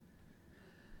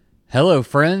Hello,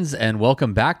 friends, and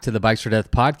welcome back to the Bikes for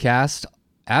Death podcast.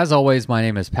 As always, my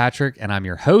name is Patrick, and I'm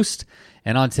your host.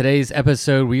 And on today's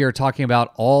episode, we are talking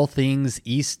about all things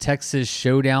East Texas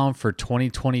Showdown for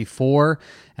 2024.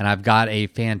 And I've got a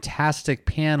fantastic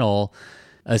panel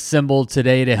assembled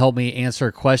today to help me answer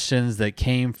questions that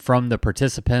came from the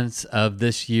participants of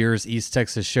this year's East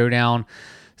Texas Showdown.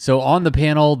 So on the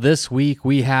panel this week,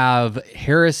 we have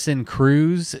Harrison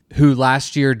Cruz, who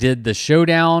last year did the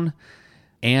Showdown.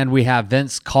 And we have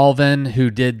Vince Colvin,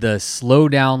 who did the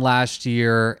Slowdown last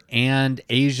year, and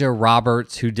Asia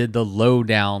Roberts, who did the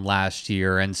Lowdown last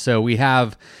year. And so we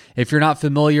have, if you're not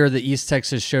familiar, the East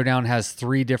Texas Showdown has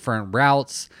 3 different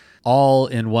routes, all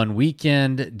in one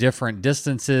weekend, different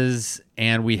distances,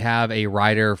 and we have a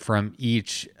rider from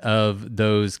each of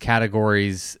those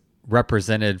categories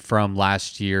represented from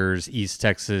last year's East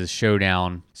Texas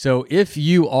Showdown. So if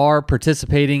you are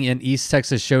participating in East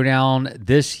Texas Showdown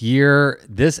this year,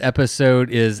 this episode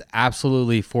is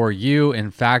absolutely for you. In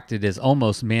fact, it is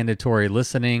almost mandatory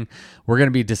listening. We're going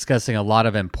to be discussing a lot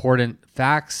of important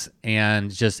facts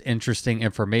and just interesting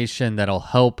information that'll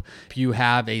help you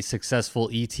have a successful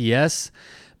ETS.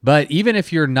 But even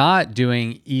if you're not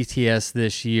doing ETS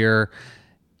this year,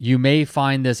 you may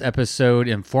find this episode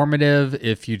informative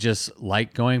if you just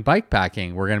like going bike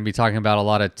packing. We're going to be talking about a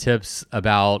lot of tips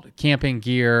about camping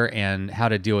gear and how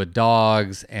to deal with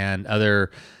dogs and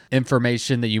other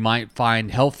information that you might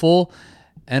find helpful.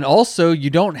 And also,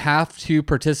 you don't have to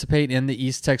participate in the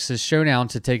East Texas Showdown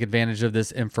to take advantage of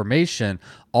this information.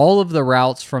 All of the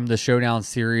routes from the Showdown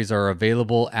series are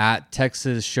available at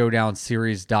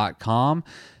texasshowdownseries.com.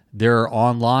 They're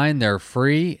online, they're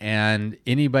free, and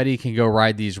anybody can go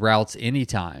ride these routes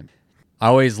anytime. I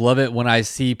always love it when I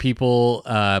see people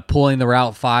pulling the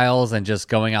route files and just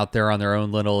going out there on their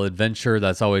own little adventure.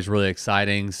 That's always really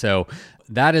exciting. So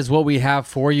that is what we have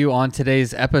for you on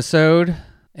today's episode.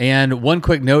 And one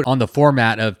quick note on the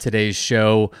format of today's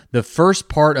show. The first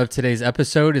part of today's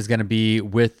episode is going to be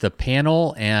with the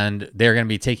panel, and they're going to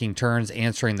be taking turns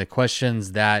answering the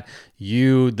questions that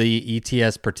you, the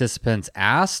ETS participants,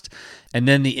 asked. And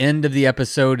then the end of the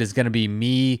episode is going to be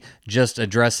me just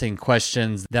addressing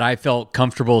questions that I felt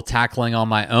comfortable tackling on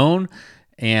my own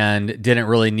and didn't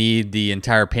really need the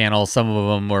entire panel. Some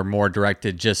of them were more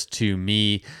directed just to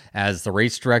me as the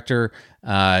race director.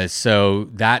 So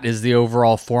that is the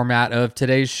overall format of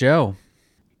today's show.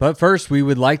 But first, we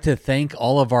would like to thank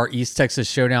all of our East Texas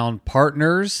Showdown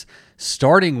partners,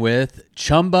 starting with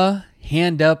Chumba,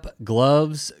 Hand Up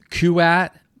Gloves,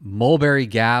 Kuat, Mulberry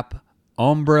Gap,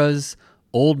 Umbras,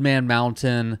 Old Man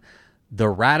Mountain, The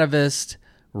Rativist,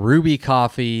 Ruby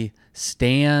Coffee,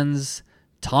 Stans,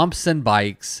 Thompson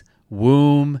Bikes,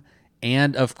 Woom,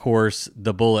 and of course,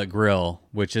 the Bullet Grill,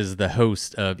 which is the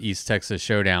host of East Texas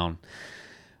Showdown.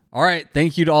 All right,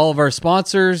 thank you to all of our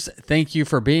sponsors. Thank you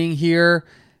for being here.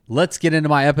 Let's get into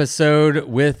my episode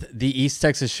with the East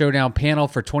Texas Showdown panel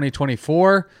for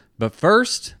 2024. But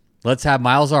first, let's have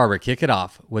Miles Arbor kick it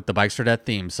off with the Bikes for Death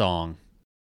theme song.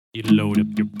 You load up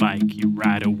your bike, you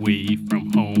ride away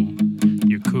from home.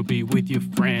 You could be with your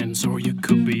friends or you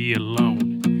could be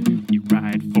alone. You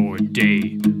ride for a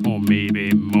day or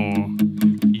maybe more.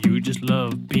 You just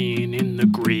love being in the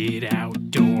great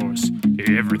outdoors.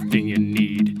 Everything you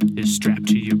need is strapped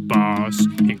to your bars,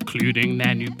 including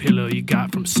that new pillow you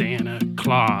got from Santa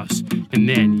Claus. And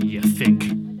then you think,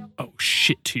 oh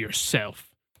shit, to yourself.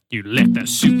 You left that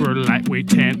super lightweight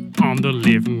tent on the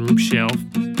living room shelf.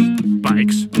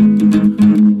 Bikes or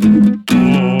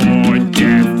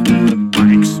death.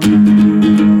 Bikes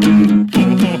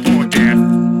or death.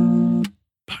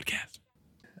 Podcast.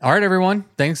 All right, everyone.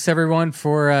 Thanks, everyone,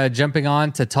 for jumping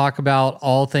on to talk about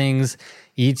all things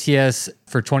ETS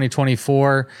for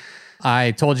 2024.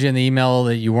 I told you in the email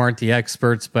that you weren't the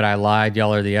experts, but I lied.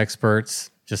 Y'all are the experts.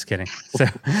 Just kidding. So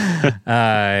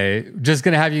just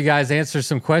going to have you guys answer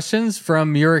some questions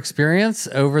from your experience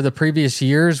over the previous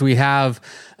years. We have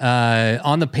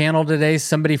on the panel today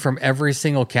somebody from every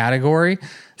single category.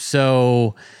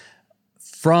 So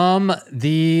from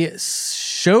the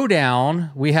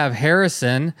Showdown, we have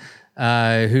Harrison,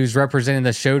 who's representing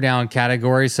the Showdown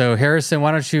category. So Harrison,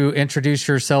 why don't you introduce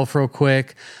yourself real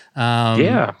quick?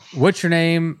 What's your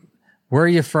name? Where are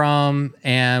you from?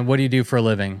 And what do you do for a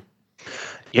living?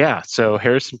 Yeah, so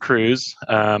Harrison Cruz.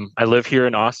 I live here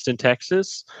in Austin,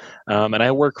 Texas, and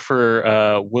I work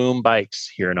for Woom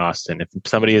Bikes here in Austin. If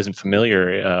somebody isn't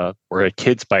familiar, we're a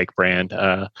kids bike brand.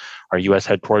 Our U.S.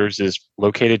 headquarters is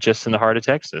located just in the heart of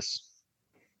Texas.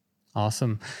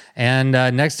 Awesome. And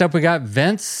next up, we got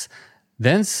Vince.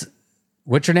 Vince,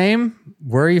 what's your name?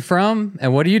 Where are you from?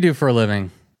 And what do you do for a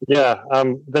living? Yeah,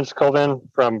 I'm Vince Colvin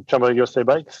from Chumbo USA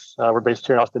Bikes. We're based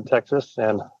here in Austin, Texas,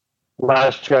 and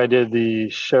last year I did the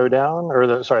Showdown,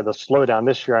 the Slowdown.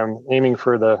 This year I'm aiming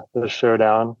for the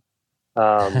Showdown,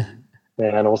 and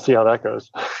we'll see how that goes.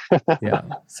 Yeah.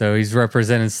 So he's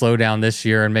representing Slowdown this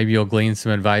year, and maybe you'll glean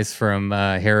some advice from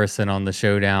Harrison on the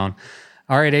Showdown.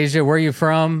 All right, Asia, where are you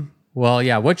from? Well,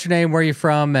 yeah, what's your name? Where are you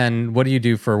from? And what do you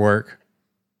do for work?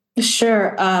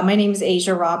 Sure. My name is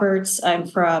Asia Roberts. I'm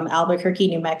from Albuquerque,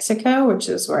 New Mexico, which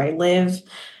is where I live.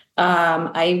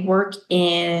 I work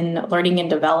in learning and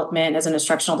development as an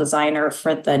instructional designer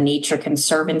for the Nature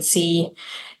Conservancy.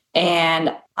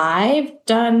 And I've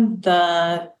done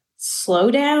the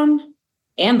Slowdown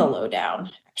and the Lowdown,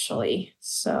 actually.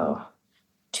 So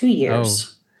 2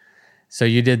 years. Oh, so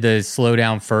you did the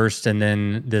Slowdown first, and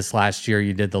then this last year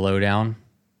you did the Lowdown?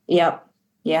 Yep.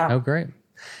 Yeah. Oh, great.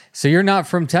 So you're not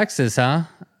from Texas, huh?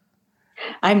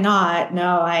 I'm not.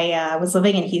 No, I was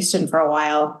living in Houston for a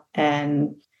while,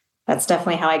 and that's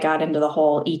definitely how I got into the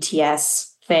whole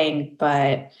ETS thing.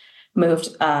 But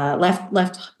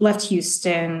left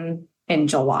Houston in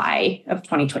July of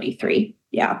 2023.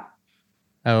 Yeah.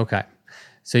 Oh, okay.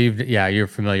 So you're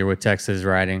familiar with Texas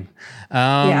riding.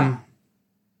 Yeah.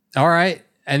 All right.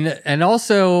 And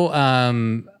also,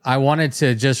 I wanted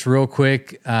to just real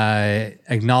quick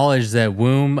acknowledge that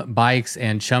Woom Bikes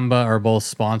and Chumba are both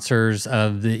sponsors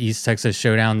of the East Texas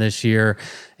Showdown this year,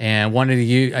 and wanted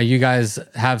you guys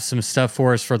have some stuff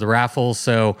for us for the raffle.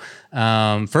 So,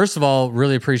 first of all,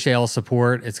 really appreciate all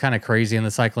support. It's kind of crazy in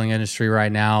the cycling industry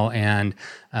right now, and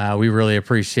we really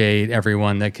appreciate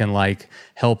everyone that can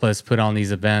help us put on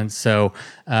these events. So,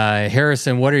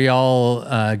 Harrison, what are y'all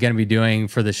going to be doing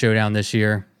for the Showdown this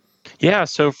year? Yeah,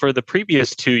 so for the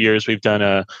previous 2 years, we've done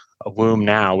a Woom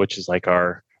Now, which is like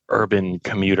our urban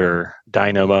commuter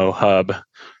dynamo hub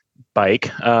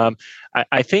bike.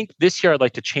 I think this year I'd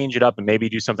like to change it up and maybe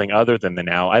do something other than the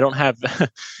Now. I don't have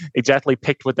exactly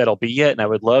picked what that'll be yet, and I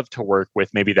would love to work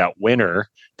with maybe that winner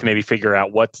to maybe figure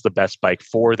out what's the best bike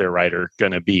for their rider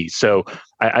going to be. So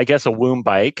I guess a Woom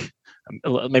bike.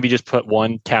 Maybe just put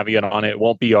one caveat on it. It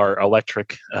won't be our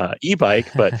electric e-bike,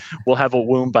 but we'll have a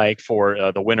Woom bike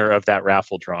for the winner of that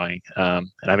raffle drawing. And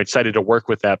I'm excited to work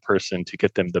with that person to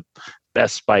get them the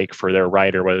best bike for their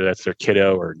rider, whether that's their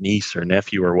kiddo or niece or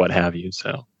nephew or what have you.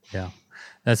 So, yeah,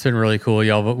 that's been really cool,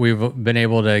 y'all. But we've been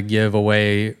able to give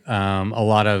away a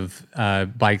lot of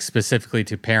bikes specifically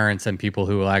to parents and people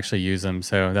who will actually use them.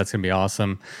 So that's going to be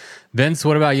awesome. Vince,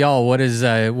 what about y'all? What is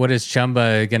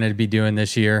Chumba going to be doing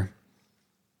this year?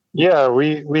 Yeah,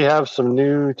 we have some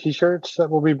new T-shirts that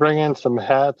we'll be bringing, some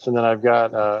hats, and then I've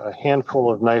got a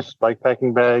handful of nice bike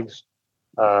packing bags,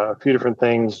 a few different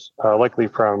things, likely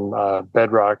from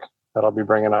Bedrock that I'll be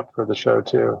bringing up for the show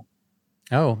too.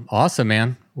 Oh, awesome,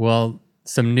 man! Well,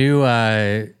 some new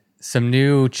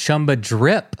Chumba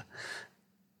drip,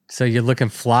 so you're looking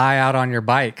fly out on your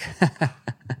bike.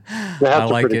 I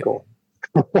like it. Cool.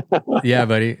 Yeah,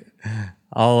 buddy.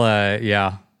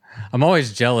 Yeah. I'm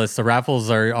always jealous. The raffles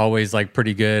are always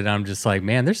pretty good. I'm just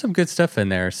man, there's some good stuff in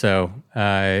there. So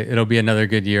it'll be another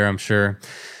good year, I'm sure.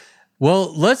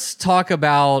 Well, let's talk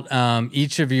about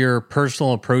each of your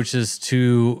personal approaches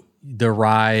to the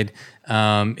ride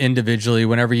individually.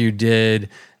 Whenever you did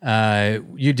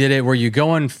it, were you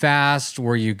going fast?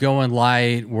 Were you going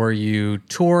light? Were you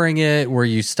touring it? Were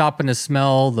you stopping to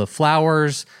smell the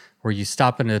flowers? Were you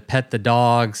stopping to pet the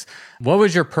dogs? What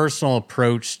was your personal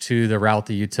approach to the route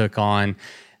that you took on?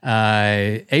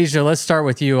 Asia, let's start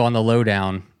with you on the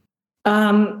Lowdown.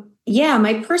 Yeah,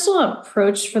 my personal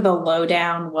approach for the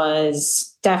Lowdown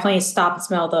was definitely stop and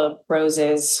smell the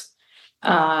roses,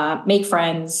 make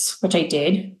friends, which I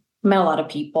did. Met a lot of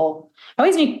people. I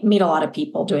always meet a lot of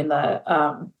people doing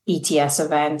the ETS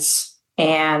events.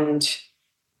 And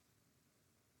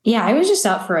yeah, I was just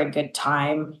out for a good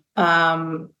time.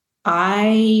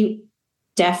 I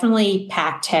definitely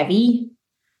packed heavy,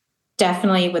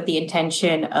 definitely with the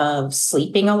intention of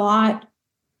sleeping a lot,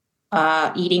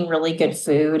 eating really good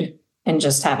food, and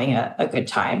just having a good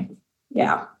time.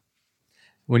 Yeah.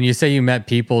 When you say you met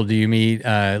people, do you meet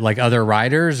other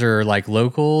riders or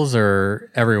locals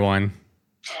or everyone?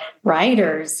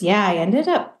 Riders. Yeah. I ended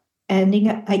up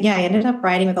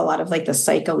riding with a lot of the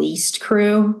Cycle East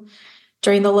crew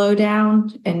during the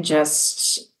Lowdown, and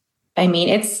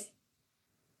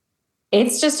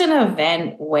it's just an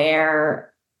event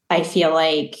where I feel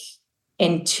I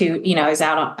was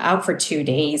out for 2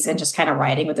 days and just kind of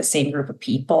riding with the same group of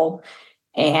people,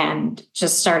 and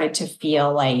just started to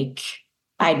feel like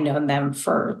I'd known them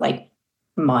for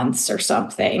months or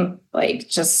something, making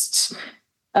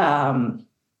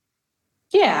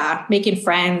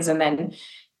friends. And then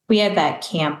we had that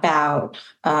camp out.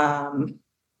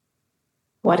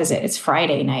 What is it? It's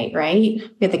Friday night, right?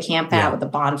 We had the camp out with the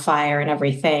bonfire and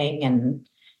everything, and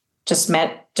just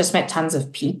met tons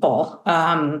of people.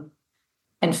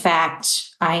 In fact,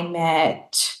 I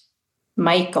met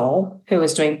Michael, who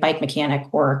was doing bike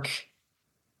mechanic work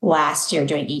last year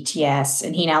doing ETS,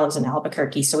 and he now lives in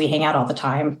Albuquerque, so we hang out all the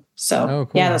time. So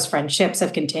cool. Those friendships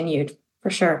have continued for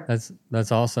sure.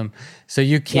 That's awesome. So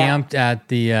you camped at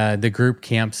the group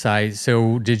campsite.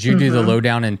 So did you do the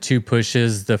lowdown in 2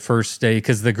 pushes the first day?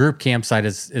 Because the group campsite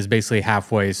is basically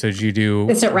halfway. So did you do?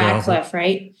 It's at Ratcliffe,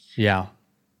 right? Yeah.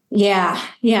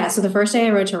 Yeah. So the first day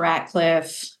I rode to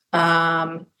Ratcliffe,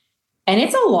 and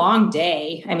it's a long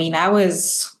day. I mean,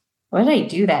 what did I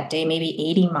do that day? Maybe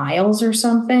 80 miles or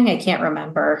something. I can't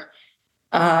remember.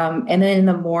 And then in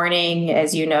the morning,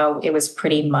 as you know, it was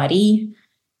pretty muddy.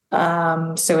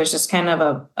 So it was just kind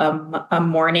of a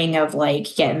morning of like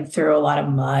getting through a lot of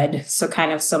mud. So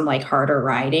kind of some like harder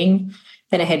riding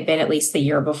than it had been at least the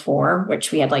year before,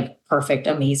 which we had like perfect,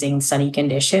 amazing sunny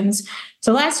conditions.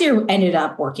 So last year ended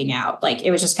up working out. Like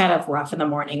it was just kind of rough in the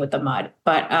morning with the mud,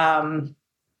 but,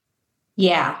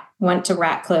 went to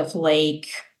Ratcliffe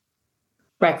Lake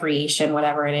Recreation,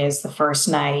 whatever it is, the first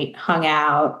night, hung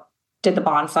out, did the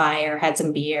bonfire, had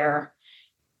some beer,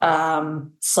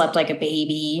 slept like a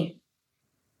baby,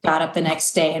 got up the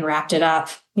next day and wrapped it up.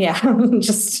 Yeah,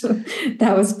 just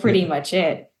that was pretty much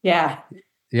it. Yeah.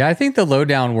 Yeah, I think the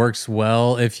lowdown works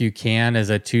well if you can as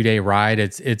a 2-day ride.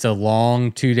 It's a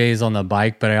long 2 days on the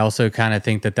bike, but I also kind of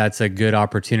think that that's a good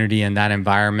opportunity in that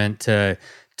environment to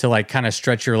like kind of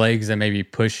stretch your legs and maybe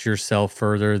push yourself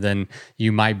further than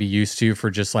you might be used to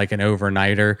for just like an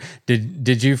overnighter.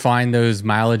 Did you find those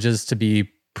mileages to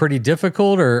be pretty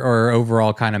difficult or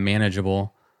overall kind of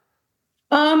manageable?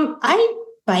 I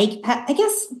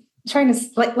guess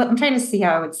I'm trying to see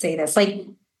how I would say this. Like,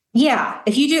 yeah,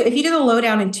 if you do the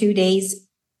lowdown in 2 days,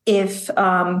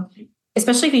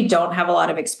 especially if you don't have a lot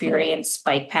of experience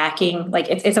bike packing, like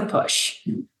it's a push.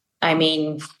 I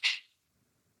mean,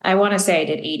 I want to say I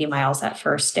did 80 miles that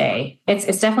first day. It's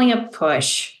definitely a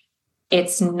push.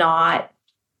 It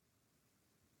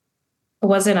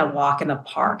wasn't a walk in the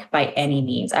park by any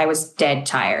means. I was dead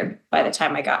tired by the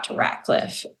time I got to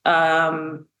Ratcliffe.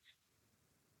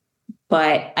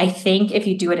 But I think if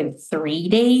you do it in 3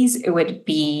 days, it would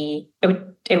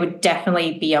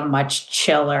definitely be a much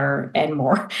chiller and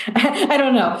more, I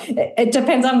don't know. It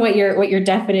depends on what your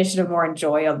definition of more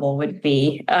enjoyable would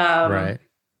be. Right.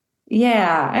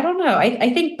 Yeah, I don't know.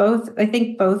 I think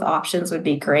both options would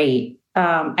be great.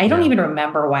 I don't even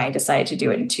remember why I decided to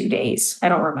do it in 2 days. I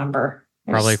don't remember.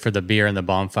 Probably for the beer and the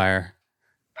bonfire.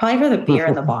 Probably for the beer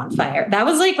and the bonfire. That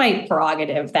was like my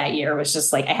prerogative that year, was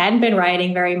just like I hadn't been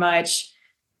riding very much.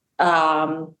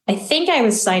 I think I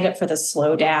was signed up for the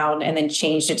slowdown and then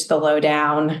changed it to the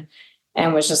lowdown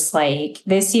and was just like,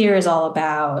 this year is all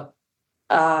about,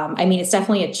 it's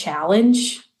definitely a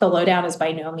challenge. The lowdown is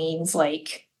by no means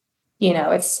like,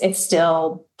 it's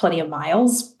still plenty of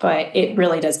miles, but it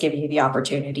really does give you the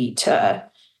opportunity to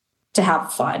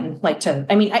have fun. I did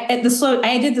the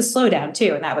slowdown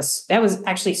too. And that was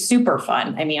actually super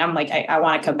fun. I mean, I'm like, I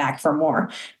want to come back for more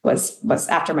was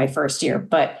after my first year,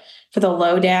 but for the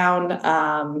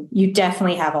lowdown, you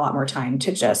definitely have a lot more time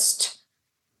to just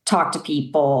talk to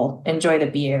people, enjoy the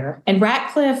beer. And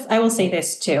Ratcliffe, I will say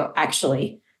this too,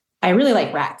 actually, I really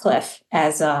like Ratcliffe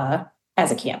as a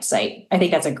campsite. I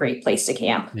think that's a great place to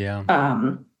camp. Yeah.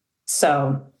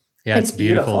 It's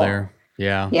beautiful there.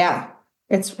 Yeah. Yeah.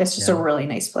 It's just a really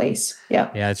nice place.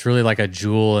 Yeah. Yeah. It's really like a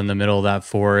jewel in the middle of that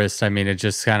forest. I mean, it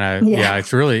just kind of,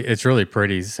 it's really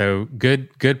pretty. So good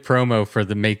promo for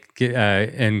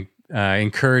the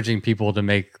encouraging people to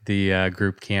make the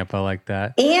group camp. I like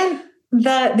that. And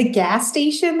the gas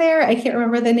station there, I can't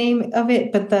remember the name of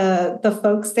it, but the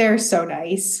folks there are so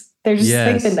nice. They're just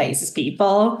like the nicest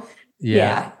people.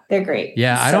 Yeah, they're great.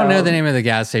 Yeah, I don't know the name of the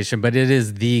gas station, but it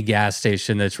is the gas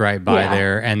station that's right by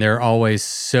there. And they're always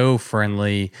so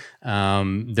friendly.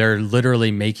 They're literally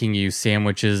making you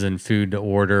sandwiches and food to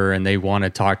order, and they want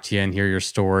to talk to you and hear your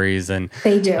stories. And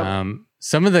they do.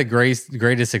 Some of the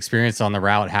greatest experience on the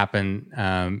route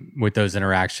happen with those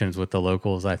interactions with the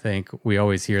locals. I think we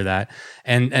always hear that.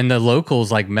 And the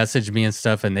locals like message me and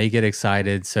stuff, and they get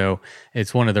excited. So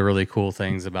it's one of the really cool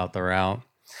things about the route.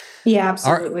 Yeah,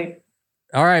 absolutely.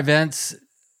 All right, Vince,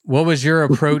 what was your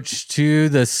approach to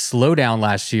the slowdown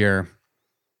last year?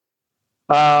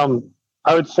 I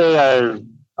would say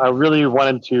I really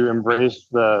wanted to embrace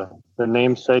the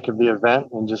namesake of the event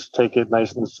and just take it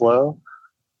nice and slow.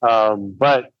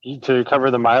 But to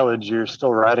cover the mileage, you're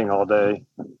still riding all day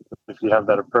if you have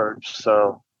that approach.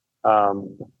 So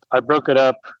I I broke it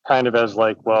up kind of as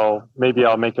like, well, maybe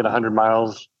I'll make it 100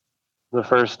 miles the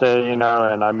first day, and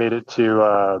I made it to,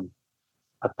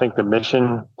 I think the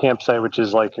Mission campsite, which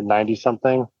is like a 90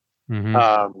 something.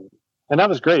 Mm-hmm. And that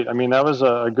was great. I mean, that was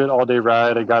a good all day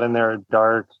ride. I got in there at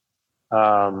dark.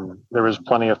 There was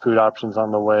plenty of food options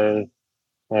on the way.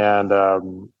 And,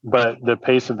 but the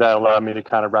pace of that allowed me to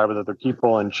kind of ride with other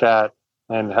people and chat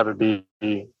and have it be,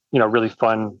 really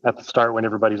fun at the start when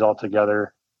everybody's all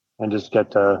together and just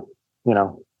get to,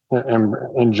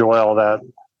 enjoy all that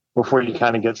before you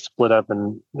kind of get split up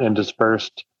and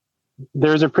dispersed.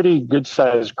 There's a pretty good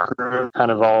sized crew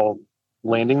kind of all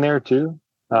landing there too.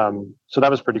 So that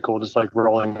was pretty cool, just like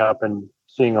rolling up and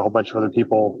seeing a whole bunch of other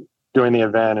people doing the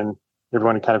event, and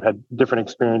everyone kind of had different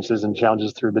experiences and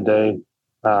challenges through the day.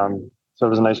 So it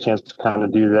was a nice chance to kind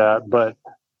of do that,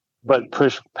 but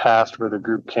push past where the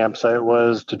group campsite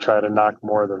was to try to knock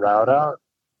more of the route out.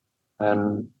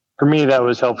 And for me, that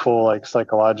was helpful, like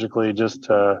psychologically, just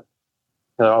to,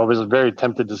 I was very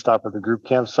tempted to stop at the group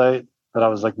campsite, but I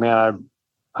was like, man,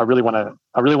 I really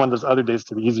want those other days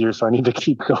to be easier. So I need to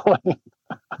keep going.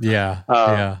 Yeah.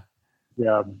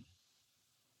 Yeah.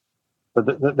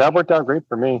 But that worked out great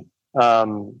for me.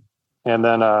 And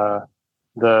then,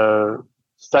 the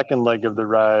second leg of the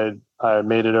ride, I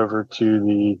made it over to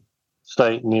the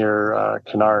site near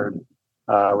Kennard,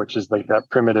 which is like that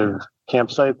primitive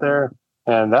campsite there.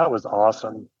 And that was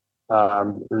awesome.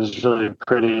 It was really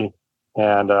pretty.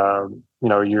 And,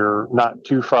 you're not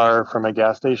too far from a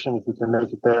gas station if you can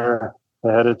make it there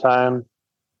ahead of time.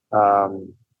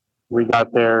 We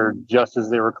got there just as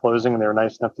they were closing, and they were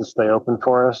nice enough to stay open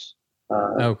for us.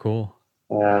 Oh, cool.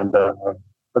 And,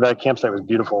 but that campsite was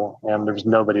beautiful, and there was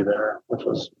nobody there, which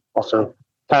was also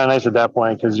kind of nice at that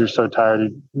point because you're so tired.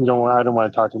 I don't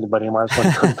want to talk to anybody anymore. I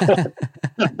just want to go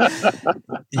to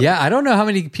bed. Yeah, I don't know how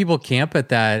many people camp at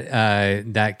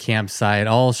that campsite.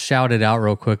 I'll shout it out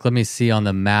real quick. Let me see on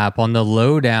the map. On the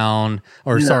lowdown,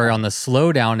 on the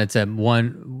slowdown, it's at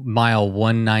 1 mile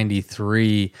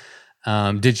 193.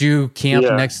 Did you camp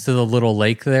next to the little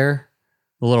lake there,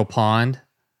 the little pond?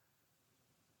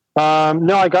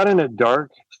 No, I got in at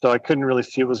dark, so I couldn't really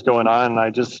see what was going on. And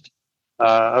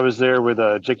I was there with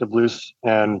Jacob Luce,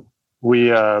 and we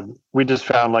just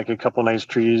found like a couple nice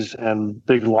trees and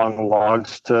big long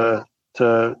logs to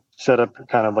set up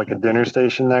kind of like a dinner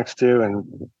station next to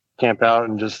and camp out,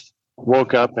 and just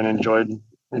woke up and enjoyed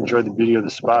the beauty of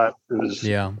the spot. It was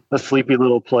a sleepy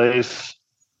little place,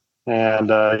 and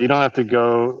you don't have to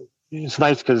go. It's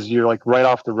nice because you're like right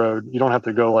off the road. You don't have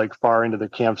to go like far into the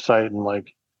campsite and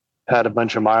like had a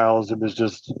bunch of miles. It was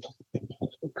just,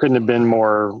 couldn't have been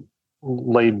more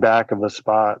laid back of a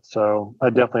spot. So I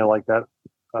definitely like that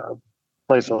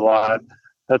place a lot.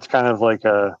 That's kind of like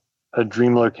a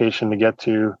dream location to get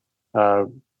to,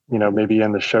 maybe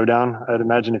in the Showdown. I'd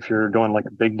imagine if you're doing like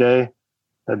a big day,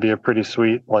 that'd be a pretty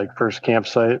sweet like first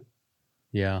campsite.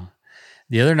 Yeah.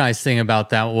 The other nice thing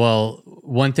about that,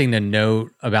 one thing to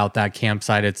note about that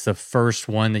campsite, it's the first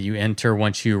one that you enter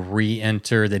once you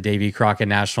re-enter the Davy Crockett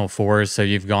National Forest. So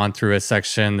you've gone through a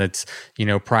section that's,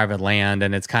 private land,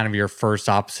 and it's kind of your first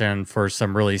option for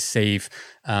some really safe,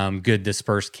 good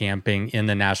dispersed camping in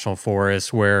the National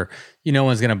Forest where, no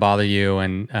one's going to bother you.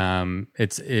 And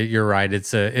you're right.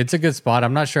 It's a good spot.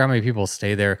 I'm not sure how many people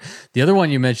stay there. The other one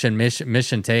you mentioned,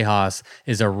 Mission Tejas,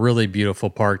 is a really beautiful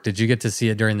park. Did you get to see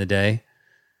it during the day?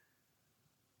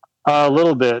 A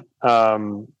little bit.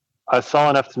 I saw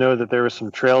enough to know that there were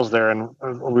some trails there, and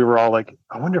we were all like,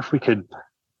 I wonder if we could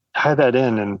tie that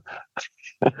in and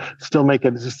still make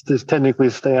it just technically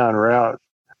stay on route,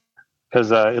 because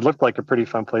it looked like a pretty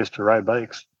fun place to ride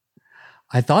bikes.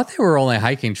 I thought they were only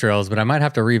hiking trails, but I might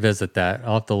have to revisit that.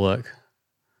 I'll have to look.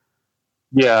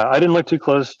 Yeah, I didn't look too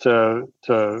close to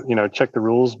check the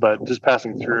rules, but just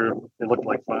passing through, it looked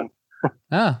like fun.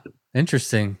 Ah,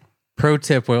 interesting. Pro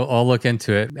tip, I'll look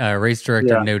into it. Race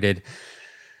director noted.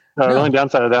 The only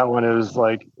downside of that one is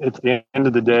like it's the end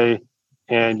of the day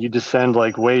and you descend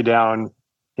like way down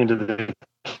into the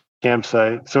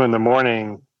campsite. So in the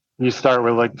morning, you start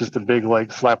with like just a big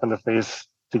like slap in the face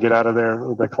to get out of there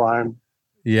with the climb.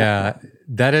 Yeah,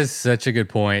 that is such a good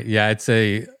point. Yeah, it's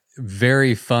a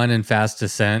very fun and fast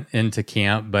descent into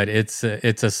camp, but it's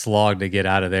a slog to get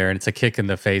out of there, and it's a kick in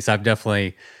the face. I've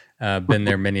definitely been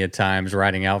there many a times,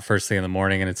 riding out first thing in the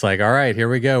morning, and it's like, all right, here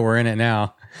we go. We're in it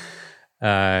now.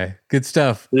 Good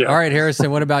stuff. Yeah. All right,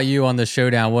 Harrison, what about you on the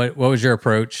Showdown? What was your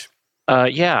approach?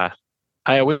 Yeah,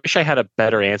 I wish I had a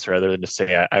better answer other than to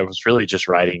say I was really just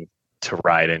riding to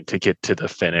ride and to get to the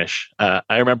finish. I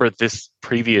remember this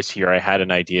previous year, I had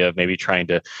an idea of maybe trying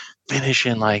to finish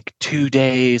in like 2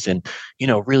 days and,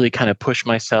 really kind of push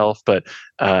myself. But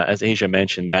as Asia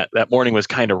mentioned, that morning was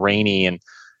kind of rainy. And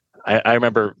I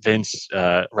remember Vince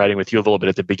riding with you a little bit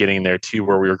at the beginning there too,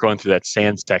 where we were going through that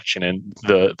sand section, and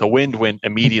the wind went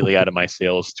immediately out of my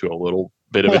sails to a little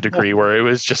bit of a degree where it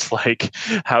was just like,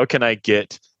 how can I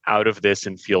get out of this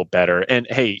and feel better? And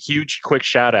hey, huge quick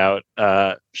shout out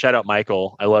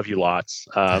Michael. I love you lots.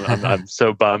 I'm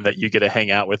so bummed that you get to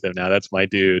hang out with him now. That's my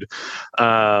dude.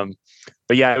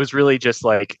 But yeah, it was really just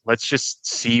like, let's just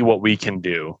see what we can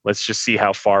do. Let's just see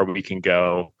how far we can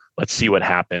go. Let's see what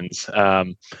happens.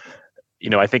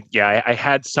 I think, I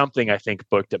had something, I think,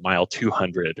 booked at mile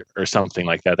 200 or something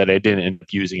like that I didn't end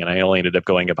up using. And I only ended up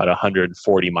going about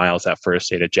 140 miles that first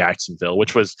day to Jacksonville,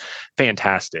 which was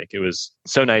fantastic. It was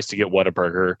so nice to get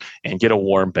Whataburger and get a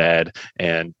warm bed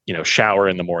and, shower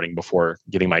in the morning before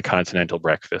getting my continental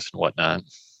breakfast and whatnot.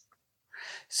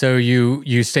 So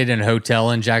you stayed in a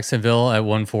hotel in Jacksonville at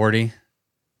 140?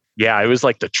 Yeah, it was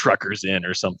like the Truckers Inn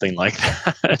or something like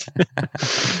that.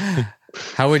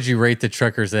 How would you rate the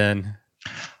Truckers Inn?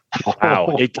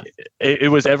 Wow,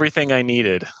 it was everything I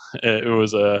needed. It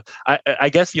was I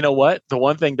guess, you know what? The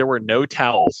one thing, there were no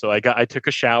towels, so I took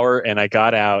a shower and I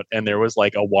got out, and there was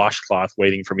like a washcloth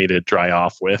waiting for me to dry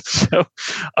off with. So,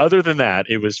 other than that,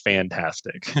 it was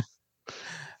fantastic.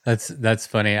 That's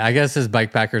funny. I guess as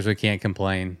bikepackers we can't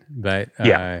complain, but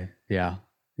yeah.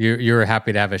 You were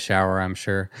happy to have a shower, I'm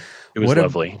sure. It was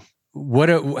lovely.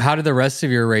 How did the rest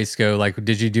of your race go? Like,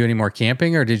 did you do any more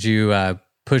camping, or did you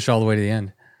push all the way to the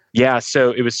end? Yeah,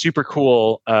 so it was super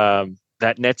cool.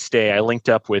 That next day, I linked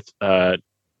up with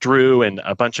Drew and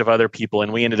a bunch of other people,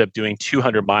 and we ended up doing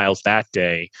 200 miles that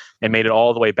day and made it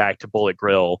all the way back to Bullet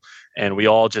Grill. And we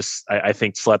all just, I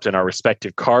think, slept in our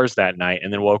respective cars that night,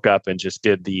 and then woke up and just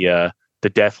did the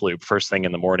death loop first thing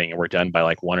in the morning, and we're done by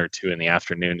like 1 or 2 in the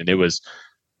afternoon. And it was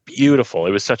beautiful.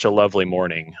 It was such a lovely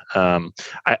morning.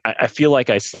 I feel like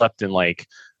I slept in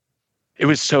it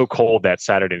was so cold that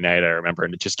Saturday night, I remember,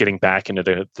 and just getting back into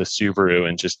the Subaru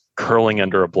and just curling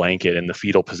under a blanket in the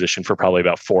fetal position for probably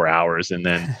about 4 hours, and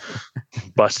then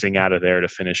busting out of there to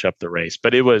finish up the race.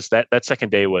 But it was that second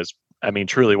day was,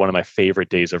 truly one of my favorite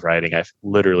days of riding I've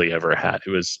literally ever had.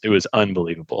 It was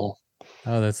unbelievable.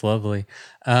 Oh, that's lovely.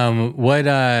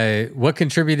 What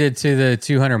contributed to the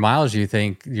 200 miles? You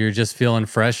think you're just feeling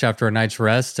fresh after a night's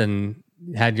rest and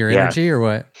had your energy, or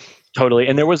what? Totally.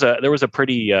 And there was a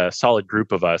pretty solid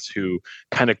group of us who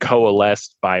kind of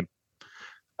coalesced by,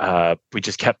 we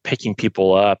just kept picking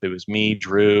people up. It was me,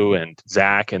 Drew, and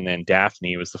Zach, and then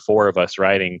Daphne. It was the 4 of us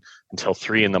riding until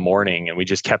 3 a.m, and we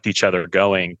just kept each other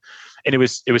going. And it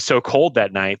was so cold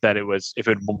that night that if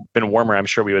it had been warmer, I'm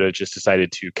sure we would have just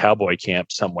decided to cowboy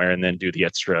camp somewhere and then do the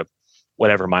extra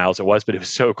whatever miles it was. But it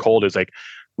was so cold. It was like,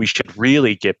 we should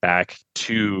really get back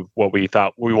to what we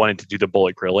thought. We wanted to do the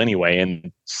Bullet Grill anyway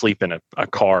and sleep in a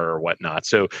car or whatnot.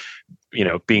 So,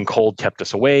 being cold kept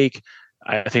us awake.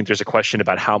 I think there's a question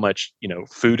about how much,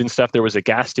 food and stuff. There was a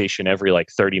gas station every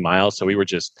 30 miles. So we were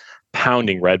just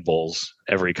pounding Red Bulls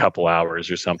every couple hours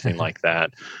or something like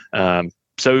that.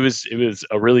 So it was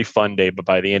a really fun day, but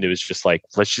by the end it was just like,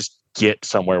 let's just get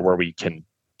somewhere where we can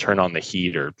turn on the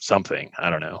heat or something. I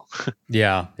don't know.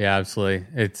 Yeah, absolutely.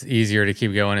 It's easier to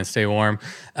keep going and stay warm.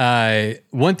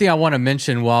 One thing I want to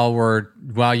mention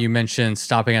while you mentioned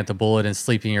stopping at the Bullet and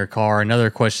sleeping in your car, another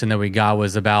question that we got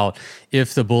was about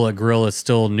if the Bullet Grill is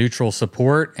still neutral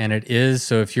support, and it is.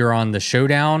 So if you're on the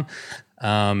Showdown,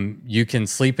 you can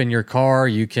sleep in your car,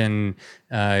 you can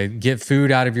get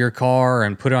food out of your car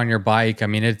and put it on your bike.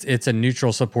 It's a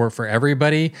neutral support for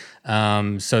everybody.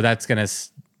 So that's going to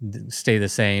stay the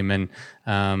same. And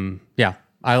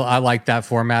I like that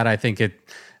format. I think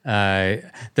the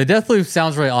death loop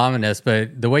sounds really ominous,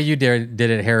 but the way you did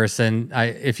it, Harrison,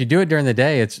 if you do it during the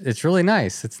day, it's really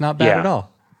nice. It's not bad at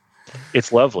all.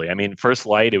 It's lovely. First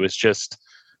light, it was just,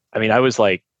 I was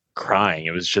like crying.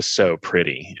 It was just so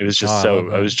pretty. It was just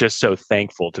I was just so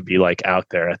thankful to be out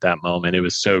there at that moment. It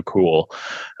was so cool.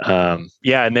 And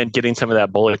then getting some of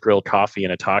that Bullet Grill coffee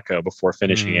and a taco before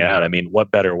finishing it out.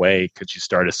 What better way could you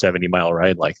start a 70-mile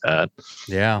ride like that?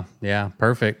 Yeah.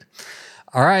 Perfect.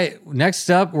 All right. Next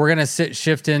up, we're going to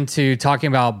shift into talking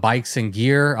about bikes and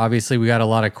gear. Obviously, we got a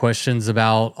lot of questions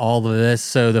about all of this.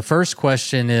 So the first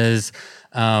question is,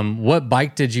 what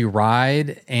bike did you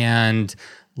ride? And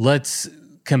let's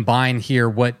combine here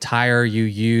what tire you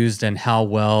used and how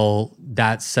well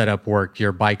that setup worked,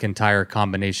 your bike and tire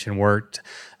combination worked.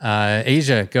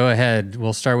 Asia, go ahead.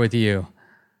 We'll start with you.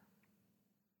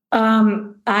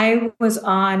 I was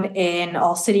on an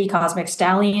All City Cosmic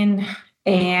Stallion,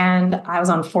 and I was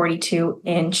on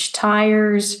 42-inch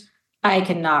tires. I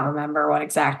cannot remember what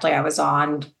exactly I was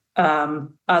on,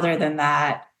 other than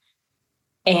that.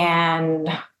 And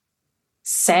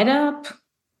setup,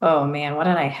 oh man, what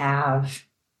did I have?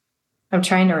 I'm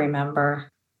trying to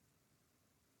remember.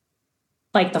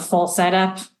 Like the full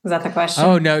setup? Is that the question?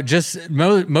 Oh no, just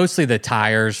mostly the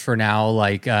tires for now.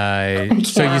 Like,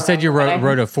 so you said you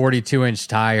rode a 42-inch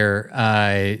tire.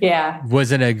 Yeah.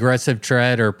 Was it an aggressive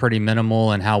tread or pretty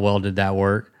minimal, and how well did that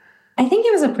work? I think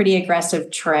it was a pretty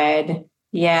aggressive tread.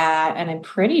 Yeah, and I'm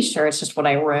pretty sure it's just what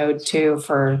I rode too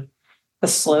for the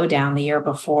slowdown the year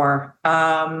before.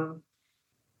 I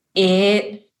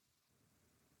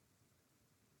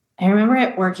remember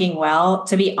it working well.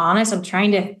 To be honest, I'm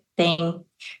trying to think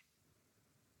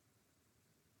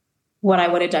what I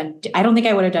would have done. I don't think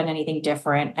I would have done anything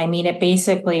different. I mean, it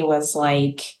basically was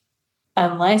like,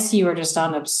 unless you were just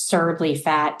on absurdly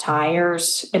fat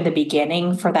tires in the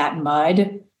beginning for that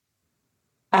mud,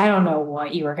 I don't know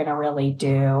what you were going to really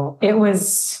do. It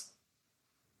was,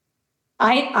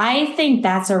 I think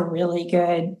that's a really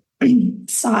good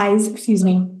size, excuse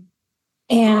me.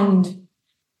 And,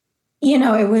 you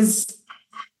know, it was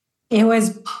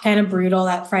kind of brutal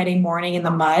that Friday morning in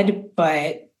the mud,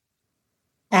 but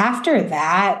after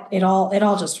that, it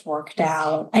all just worked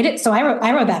out. I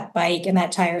rode that bike and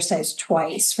that tire size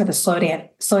twice for the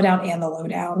slowdown and the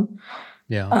lowdown.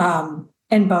 Yeah.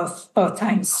 And both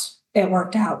times it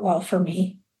worked out well for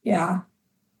me. Yeah.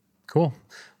 Cool.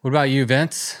 What about you,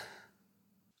 Vince?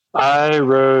 I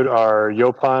rode our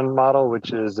Yopon model,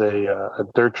 which is a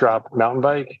dirt drop mountain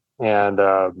bike, and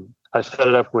I set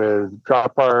it up with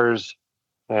drop bars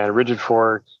and rigid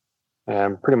fork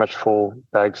and pretty much full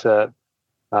bag set.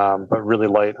 But really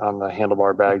light on the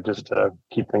handlebar bag just to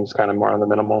keep things kind of more on the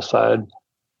minimal side.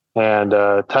 And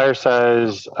tire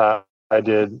size, I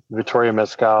did Vittoria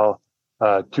Mescal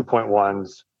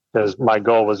 2.1s because my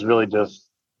goal was really just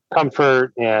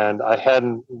comfort, and I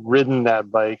hadn't ridden that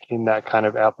bike in that kind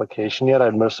of application yet.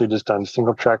 I'd mostly just done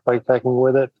single track bike packing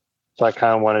with it. So I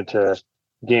kind of wanted to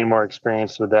gain more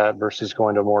experience with that versus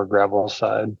going to a more gravel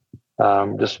side,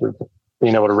 just with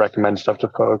being able to recommend stuff to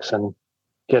folks and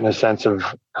getting a sense of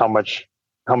how much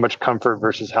comfort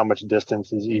versus how much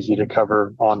distance is easy to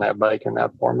cover on that bike in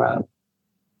that format.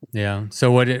 Yeah.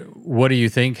 So what do you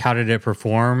think? How did it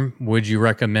perform? Would you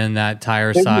recommend that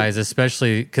tire size,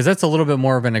 especially because that's a little bit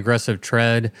more of an aggressive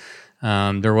tread?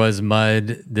 There was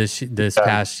mud this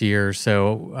past year.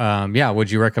 So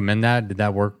would you recommend that? Did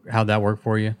that work? How'd that work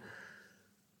for you?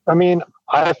 I mean,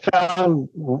 I found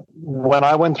when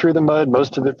I went through the mud,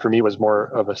 most of it for me was more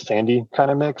of a sandy kind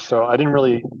of mix. So I didn't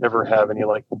really ever have any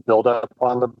like buildup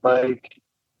on the bike.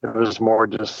 It was more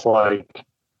just like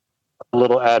a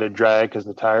little added drag because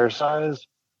the tire size.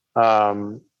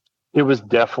 It was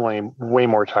definitely way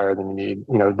more tire than you need.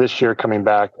 You know, this year coming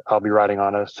back, I'll be riding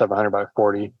on a 700 by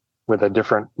 40 with a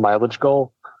different mileage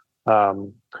goal.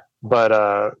 But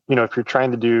if you're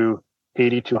trying to do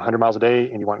 80 to 100 miles a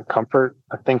day and you want comfort,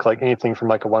 I think like anything from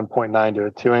like a 1.9 to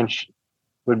a 2-inch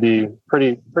would be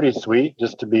pretty sweet,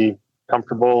 just to be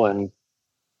comfortable and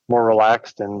more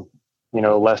relaxed, and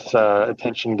less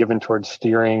attention given towards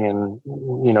steering and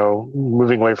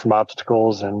moving away from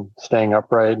obstacles and staying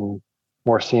upright and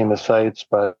more seeing the sights,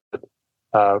 but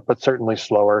certainly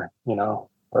slower.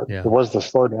 But yeah. It was the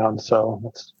slowdown, so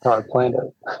that's how I planned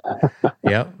it.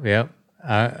 Yep.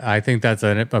 I think that's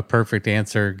a perfect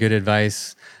answer. Good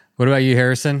advice. What about you,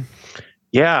 Harrison?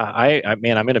 Yeah, I'm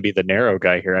going to be the narrow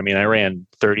guy here. I mean, I ran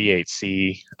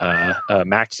 38C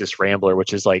Maxxis Rambler,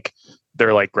 which is like,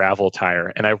 they're like gravel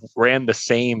tire. And I ran the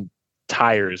same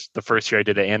tires the first year I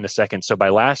did it and the second. So by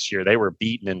last year, they were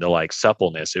beaten into like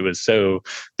suppleness. It was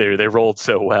they rolled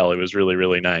so well. It was really,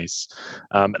 really nice.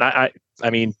 And I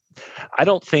mean, I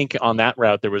don't think on that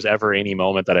route there was ever any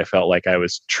moment that I felt like I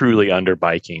was truly under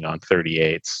biking on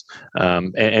 38s.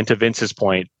 And to Vince's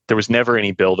point, there was never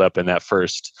any buildup in that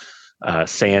first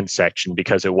sand section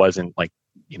because it wasn't like,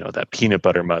 that peanut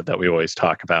butter mud that we always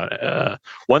talk about.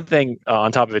 One thing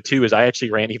on top of it too is I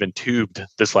actually ran even tubed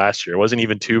this last year. It wasn't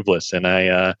even tubeless, and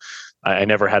I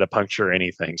never had a puncture or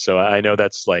anything. So I know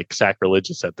that's like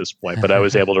sacrilegious at this point, but I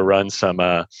was able to run some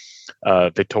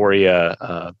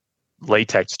Victoria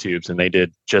latex tubes, and they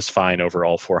did just fine over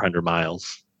all 400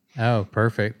 miles. Oh,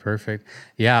 perfect.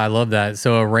 Yeah, I love that.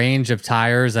 So a range of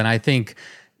tires, and I think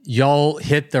y'all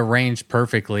hit the range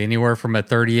perfectly. Anywhere from a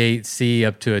 38C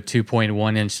up to a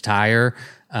 2.1-inch tire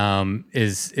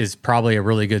is probably a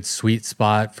really good sweet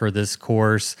spot for this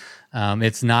course.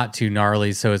 It's not too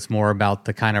gnarly, so it's more about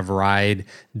the kind of ride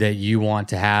that you want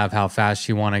to have, how fast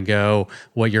you want to go,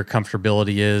 what your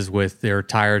comfortability is with their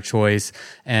tire choice.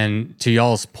 And to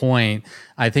y'all's point,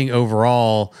 I think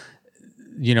overall,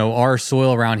 our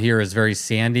soil around here is very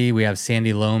sandy. We have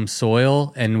sandy loam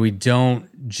soil, and we don't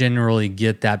generally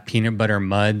get that peanut butter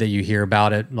mud that you hear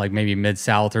about it, like maybe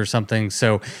Mid-South or something.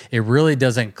 So it really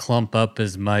doesn't clump up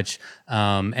as much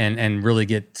and really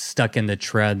get stuck in the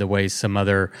tread the way some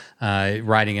other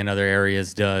riding in other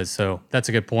areas does. So that's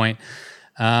a good point.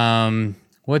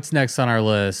 What's next on our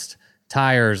list?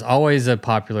 Tires, always a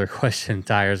popular question.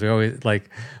 Tires, we'll get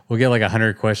like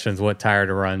 100 questions what tire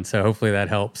to run. So hopefully that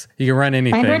helps. You can run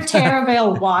anything. Mine were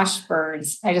Terravale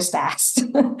Washburns. I just asked.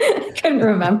 I couldn't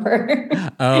remember.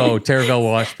 Oh, Terravale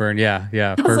Washburn. Yeah.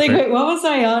 I was like, wait, what was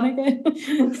I on again?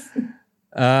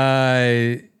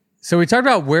 So we talked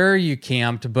about where you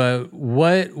camped, but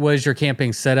what was your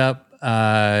camping setup?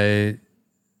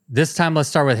 This time, let's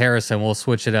start with Harrison. We'll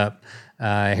switch it up.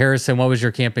 Harrison, what was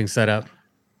your camping setup?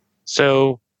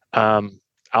 So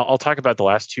I'll talk about the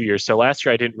last 2 years. So last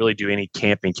year I didn't really do any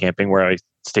camping where I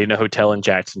stayed in a hotel in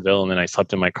Jacksonville and then I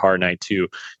slept in my car night 2.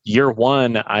 Year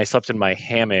 1, I slept in my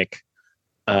hammock.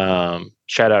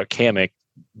 Shout out hammock,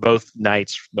 both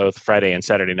nights, both Friday and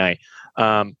Saturday night.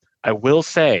 I will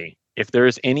say, if there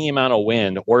is any amount of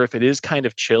wind or if it is kind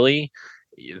of chilly,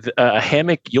 a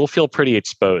hammock, you'll feel pretty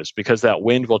exposed because that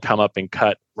wind will come up and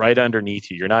cut right underneath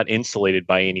you. You're not insulated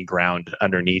by any ground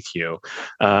underneath you.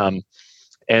 And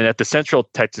at the Central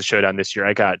Texas Showdown this year,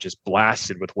 I got just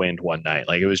blasted with wind one night.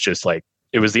 Like it was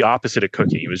the opposite of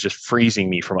cooking. It was just freezing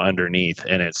me from underneath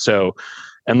in it. So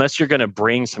unless you're going to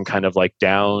bring some kind of like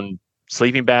down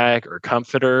sleeping bag or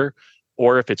comforter,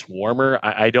 or if it's warmer,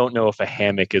 I don't know if a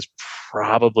hammock is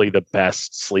probably the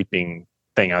best sleeping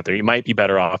thing out there. You might be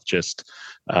better off just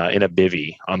in a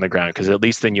bivvy on the ground, because at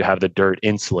least then you have the dirt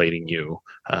insulating you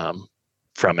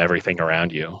from everything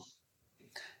around you.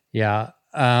 Yeah.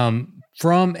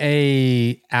 From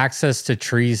a access to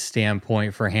trees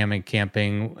standpoint for hammock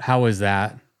camping, how was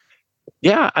that?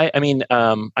 Yeah, I mean,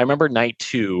 I remember night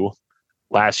 2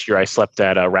 last year. I slept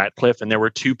at Ratcliffe, and there were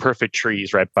 2 perfect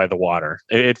trees right by the water.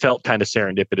 It felt kind of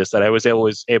serendipitous that I was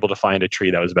always able to find a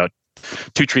tree that was about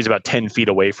 2 trees about 10 feet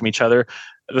away from each other.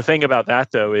 The thing about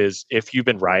that, though, is if you've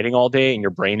been riding all day and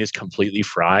your brain is completely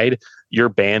fried, your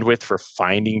bandwidth for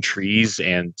finding trees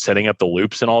and setting up the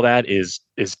loops and all that is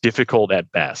difficult at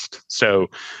best. So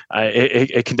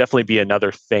it can definitely be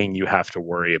another thing you have to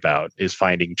worry about, is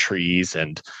finding trees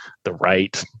and the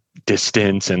right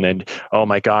distance. And then, oh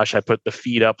my gosh, I put the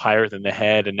feet up higher than the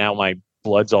head and now my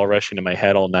blood's all rushing to my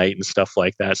head all night and stuff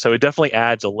like that. So it definitely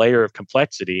adds a layer of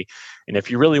complexity. And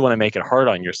if you really want to make it hard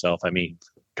on yourself, I mean,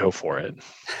 go for it.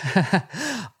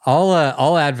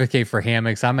 I'll advocate for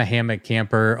hammocks. I'm a hammock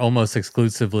camper almost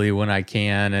exclusively when I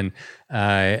can. And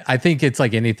I think it's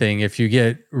like anything. If you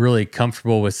get really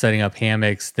comfortable with setting up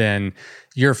hammocks, then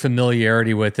your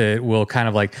familiarity with it will kind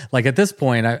of like at this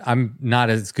point, I'm not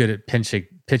as good at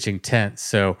pitching tents.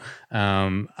 So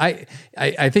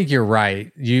I think you're right.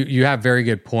 You have very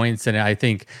good points. And I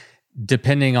think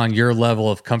depending on your level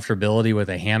of comfortability with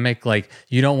a hammock, like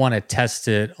you don't want to test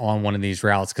it on one of these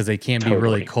routes because they can be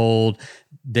really cold.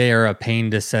 They are a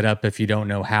pain to set up if you don't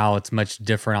know how. It's much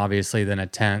different, obviously, than a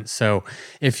tent. So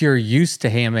if you're used to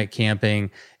hammock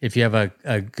camping, if you have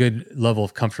a good level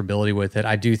of comfortability with it,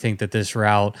 I do think that this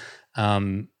route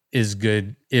is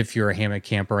good if you're a hammock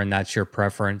camper and that's your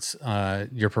preference,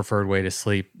 your preferred way to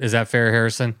sleep. Is that fair,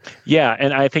 Harrison? Yeah,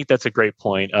 and I think that's a great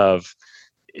point of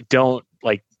don't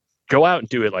go out and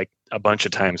do it like a bunch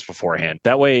of times beforehand.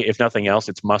 That way, if nothing else,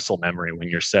 it's muscle memory when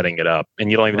you're setting it up and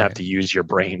you don't even have to use your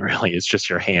brain really. It's just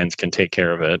your hands can take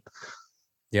care of it.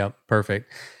 Yep.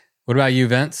 Perfect. What about you,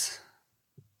 Vince?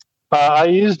 I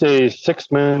used a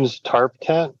Six Moons tarp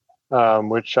tent,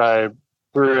 which I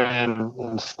threw in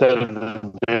instead of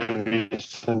the bivvy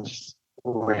since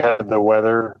we had the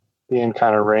weather being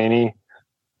kind of rainy.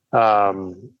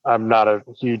 I'm not a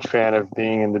huge fan of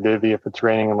being in the bivvy if it's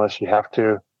raining unless you have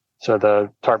to. So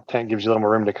the tarp tent gives you a little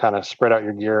more room to kind of spread out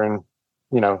your gear and,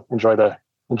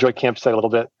 enjoy campsite a little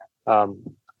bit.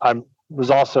 I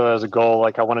was also, as a goal,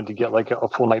 I wanted to get a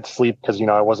full night's sleep because,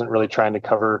 I wasn't really trying to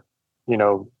cover,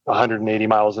 180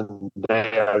 miles a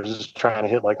day. I was just trying to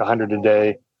hit 100 a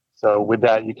day. So with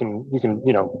that, you can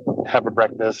have a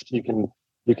breakfast. You can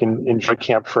enjoy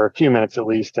camp for a few minutes at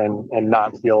least and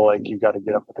not feel like you got to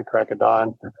get up at the crack of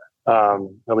dawn.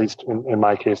 At least in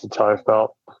my case, that's how I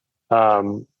felt.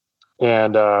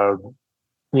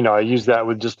 I use that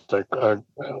with just probably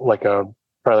a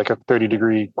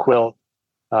 30-degree quilt.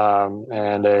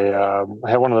 And I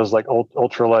had one of those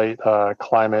ultralight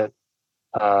climate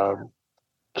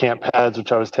camp pads,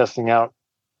 which I was testing out.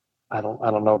 I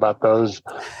don't know about those.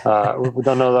 We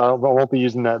don't know that. I won't be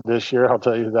using that this year. I'll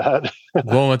tell you that.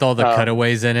 One with all the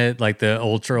cutaways in it, like the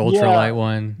ultra light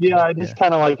one. Yeah, I just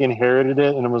kind of like inherited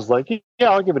it and was like, yeah,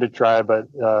 I'll give it a try. But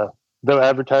though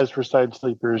advertised for side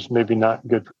sleepers, maybe not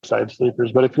good for side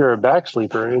sleepers. But if you're a back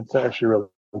sleeper, it's actually really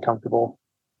comfortable.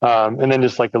 And then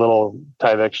just like a little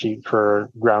Tyvek sheet for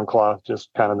ground cloth, just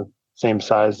kind of the same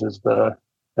size as the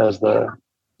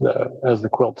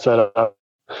quilt setup.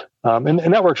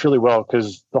 And that works really well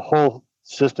because the whole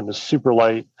system is super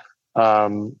light.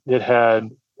 It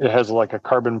has like a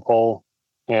carbon pole,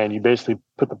 and you basically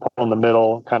put the pole in the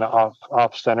middle, kind of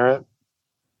off center it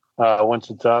once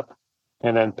it's up,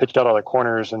 and then pitch out all the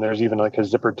corners. And there's even like a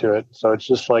zipper to it, so it's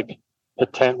just like a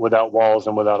tent without walls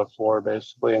and without a floor,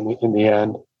 basically. In the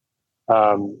end,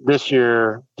 this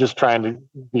year, just trying to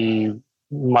be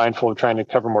mindful of trying to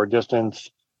cover more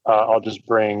distance. I'll just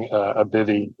bring a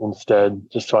bivy instead,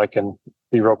 just so I can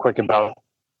be real quick about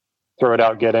throw it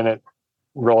out, get in it,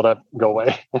 roll it up, go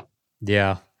away.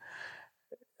 Yeah.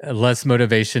 Less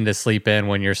motivation to sleep in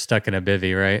when you're stuck in a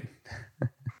bivy, right?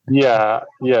 Yeah,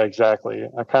 exactly.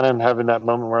 I kind of am having that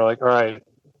moment where like, all right,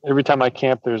 every time I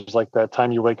camp, there's like that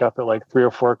time you wake up at like 3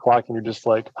 or 4 o'clock and you're just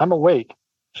like, I'm awake.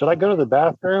 Should I go to the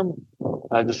bathroom?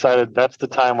 I decided that's the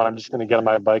time when I'm just going to get on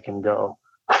my bike and go.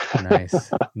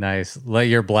 Nice. Let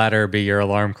your bladder be your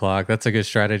alarm clock. That's a good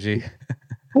strategy.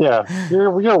 Yeah, you're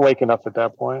waking up at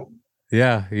that point.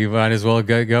 Yeah, you might as well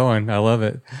get going. I love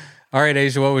it. All right,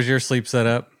 Asia, what was your sleep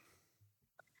setup?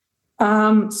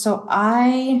 So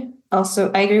I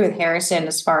agree with Harrison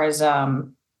as far as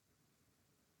know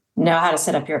how to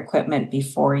set up your equipment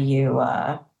before you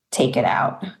take it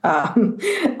out.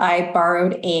 I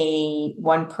borrowed a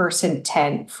 1-person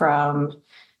tent from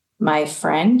my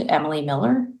friend Emily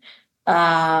Miller,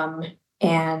 and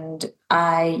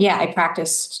I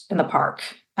practiced in the park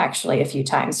actually a few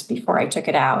times before I took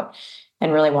it out,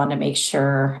 and really wanted to make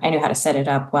sure I knew how to set it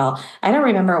up well. I don't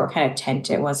remember what kind of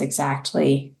tent it was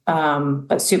exactly,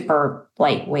 but super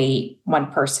lightweight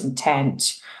 1-person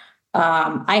tent.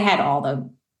 I had all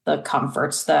the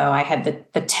comforts though. I had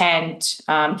the tent,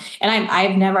 and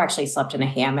I've never actually slept in a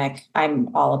hammock.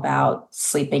 I'm all about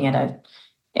sleeping in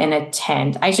a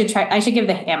tent. I should give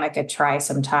the hammock a try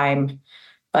sometime,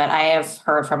 but I have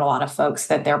heard from a lot of folks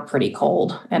that they're pretty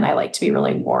cold and I like to be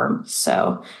really warm.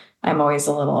 So I'm always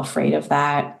a little afraid of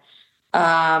that.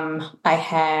 I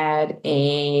had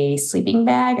a sleeping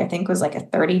bag. I think it was like a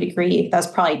 30-degree. That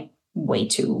was probably way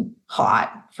too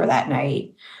hot for that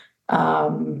night.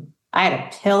 I had a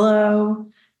pillow.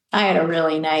 I had a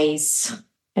really nice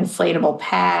inflatable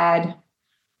pad.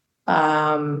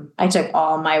 I took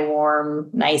all my warm,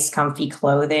 nice, comfy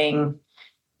clothing.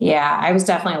 Yeah, I was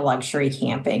definitely luxury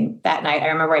camping that night. I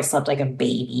remember I slept like a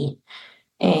baby.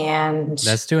 And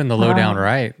that's doing the lowdown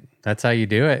right. That's how you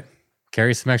do it.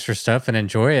 Carry some extra stuff and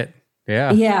enjoy it.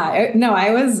 Yeah. Yeah. No, I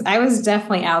was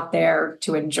definitely out there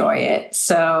to enjoy it.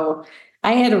 So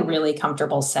I had a really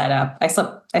comfortable setup. I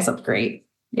slept great.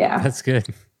 Yeah. That's good.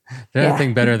 There's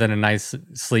nothing better than a nice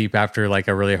sleep after like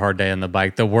a really hard day on the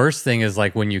bike. The worst thing is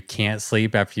like when you can't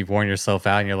sleep after you've worn yourself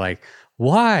out and you're like,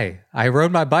 why? I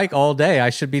rode my bike all day. I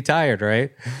should be tired,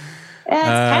 right? Yeah,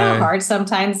 it's kind of hard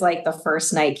sometimes, like the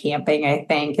first night camping, I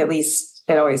think. At least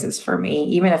it always is for me,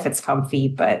 even if it's comfy.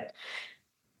 But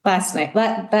last night,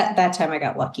 that time I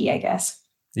got lucky, I guess.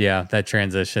 Yeah, that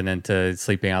transition into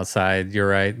sleeping outside, you're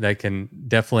right. That can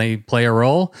definitely play a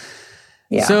role.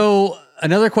 Yeah. So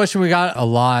another question we got a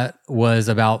lot was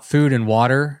about food and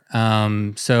water.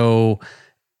 So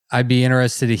I'd be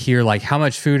interested to hear like how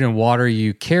much food and water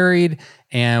you carried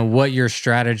and what your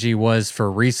strategy was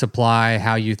for resupply,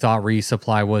 how you thought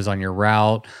resupply was on your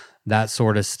route, that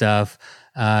sort of stuff.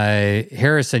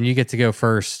 Harrison, you get to go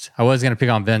first. I was going to pick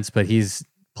on Vince, but he's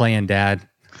playing dad.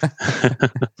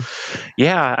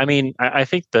 Yeah, I mean, I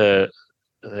think the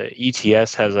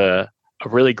ETS has a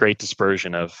really great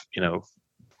dispersion of,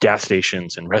 gas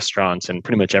stations and restaurants and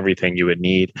pretty much everything you would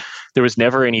need. There was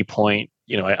never any point,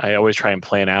 I always try and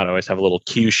plan out. I always have a little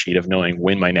cue sheet of knowing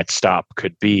when my next stop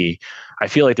could be. I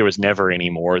feel like there was never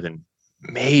any more than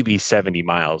maybe 70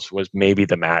 miles was maybe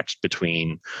the max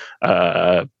between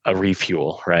a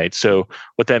refuel, right? So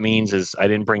what that means is I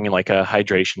didn't bring in like a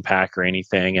hydration pack or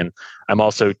anything. And I'm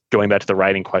also going back to the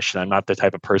riding question. I'm not the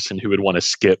type of person who would want to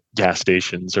skip gas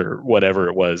stations or whatever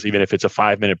it was. Even if it's a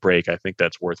 5-minute break, I think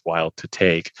that's worthwhile to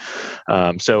take.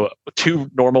 So 2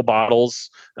 normal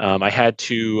bottles. I had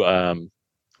 2,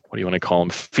 what do you want to call them?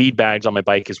 Feed bags on my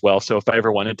bike as well. So if I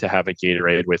ever wanted to have a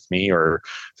Gatorade with me, or,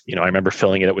 I remember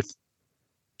filling it up with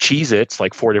Cheez-Its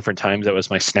like 4 different times. That was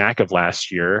my snack of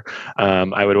last year.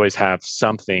 I would always have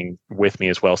something with me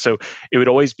as well. So it would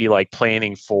always be like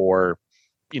planning for,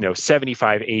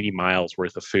 75, 80 miles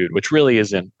worth of food, which really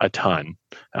isn't a ton.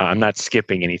 I'm not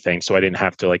skipping anything, so I didn't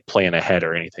have to like plan ahead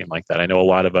or anything like that. I know a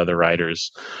lot of other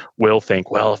riders will think,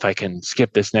 well, if I can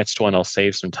skip this next one, I'll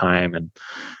save some time. And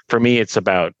for me, it's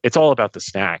all about the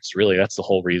snacks. Really, that's the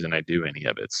whole reason I do any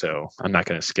of it. So I'm not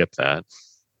going to skip that.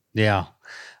 Yeah.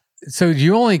 So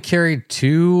you only carried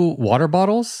 2 water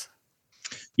bottles?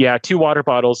 Yeah, 2 water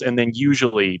bottles, and then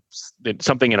usually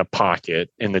something in a pocket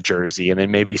in the jersey, and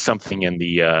then maybe something in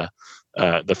the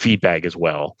feed bag as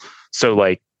well. So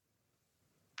like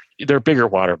they're bigger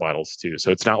water bottles too,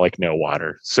 so it's not like no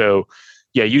water. So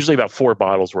yeah, usually about 4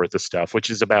 bottles worth of stuff, which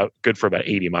is about good for about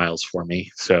 80 miles for me.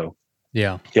 So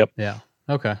yeah, yep, yeah,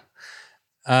 okay.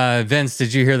 Vince,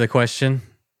 did you hear the question?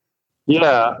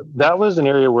 Yeah, that was an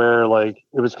area where like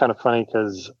it was kind of funny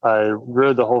because I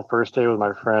rode the whole first day with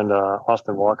my friend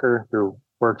Austin Walker, who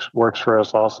works for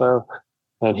us also,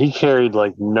 and he carried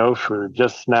like no food,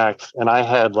 just snacks, and I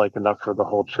had like enough for the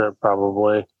whole trip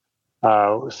probably.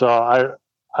 So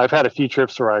I've had a few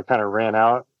trips where I kind of ran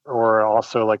out, or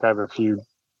also like I have a few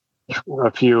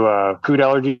food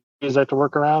allergies I have to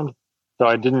work around, so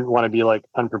I didn't want to be like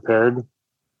unprepared.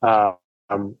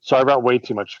 So I brought way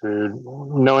too much food.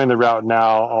 Knowing the route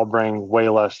now, I'll bring way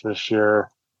less this year.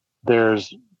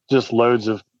 There's just loads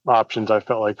of options I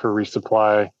felt like for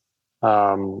resupply,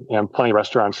 and plenty of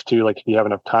restaurants too. Like if you have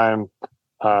enough time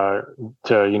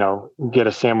to get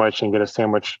a sandwich and get a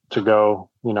sandwich to go,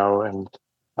 and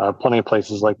plenty of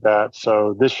places like that.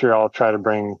 So this year I'll try to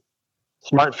bring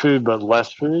smart food but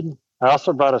less food. I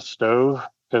also brought a stove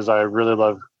because I really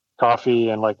love coffee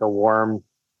and like a warm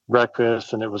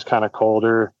breakfast, and it was kind of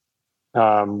colder.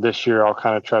 This year I'll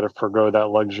kind of try to forego that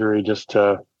luxury just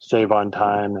to save on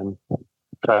time and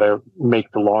try to make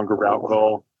the longer route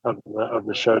goal of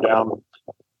the showdown.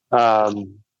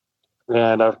 And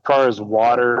as far as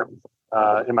water,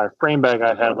 in my frame bag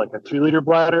I had like a 2-liter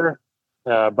bladder,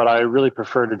 but I really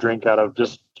prefer to drink out of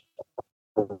just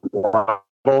water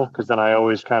because then I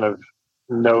always kind of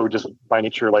know just by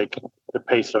nature like the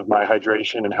pace of my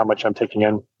hydration and how much I'm taking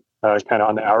in. Kind of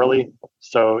on the hourly.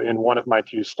 So in one of my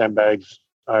 2 stem bags,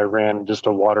 I ran just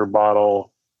a water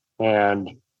bottle, and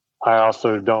I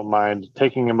also don't mind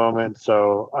taking a moment.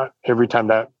 So every time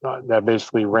that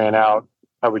basically ran out,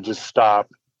 I would just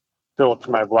stop, fill up to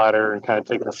my bladder, and kind of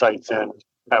take the sights in,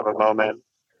 have a moment,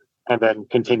 and then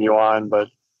continue on. But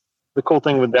the cool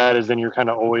thing with that is then you're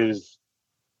kind of always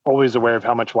aware of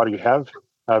how much water you have.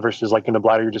 Versus like in the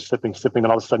bladder, you're just sipping, and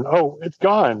all of a sudden, oh, it's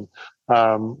gone.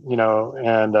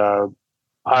 And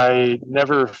I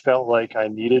never felt like I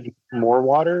needed more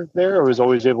water there. I was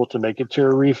always able to make it to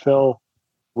a refill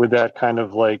with that kind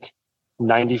of like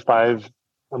 95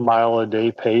 mile a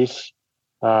day pace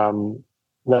that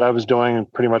I was doing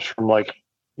pretty much from like,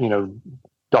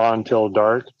 dawn till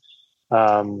dark.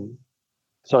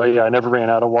 So yeah, I never ran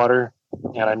out of water,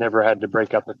 and I never had to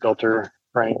break up the filter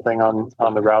or anything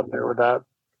on the route there with that.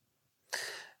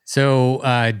 So,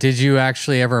 did you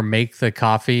actually ever make the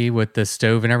coffee with the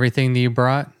stove and everything that you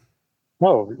brought?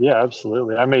 Oh yeah,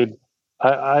 absolutely. I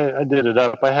did it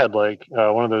up. I had like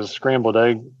one of those scrambled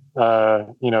egg,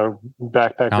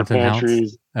 backpacker Mountain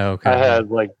pantries. House? Oh, okay. I had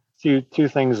like two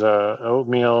things,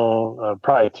 oatmeal,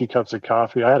 probably 2 cups of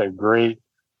coffee. I had a great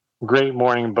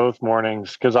morning both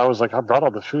mornings because I was like, I brought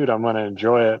all the food. I'm going to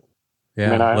enjoy it.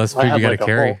 Yeah, less food you got to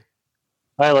carry.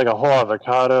 I had like a whole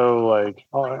avocado, like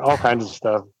all kinds of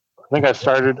stuff. I think I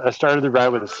started the ride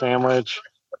with a sandwich.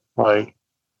 Like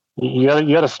you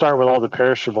got to start with all the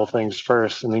perishable things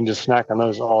first, and then just snack on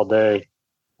those all day.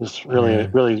 Just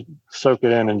really soak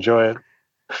it in, enjoy it.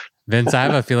 Vince, I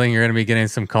have a feeling you're going to be getting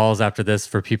some calls after this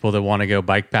for people that want to go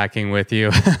bike packing with you.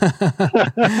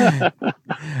 I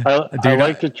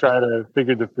like to try to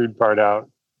figure the food part out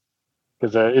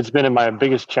because it's been my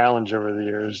biggest challenge over the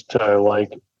years to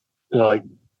like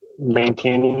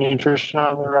maintaining nutrition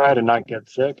on the ride and not get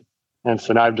sick. And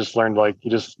so now I've just learned like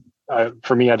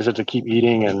for me, I just have to keep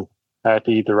eating, and I have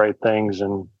to eat the right things,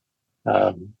 and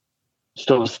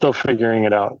still figuring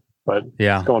it out, but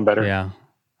yeah, it's going better. Yeah.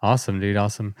 Awesome, dude.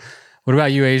 Awesome. What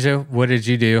about you, Asia? What did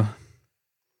you do?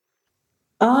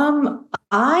 I'm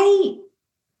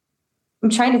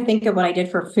trying to think of what I did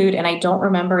for food, and I don't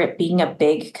remember it being a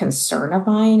big concern of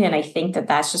mine. And I think that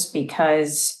that's just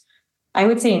because I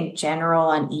would say in general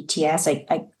on ETS,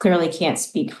 I clearly can't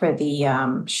speak for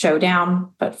the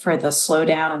showdown, but for the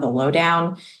slowdown and the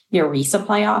lowdown, your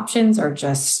resupply options are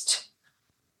just,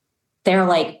 they're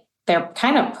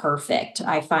kind of perfect.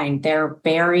 I find they're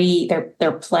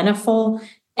plentiful.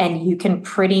 and you can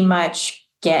pretty much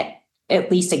get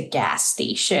at least a gas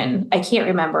station. I can't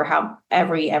remember how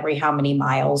every how many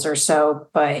miles or so,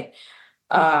 but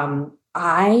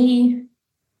I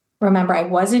remember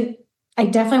I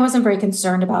definitely wasn't very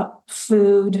concerned about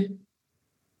food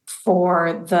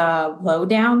for the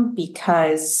lowdown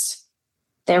because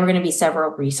there were going to be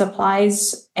several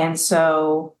resupplies. And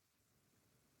so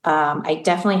I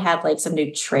definitely had like some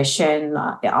nutrition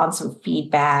on some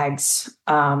feed bags.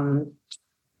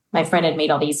 My friend had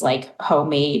made all these like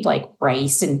homemade like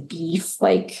rice and beef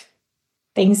like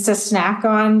things to snack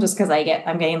on just because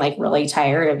I'm getting like really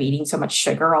tired of eating so much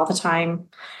sugar all the time.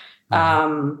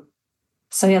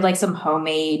 So we had like some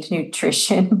homemade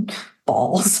nutrition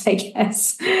balls, I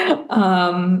guess.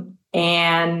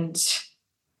 And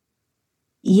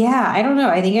yeah, I don't know.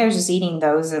 I think I was just eating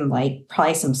those and like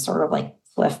probably some sort of like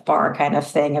Cliff Bar kind of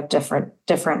thing of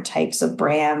different types of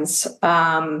brands.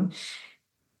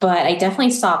 But I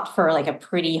definitely stopped for like a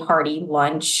pretty hearty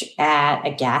lunch at a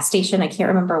gas station. I can't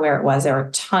remember where it was. There were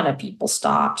a ton of people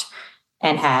stopped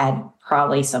and had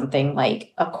probably something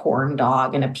like a corn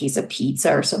dog and a piece of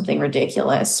pizza or something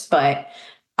ridiculous. But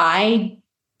I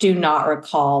do not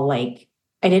recall, like,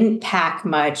 I didn't pack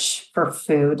much for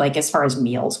food, like as far as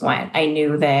meals went. I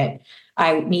knew that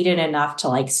I needed enough to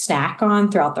like snack on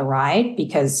throughout the ride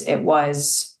because I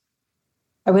was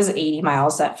 80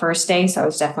 miles that first day. So I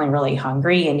was definitely really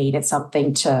hungry and needed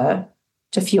something to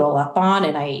fuel up on.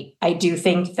 And I do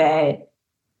think that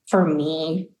for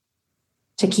me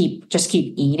to keep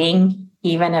eating,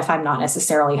 even if I'm not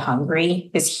necessarily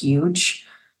hungry, is huge.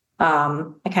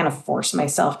 I kind of force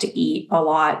myself to eat a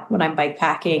lot when I'm bike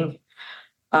packing.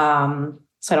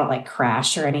 So I don't like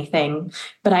crash or anything,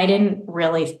 but I didn't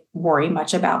really worry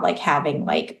much about like having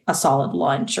like a solid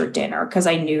lunch or dinner because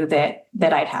I knew that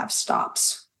I'd have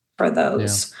stops for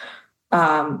those.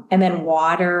 Yeah. And then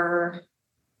water,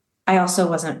 I also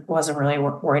wasn't really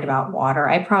worried about water.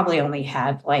 I probably only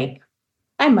had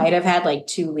I might have had like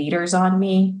 2 liters on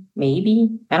me,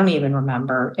 maybe. I don't even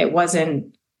remember. It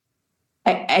wasn't,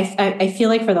 I feel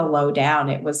like for the low down,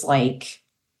 it was like,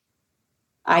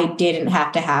 I didn't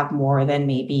have to have more than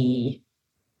maybe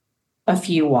a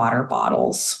few water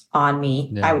bottles on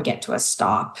me. Yeah. I would get to a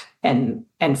stop and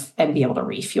be able to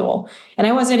refuel. And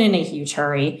I wasn't in a huge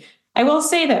hurry. I will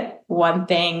say that one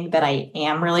thing that I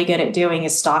am really good at doing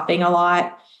is stopping a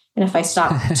lot. And if I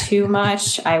stop too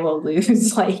much, I will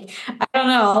lose I don't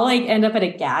know, I'll end up at a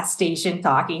gas station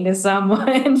talking to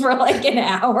someone for an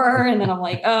hour. And then I'm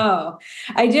like, oh,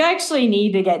 I do actually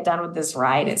need to get done with this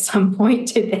ride at some point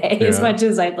today, as much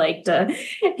as I'd like to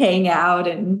hang out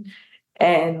and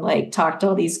talk to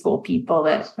all these cool people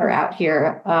that are out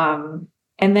here. And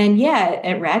then,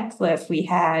 at Radcliffe, we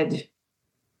had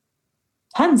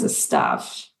tons of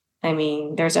stuff. I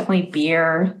mean, there's definitely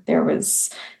beer. There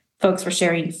was folks were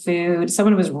sharing food.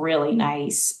 Someone was really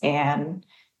nice and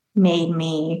made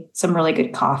me some really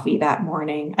good coffee that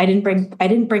morning. I didn't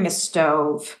bring a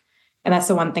stove. And that's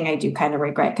the one thing I do kind of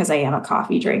regret because I am a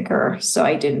coffee drinker. So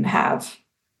I didn't have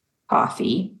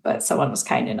coffee, but someone was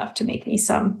kind enough to make me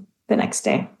some the next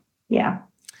day. Yeah.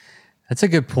 That's a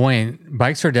good point.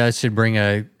 Bikes or Death should bring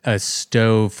a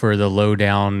stove for the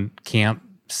lowdown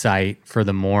campsite for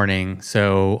the morning.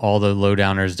 So all the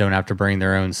lowdowners don't have to bring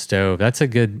their own stove. That's a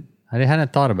good, I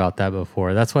hadn't thought about that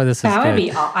before. That's why this is good.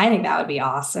 I think that would be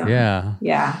awesome. Yeah.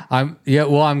 Yeah.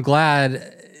 I'm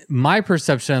glad. My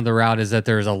perception of the route is that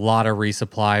there's a lot of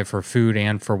resupply for food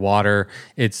and for water.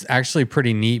 It's actually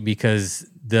pretty neat because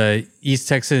the East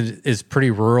Texas is pretty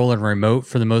rural and remote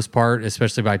for the most part,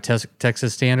 especially by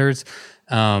Texas standards.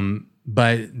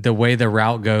 But the way the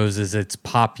route goes is it's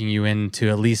popping you into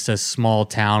at least a small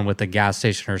town with a gas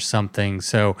station or something.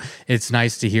 So it's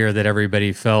nice to hear that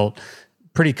everybody felt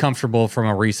pretty comfortable from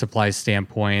a resupply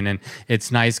standpoint. And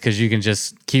it's nice because you can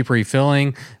just keep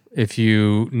refilling. If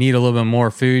you need a little bit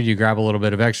more food, you grab a little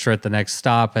bit of extra at the next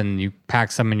stop and you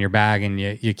pack some in your bag and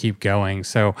you keep going.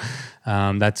 So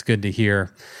that's good to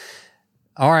hear.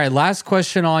 All right, last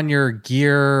question on your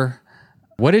gear.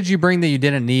 What did you bring that you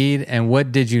didn't need, and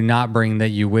what did you not bring that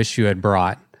you wish you had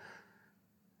brought?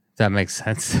 If that makes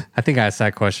sense. I think I asked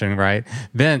that question right.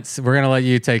 Vince, we're going to let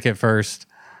you take it first.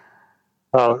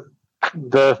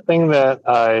 The thing that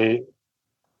I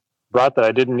brought that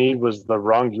I didn't need was the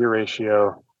wrong gear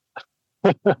ratio.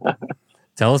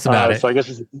 Tell us about it. So I guess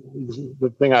it's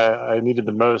the thing I needed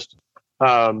the most.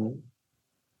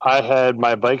 I had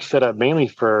my bike set up mainly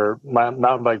for my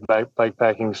mountain bike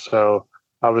packing, so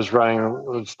I was running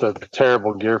the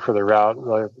terrible gear for the route,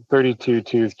 like 32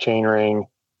 tooth chain ring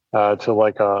to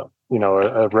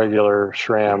a regular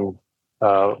SRAM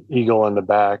eagle in the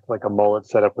back, like a mullet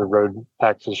set up with road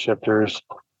axis shifters.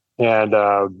 And,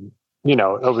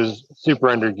 it was super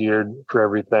under geared for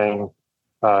everything.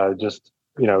 Just,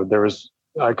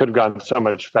 I could have gone so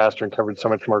much faster and covered so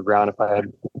much more ground if I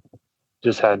had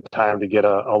just had time to get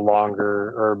a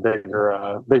longer or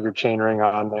bigger chain ring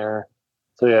on there.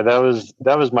 So yeah,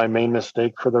 that was my main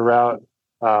mistake for the route.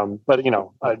 But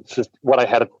it's just what I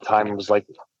had at the time was like,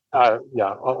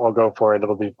 I'll go for it.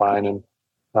 It'll be fine. And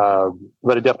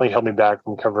but it definitely held me back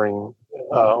from covering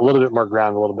a little bit more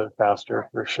ground, a little bit faster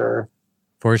for sure.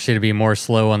 Forced you to be more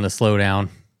slow on the slowdown.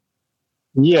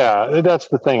 Yeah, that's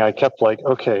the thing. I kept like,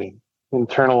 okay,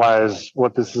 internalize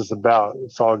what this is about.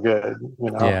 It's all good,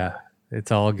 Yeah,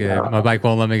 it's all good. Yeah. My bike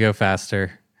won't let me go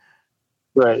faster.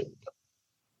 Right.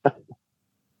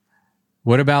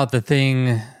 What about the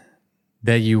thing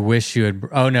that you wish you had?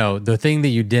 Oh no, the thing that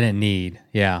you didn't need.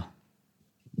 Yeah.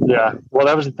 Yeah. Well,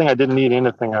 that was the thing I didn't need.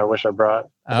 Anything I wish I brought.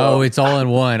 Oh, it's all in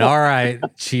one. All right,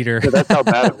 cheater. So that's how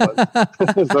bad it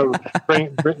was. So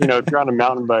if you're on a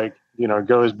mountain bike,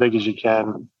 go as big as you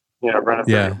can. Run a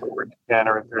 34 if you can,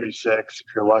 or a 36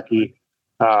 if you're lucky.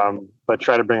 But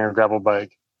try to bring a gravel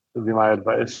bike would be my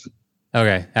advice.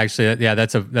 Okay, actually, yeah,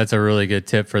 that's a really good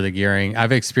tip for the gearing.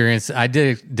 I've experienced. I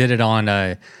did it on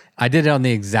the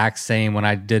exact same when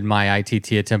I did my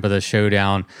ITT attempt of the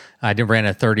Showdown. I ran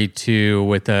a 32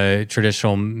 with a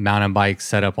traditional mountain bike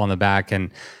setup on the back,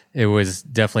 and it was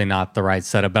definitely not the right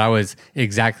setup. But I was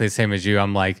exactly the same as you.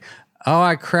 I'm like,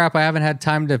 oh crap, I haven't had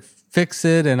time to fix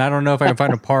it, and I don't know if I can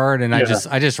find a part. And I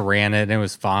just ran it, and it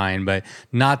was fine, but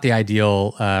not the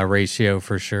ideal ratio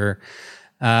for sure.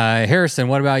 Harrison,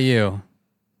 what about you?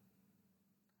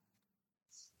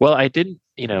 Well, I didn't,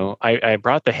 I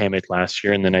brought the hammock last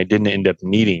year and then I didn't end up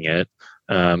needing it.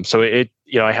 So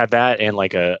I had that and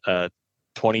like a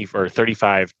 20 or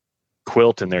 35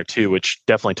 quilt in there too, which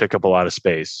definitely took up a lot of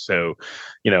space. So,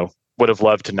 would have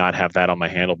loved to not have that on my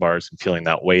handlebars and feeling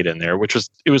that weight in there,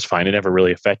 it was fine. It never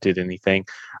really affected anything.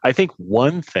 I think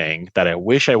one thing that I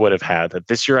wish I would have had that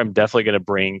this year I'm definitely going to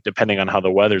bring, depending on how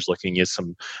the weather's looking, is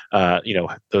some,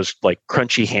 those like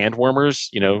crunchy hand warmers.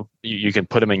 You can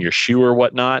put them in your shoe or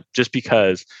whatnot, just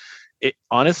because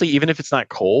honestly, even if it's not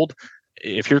cold,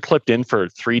 if you're clipped in for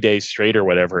 3 days straight or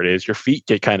whatever it is, your feet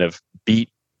get kind of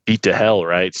beat to hell,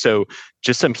 right? So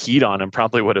just some heat on them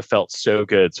probably would have felt so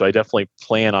good. So I definitely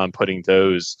plan on putting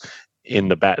those in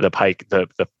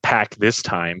the pack this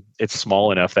time. It's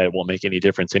small enough that it won't make any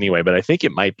difference anyway, but I think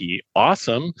it might be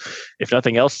awesome. If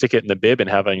nothing else, stick it in the bib and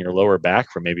have it on your lower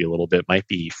back for maybe a little bit might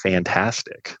be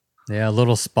fantastic. Yeah, a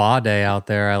little spa day out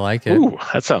there. I like it. Ooh,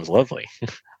 that sounds lovely.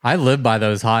 I live by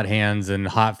those hot hands and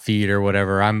hot feet or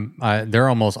whatever. They're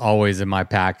almost always in my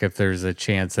pack if there's a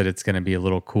chance that it's going to be a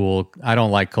little cool. I don't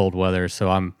like cold weather,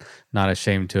 so I'm not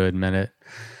ashamed to admit it.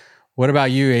 What about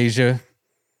you, Asia?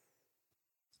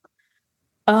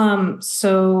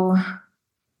 So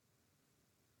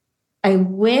I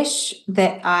wish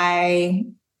that I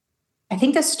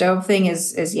think the stove thing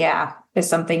is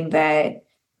something that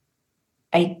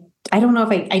I don't know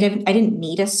if I didn't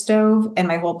need a stove, and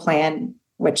my whole plan,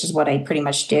 which is what I pretty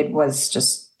much did, was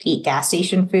just eat gas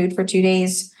station food for 2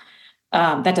 days.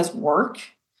 That does work.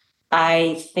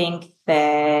 I think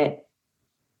that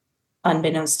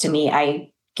unbeknownst to me, I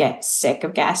get sick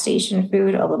of gas station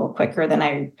food a little quicker than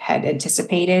I had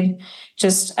anticipated.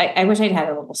 I wish I'd had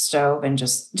a little stove and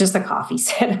just the coffee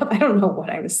setup. I don't know what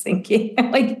I was thinking.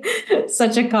 I'm like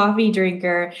such a coffee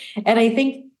drinker. And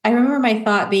I remember my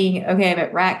thought being, okay, I'm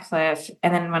at Ratcliffe,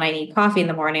 and then when I need coffee in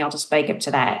the morning, I'll just bike up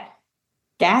to that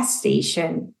gas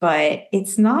station, but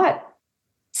it's not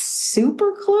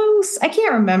super close. I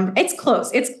can't remember. It's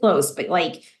close, but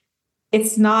like,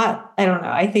 it's not, I don't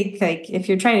know. I think like if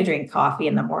you're trying to drink coffee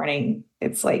in the morning,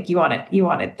 it's like you want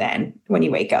it then when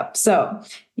you wake up. So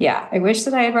yeah, I wish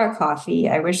that I had brought coffee.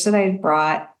 I wish that I had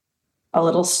brought a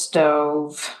little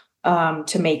stove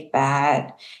to make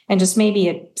that, and just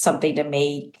maybe something to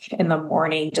make in the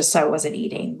morning, just so I wasn't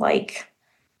eating like,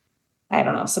 I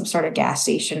don't know, some sort of gas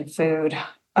station food.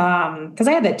 Because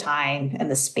I had the time and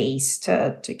the space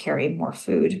to carry more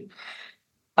food.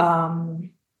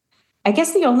 I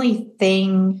guess the only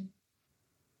thing,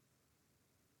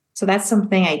 so that's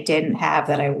something I didn't have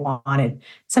that I wanted.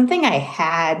 Something I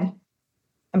had,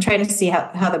 I'm trying to see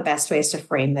how the best way is to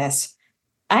frame this.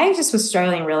 I just was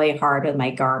struggling really hard with my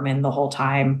Garmin the whole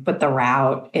time with the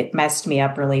route. It messed me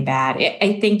up really bad.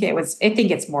 I think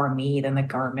it's more me than the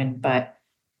Garmin, but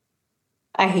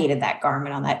I hated that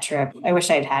Garmin on that trip. I wish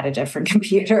I'd had a different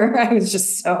computer. I was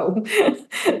just so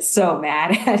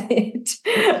mad at it.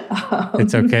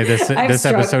 It's okay. This I've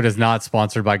episode is not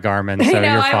sponsored by Garmin, so I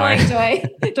know. you're I'm fine.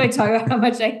 like, do I talk about how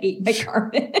much I hate my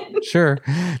Garmin? Sure.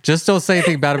 Just don't say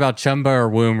anything bad about Chumba or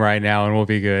Womb right now, and we'll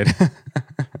be good.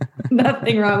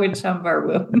 Nothing wrong with Chumba or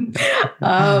Womb.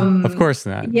 Of course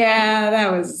not. Yeah,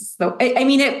 that was I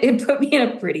mean, it put me in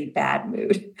a pretty bad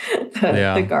mood,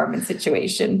 the Garmin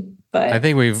situation. But I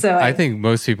think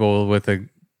most people with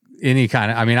any kind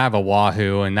of, I mean, I have a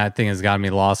Wahoo, and that thing has gotten me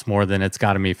lost more than it's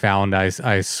gotten me found.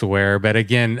 I swear. But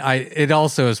again, it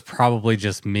also is probably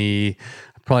just me.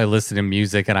 I probably listen to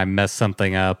music and I mess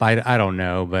something up. I don't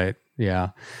know, but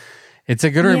yeah, it's a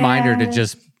good reminder to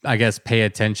just, I guess, pay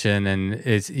attention.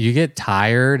 And you get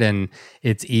tired, and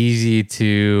it's easy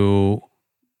to,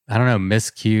 I don't know,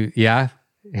 miscue. Yeah.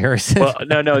 Harrison. Well,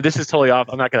 no, this is totally off.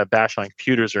 I'm not going to bash on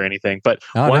computers or anything, but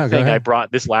one thing I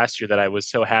brought this last year that I was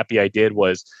so happy I did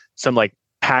was some like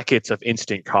packets of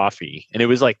instant coffee, and it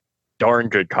was like darn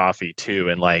good coffee too.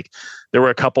 And like there were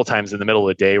a couple times in the middle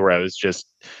of the day where I was just,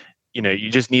 you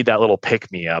just need that little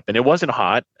pick me up, and it wasn't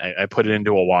hot. I put it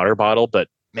into a water bottle, but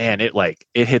man, it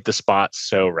hit the spot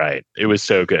so right. It was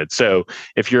so good. So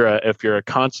if you're a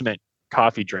consummate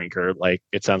coffee drinker, like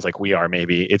it sounds like we are,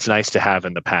 maybe it's nice to have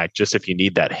in the pack just if you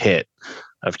need that hit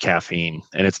of caffeine,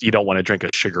 and you don't want to drink a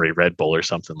sugary Red Bull or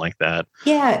something like that.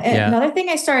 Another thing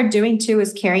I started doing too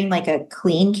is carrying like a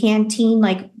clean canteen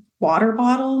like water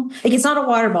bottle. Like it's not a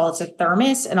water bottle, it's a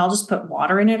thermos, and I'll just put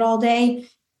water in it all day,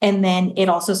 and then it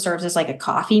also serves as like a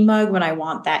coffee mug when I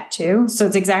want that too. So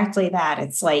it's exactly that.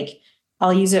 It's like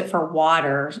I'll use it for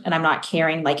water, and I'm not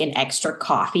carrying like an extra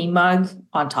coffee mug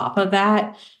on top of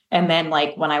that. And then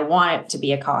like when I want it to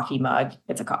be a coffee mug,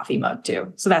 it's a coffee mug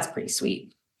too. So that's pretty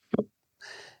sweet.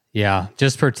 Yeah.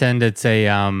 Just pretend it's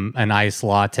an iced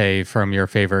latte from your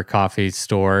favorite coffee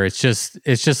store. It's just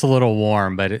a little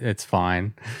warm, but it's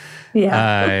fine.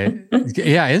 Yeah.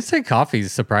 Instant coffee,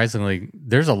 surprisingly,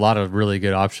 there's a lot of really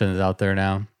good options out there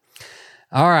now.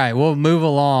 All right, we'll move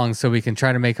along so we can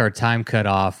try to make our time cut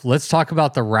off. Let's talk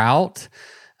about the route.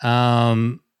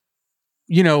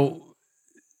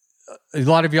 A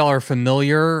lot of y'all are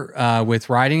familiar with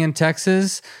riding in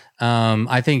Texas.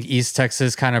 I think East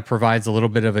Texas kind of provides a little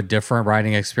bit of a different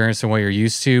riding experience than what you're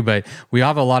used to, but we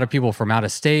have a lot of people from out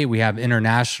of state. We have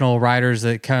international riders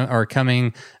that are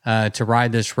coming to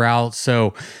ride this route.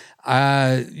 So,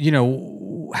 how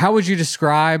would you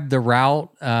describe the route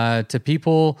to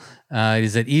people?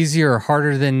 Is it easier or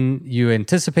harder than you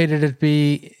anticipated it to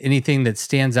be? Anything that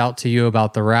stands out to you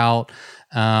about the route?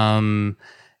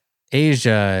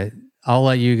 Asia, I'll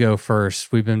let you go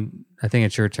first. I think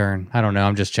it's your turn. I don't know.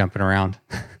 I'm just jumping around.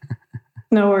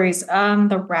 No worries.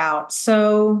 The route.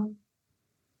 So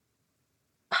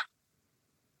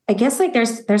I guess like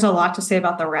there's a lot to say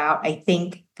about the route. I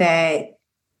think that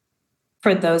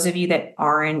for those of you that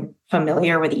aren't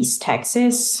familiar with East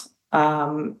Texas,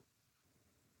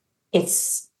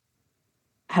 it's,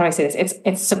 how do I say this?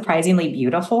 It's surprisingly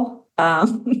beautiful.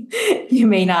 You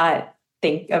may not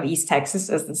think of East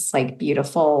Texas as this like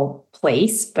beautiful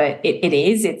place, but it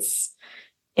is.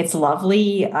 It's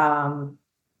lovely.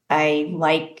 I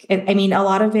like it. I mean, a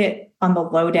lot of it on the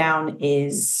lowdown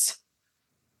is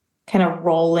kind of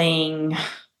rolling,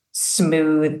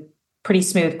 pretty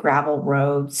smooth gravel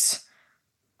roads.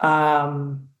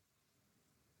 The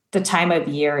time of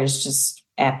year is just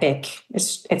epic.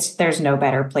 There's no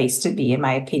better place to be, in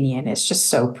my opinion. It's just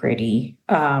so pretty.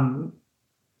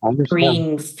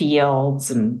 Green fields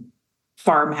and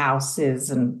farmhouses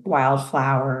and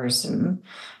wildflowers, and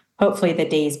hopefully the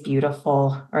day's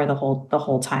beautiful, or the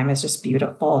whole time is just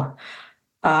beautiful.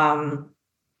 I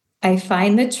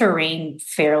find the terrain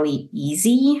fairly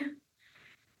easy.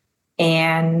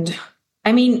 And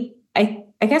I mean, I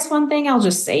guess one thing I'll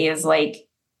just say is like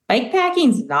bike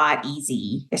packing's not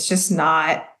easy. It's just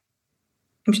not,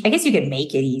 I guess you could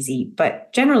make it easy,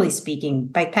 but generally speaking,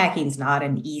 bike packing's not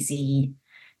an easy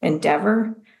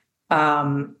endeavor.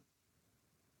 Whether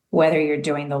you're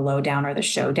doing the lowdown or the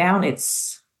showdown,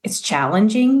 it's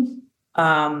challenging.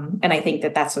 And I think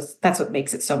that's what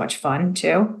makes it so much fun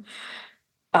too.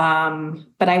 But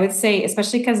I would say,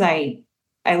 especially because I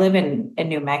live in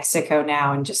New Mexico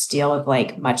now and just deal with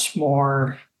like much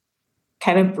more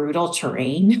kind of brutal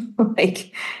terrain.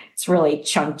 Like it's really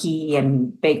chunky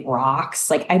and big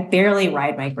rocks. Like I barely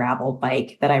ride my gravel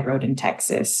bike that I rode in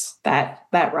Texas. That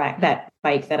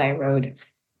bike that I rode.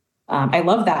 I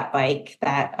love that bike,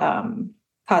 that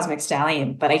Cosmic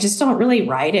Stallion, but I just don't really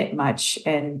ride it much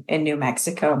in New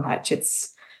Mexico much.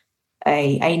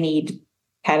 I need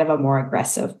kind of a more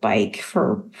aggressive bike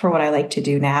for what I like to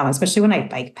do now, especially when I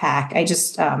bike pack. I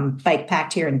just bike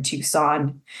packed here in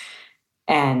Tucson,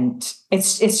 and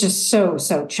it's just so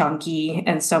chunky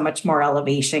and so much more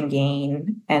elevation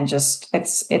gain, and just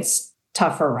it's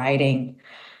tougher riding.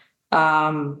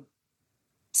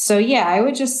 So yeah, I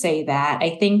would just say that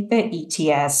I think that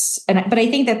ETS, but I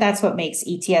think that that's what makes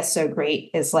ETS so great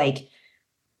is like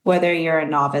whether you're a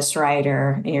novice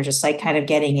rider and you're just like kind of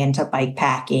getting into bike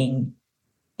packing,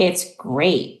 it's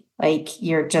great. Like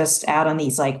you're just out on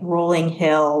these like rolling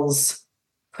hills,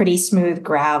 pretty smooth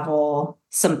gravel,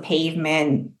 some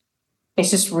pavement.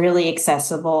 It's just really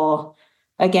accessible.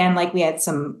 Again, like we had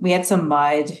some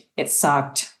mud. It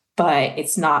sucked, but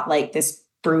it's not like this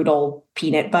brutal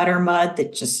peanut butter mud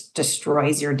that just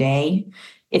destroys your day.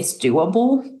 It's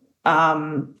doable.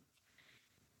 And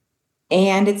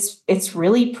it's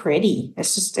really pretty.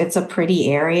 It's a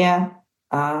pretty area.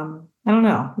 I don't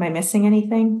know. Am I missing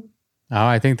anything? Oh,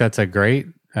 I think that's a great.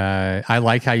 I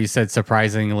like how you said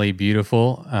surprisingly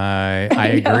beautiful.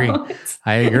 I agree.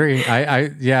 I agree.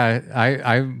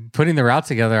 I putting the route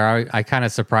together. I kind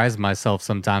of surprise myself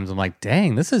sometimes. I'm like,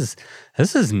 dang, this is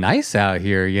nice out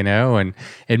here, and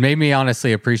it made me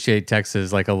honestly appreciate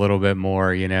Texas like a little bit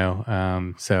more,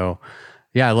 So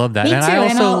yeah, I love that. Me And too. I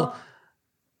also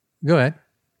go ahead.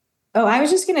 Oh, I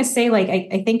was just going to say, like,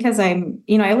 I think because I'm,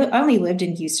 I only lived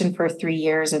in Houston for 3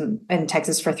 years and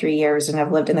Texas for 3 years, and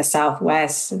I've lived in the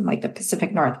Southwest and like the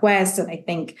Pacific Northwest. And I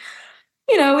think,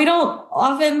 we don't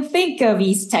often think of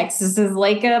East Texas as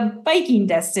like a biking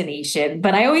destination,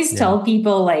 but I always tell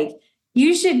people like,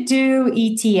 you should do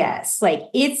ETS. Like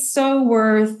it's so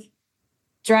worth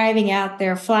driving out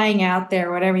there, flying out there,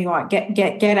 whatever you want,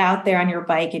 get out there on your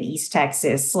bike in East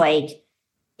Texas. Like,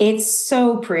 it's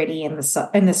so pretty in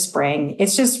the spring.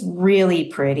 It's just really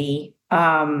pretty.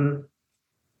 And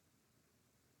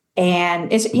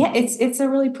it's a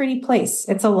really pretty place.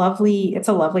 It's a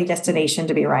lovely destination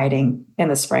to be riding in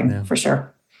the spring for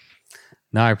sure.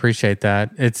 No, I appreciate that.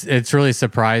 It's really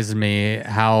surprised me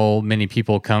how many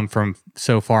people come from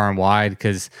so far and wide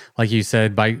because, like you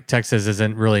said, Texas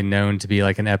isn't really known to be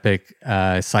like an epic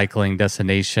cycling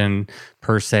destination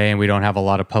per se, and we don't have a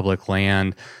lot of public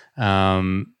land.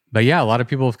 But yeah, a lot of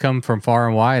people have come from far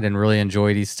and wide and really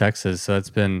enjoyed East Texas. So it's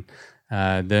been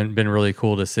really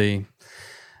cool to see.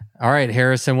 All right,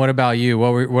 Harrison, what about you?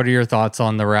 What are your thoughts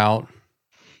on the route?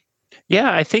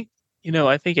 Yeah, I think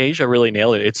Asia really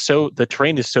nailed it. The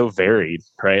terrain is so varied,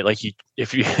 right? Like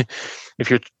if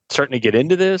you're starting to get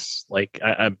into this, like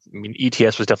I mean,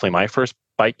 ETS was definitely my first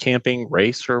bike camping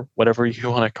race or whatever you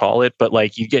want to call it. But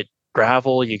like you get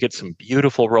gravel, you get some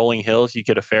beautiful rolling hills, you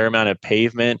get a fair amount of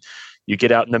pavement, you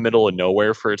get out in the middle of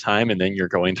nowhere for a time, and then you're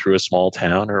going through a small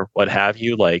town or what have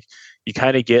you. Like you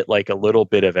kind of get like a little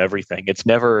bit of everything. It's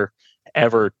never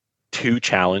ever too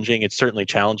challenging. It's certainly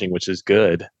challenging, which is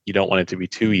good. You don't want it to be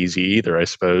too easy either, I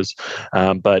suppose.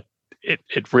 But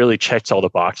it really checks all the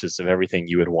boxes of everything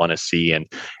you would want to see. And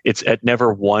it's at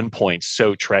never one point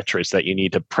so treacherous that you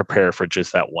need to prepare for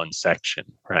just that one section,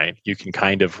 right? You can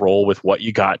kind of roll with what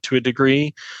you got to a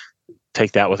degree,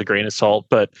 take that with a grain of salt,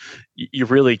 but you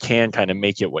really can kind of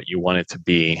make it what you want it to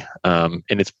be. And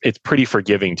it's pretty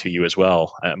forgiving to you as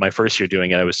well. My first year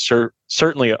doing it, I was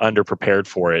certainly underprepared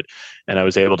for it, and I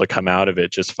was able to come out of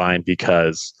it just fine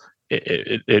because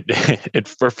it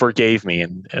forgave me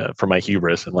and for my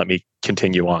hubris and let me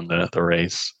continue on the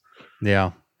race.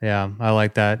 Yeah. I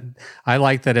like that. I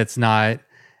like that it's not.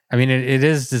 I mean, it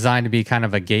is designed to be kind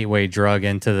of a gateway drug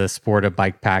into the sport of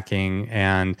bike packing,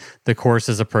 and the course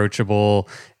is approachable.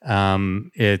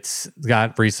 It's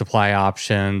got resupply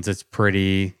options. It's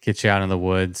pretty, gets you out in the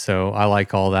woods. So I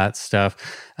like all that stuff.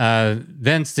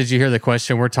 Vince, did you hear the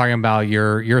question? We're talking about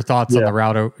your thoughts on the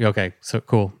route. Okay, so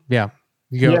cool. Yeah,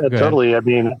 go totally. I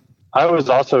mean, I was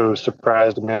also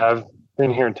surprised. I mean, I've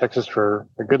been here in Texas for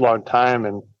a good long time,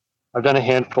 and I've done a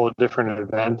handful of different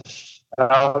events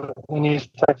out in East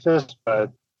Texas, but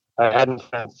I hadn't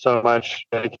spent so much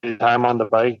dedicated time on the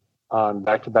bike on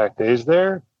back-to-back days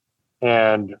there.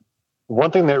 And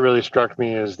one thing that really struck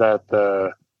me is that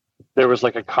there was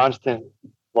like a constant,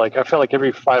 like I felt like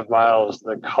every 5 miles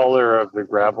the color of the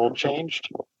gravel changed.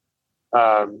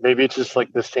 Maybe it's just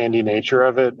like the sandy nature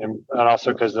of it, and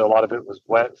also because a lot of it was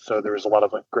wet, so there was a lot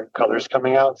of like great colors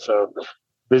coming out. So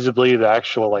visibly, the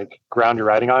actual like ground you're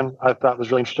riding on, I thought was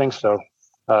really interesting. So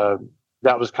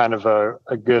that was kind of a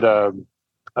good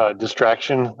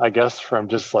distraction, I guess, from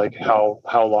just like how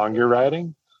long you're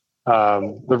riding.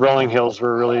 The rolling hills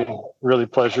were really, really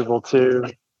pleasurable too.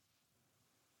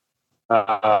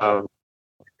 A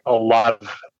lot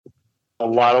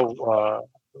of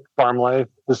farm life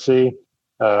to see.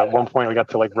 at one point we got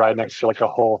to like ride next to like a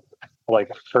whole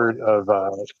like herd of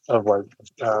like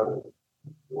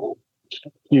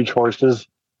huge horses,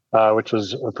 which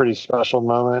was a pretty special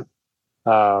moment.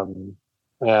 And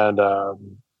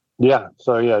yeah,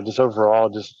 so yeah, just overall,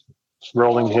 just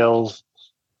rolling hills.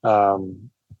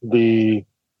 The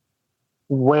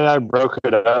way I broke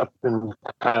it up in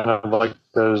kind of like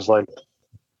those like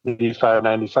 85,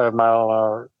 95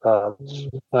 mile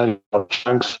an hour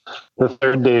chunks. The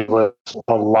third day was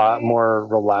a lot more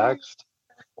relaxed.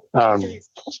 Got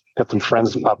some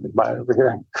friends popping by over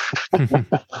here.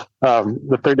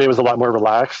 The third day was a lot more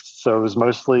relaxed, so it was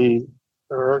mostly,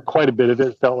 or quite a bit of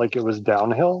it felt like it was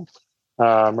downhill,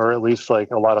 or at least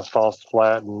like a lot of false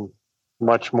flat and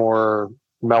much more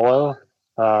mellow.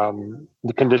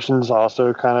 The conditions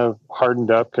also kind of hardened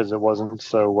up because it wasn't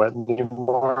so wet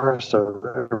anymore,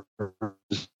 so it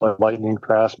was like lightning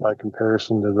fast by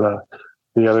comparison to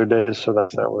the other days. So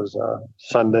that was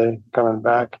Sunday coming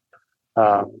back.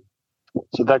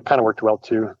 So that kind of worked well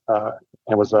too.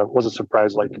 It was a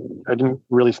surprise. Like I didn't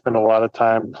really spend a lot of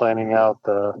time planning out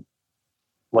the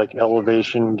like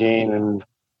elevation gain and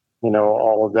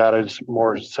all of that. I just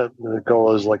more set the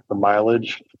goal as like the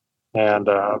mileage, and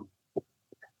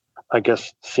I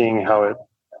guess seeing how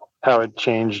it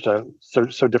changed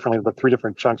so differently. The three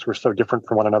different chunks were so different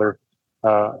from one another.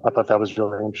 I thought that was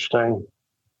really interesting.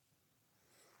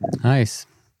 Nice.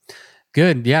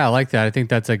 Good. Yeah, I like that. I think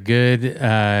that's a good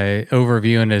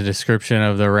overview and a description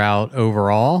of the route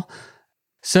overall.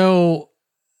 So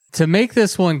to make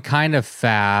this one kind of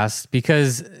fast,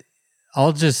 because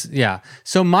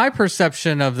so my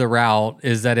perception of the route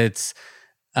is that it's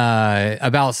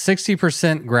about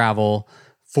 60% gravel,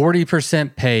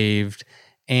 40% paved,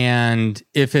 and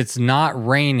if it's not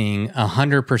raining,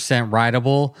 100%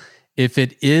 rideable. If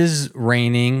it is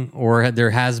raining or there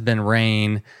has been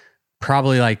rain,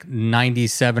 probably like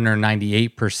 97 or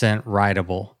 98%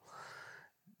 rideable.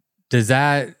 Does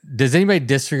anybody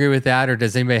disagree with that, or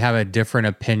does anybody have a different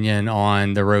opinion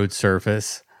on the road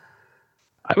surface?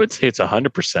 I would say it's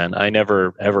 100%. I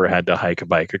never ever had to hike a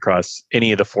bike across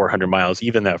any of the 400 miles,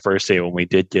 even that first day when we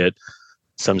did get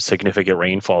some significant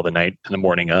rainfall the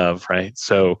morning of, right?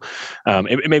 So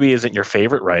it maybe isn't your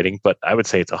favorite riding, but I would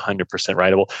say it's 100%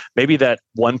 rideable. Maybe that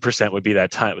 1% would be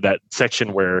that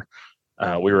section where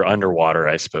we were underwater,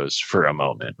 I suppose, for a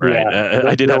moment, right? Yeah,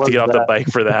 I did have to get off the bike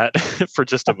for that, for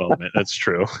just a moment. That's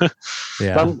true.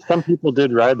 Yeah. Some people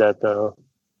did ride that though.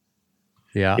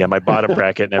 Yeah. Yeah, my bottom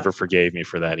bracket never forgave me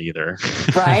for that either.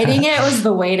 Riding it was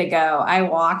the way to go. I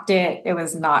walked it. It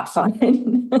was not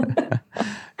fun.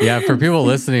 Yeah, for people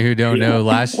listening who don't know,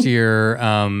 last year,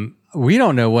 we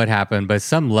don't know what happened, but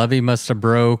some levee must have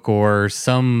broke, or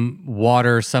some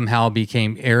water somehow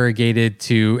became irrigated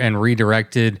to and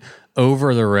redirected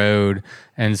over the road.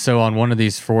 And so on one of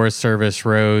these Forest Service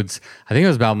roads, I think it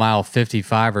was about mile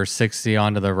 55 or 60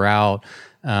 onto the route,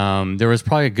 there was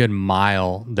probably a good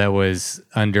mile that was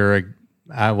under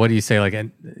what do you say, like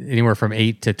anywhere from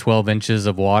 8 to 12 inches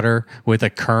of water with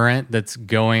a current that's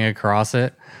going across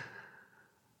it.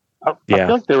 I feel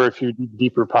like there were a few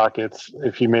deeper pockets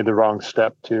if you made the wrong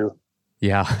step too.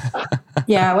 Yeah.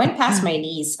 Yeah, I went past my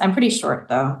knees. I'm pretty short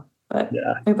though, but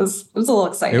yeah, it was a little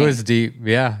exciting. It was deep.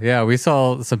 Yeah. We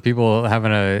saw some people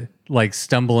having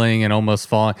stumbling and almost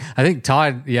falling. I think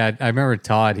Todd, I remember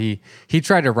Todd, he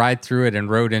tried to ride through it and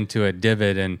rode into a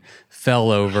divot and fell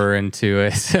over into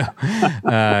it. So,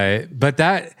 but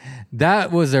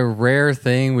that was a rare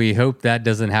thing. We hope that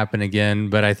doesn't happen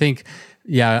again. But I think,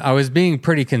 I was being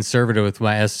pretty conservative with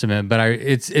my estimate, but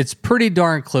it's pretty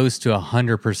darn close to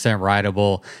 100%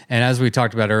 rideable. And as we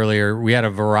talked about earlier, we had a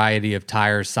variety of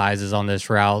tire sizes on this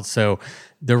route. So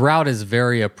the route is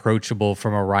very approachable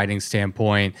from a riding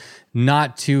standpoint.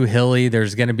 Not too hilly.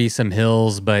 There's going to be some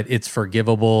hills, but it's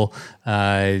forgivable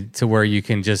to where you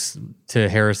can just, to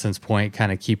Harrison's point,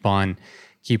 kind of keep on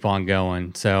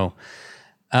going. So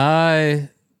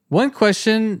one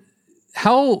question,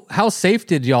 how safe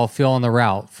did y'all feel on the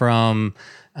route from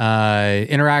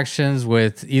interactions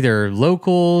with either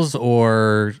locals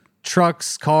or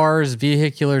trucks, cars,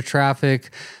 vehicular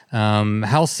traffic?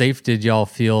 How safe did y'all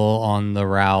feel on the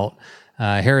route?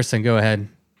 Harrison, go ahead.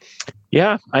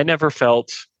 Yeah, I never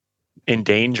felt in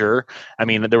danger. I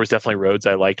mean, there was definitely roads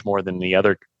I liked more than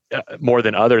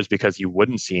others because you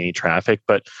wouldn't see any traffic.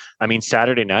 But I mean,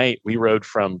 Saturday we rode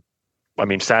from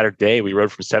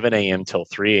 7 a.m. till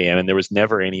 3 a.m. and there was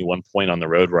never any one point on the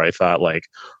road where I thought like,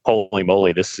 holy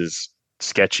moly, this is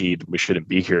sketchy. We shouldn't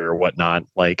be here or whatnot.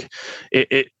 Like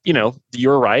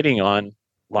you're riding on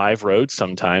live roads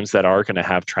sometimes that are going to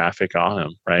have traffic on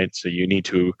them, right? So you need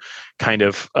to kind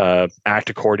of act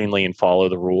accordingly and follow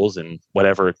the rules and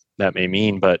whatever that may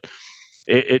mean. But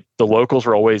the locals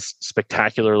are always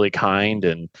spectacularly kind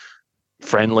and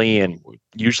friendly and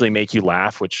usually make you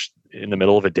laugh, which in the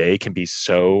middle of a day can be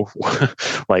so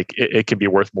like it can be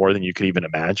worth more than you could even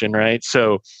imagine, right?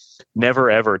 So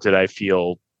never ever did I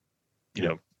feel,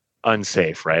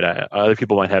 unsafe, right? Other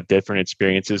people might have different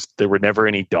experiences. There were never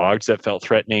any dogs that felt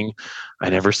threatening.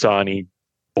 I never saw any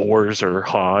boars or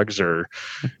hogs or,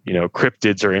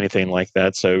 cryptids or anything like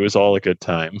that. So it was all a good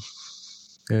time.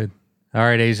 Good. All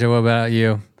right, Asia, what about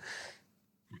you?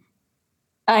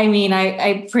 I mean,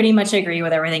 I pretty much agree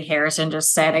with everything Harrison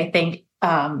just said. I think,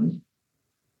 and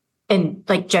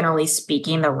like generally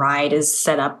speaking, the ride is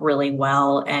set up really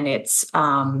well. And it's,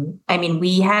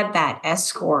 we had that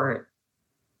escort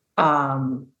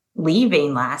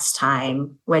leaving last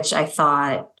time, which I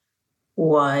thought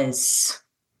was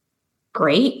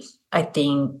great. I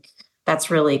think that's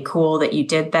really cool that you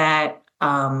did that.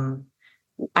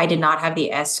 I did not have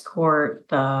the escort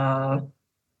the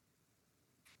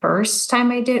first time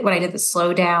when I did the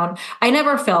slowdown. I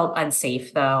never felt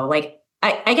unsafe though. Like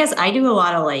I guess I do a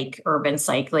lot of like urban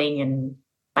cycling and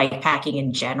bikepacking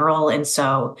in general. And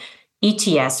so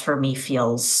ETS for me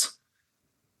feels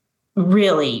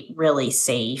really, really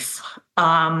safe.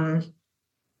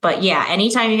 But yeah,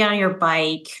 anytime you get on your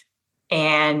bike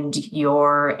and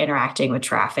you're interacting with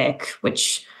traffic,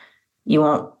 which you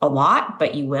won't a lot,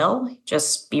 but you will,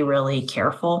 just be really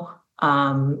careful.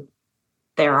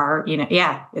 There are,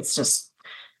 it's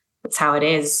how it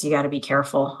is. You got to be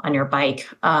careful on your bike.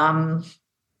 I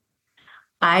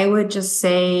would just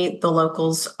say the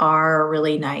locals are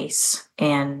really nice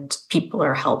and people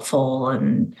are helpful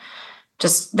and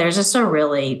it's a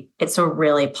really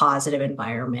positive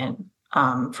environment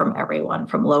from everyone,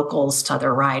 from locals to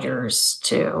other riders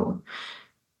to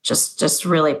just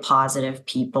really positive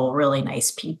people, really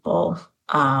nice people.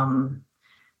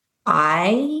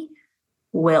 I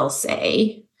will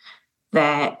say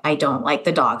that I don't like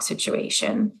the dog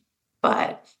situation,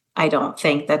 but I don't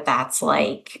think that that's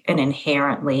like an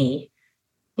inherently,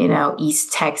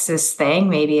 East Texas thing.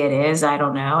 Maybe it is. I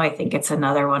don't know. I think it's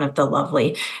another one of the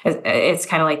lovely, it's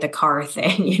kind of like the car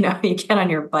thing, you get on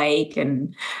your bike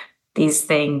and these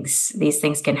things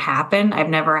can happen. I've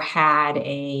never had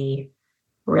a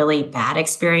really bad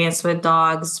experience with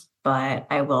dogs, but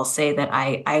I will say that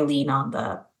I lean on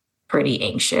the pretty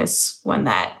anxious when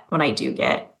I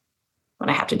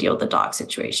have to deal with the dog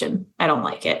situation. I don't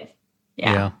like it.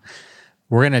 Yeah.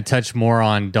 We're going to touch more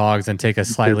on dogs and take a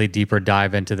slightly deeper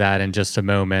dive into that in just a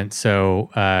moment. So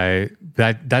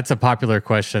that's a popular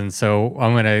question. So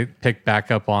I'm going to pick back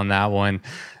up on that one.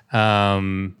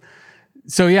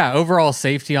 Overall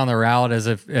safety on the route as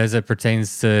it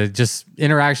pertains to just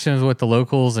interactions with the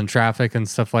locals and traffic and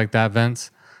stuff like that,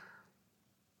 Vince?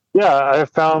 Yeah, I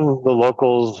found the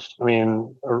locals,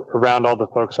 around all the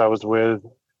folks I was with,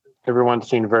 everyone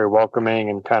seemed very welcoming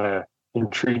and kind of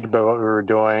intrigued by what we were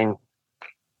doing.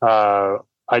 I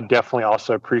definitely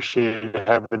also appreciated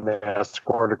having the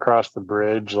escort across the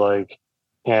bridge,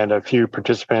 and a few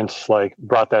participants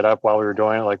brought that up while we were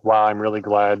doing it. Wow, I'm really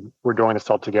glad we're doing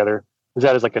this all together. Because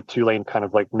that is a 2-lane kind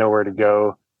of nowhere to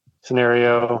go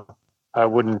scenario. I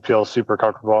wouldn't feel super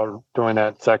comfortable doing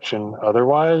that section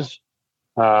otherwise.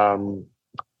 On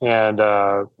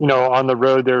the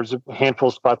road, there's a handful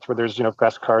of spots where there's,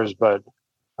 fast cars, but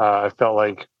I felt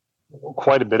like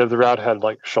quite a bit of the route had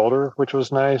shoulder, which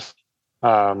was nice.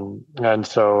 And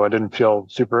so I didn't feel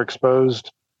super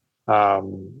exposed.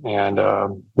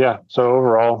 So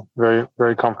overall, very,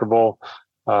 very comfortable.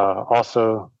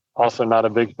 Also not a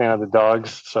big fan of the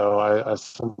dogs. So I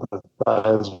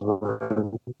sympathize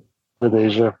with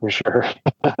Asia for sure.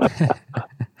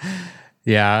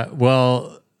 Yeah.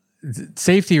 Well,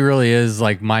 safety really is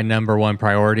my number one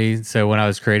priority. So when I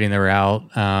was creating the route,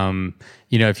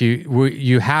 if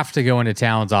you have to go into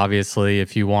towns, obviously,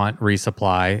 if you want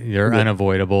resupply, they're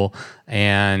unavoidable.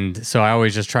 And so I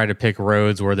always just try to pick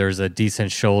roads where there's a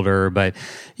decent shoulder. But,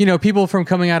 people from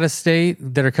coming out of state,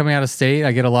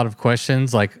 I get a lot of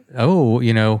questions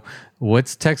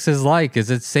what's Texas like? Is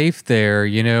it safe there?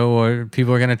 Or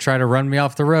people are going to try to run me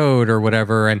off the road or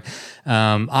whatever. And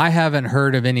I haven't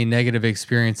heard of any negative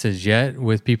experiences yet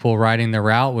with people riding the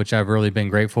route, which I've really been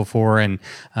grateful for. And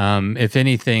if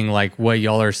anything, what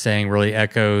y'all are saying really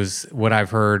echoes what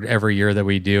I've heard every year that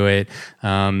we do it.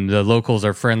 The locals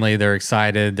are friendly. They're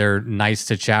excited. They're nice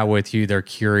to chat with you. They're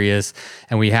curious.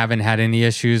 And we haven't had any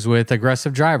issues with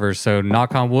aggressive drivers. So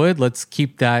knock on wood, let's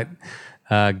keep that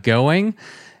going.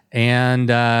 And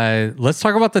let's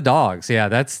talk about the dogs. Yeah,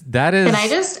 that is. Can I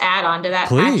just add on to that,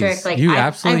 please, Patrick? Like, you I've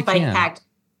absolutely bike can. packed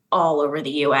all over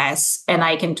the US, and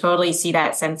I can totally see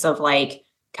that sense of like,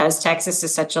 because Texas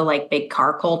is such a like big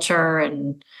car culture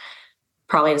and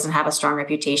probably doesn't have a strong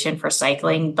reputation for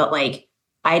cycling, but like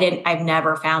I've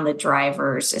never found the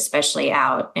drivers, especially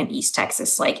out in East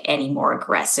Texas, like any more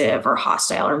aggressive or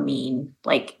hostile or mean,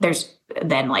 like there's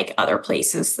than like other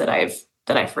places that I've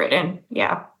ridden.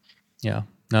 Yeah. Yeah.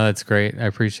 No, that's great. I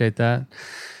appreciate that.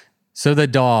 So the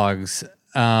dogs,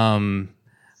 I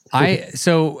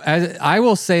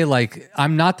will say, like,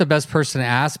 I'm not the best person to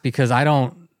ask because I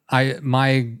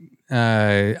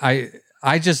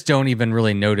just don't even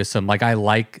really notice them. Like I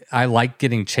like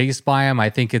getting chased by them. I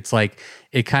think it's like,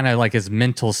 it kind of like is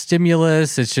mental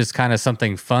stimulus. It's just kind of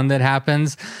something fun that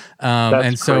happens.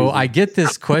 And so crazy. I get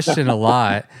this question a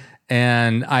lot,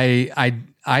 and I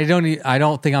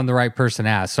don't think I'm the right person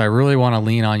to ask. So I really want to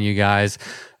lean on you guys.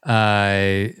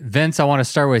 Vince, I want to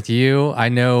start with you. I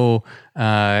know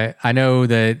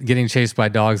that getting chased by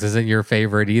dogs isn't your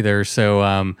favorite either.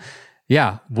 So,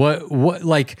 yeah, what,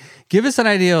 like, give us an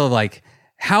idea of like,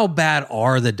 how bad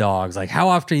are the dogs? Like, how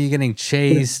often are you getting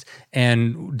chased?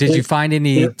 And did you find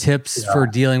any tips for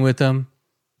dealing with them?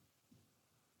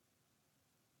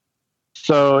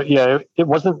 So yeah, it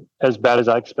wasn't as bad as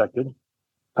I expected,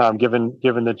 given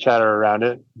the chatter around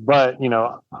it. But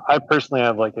I personally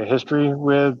have like a history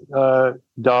with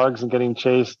dogs and getting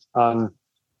chased on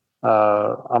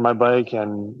my bike,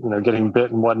 and getting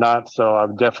bit and whatnot. So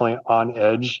I'm definitely on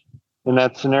edge in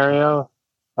that scenario.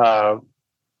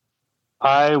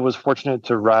 I was fortunate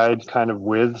to ride kind of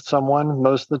with someone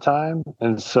most of the time,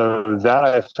 and so that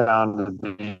I found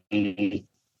to be,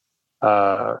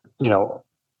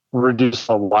 reduce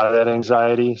a lot of that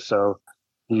anxiety. So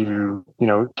you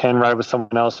can ride with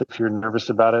someone else if you're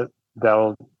nervous about it.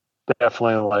 That'll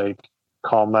definitely like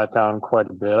calm that down quite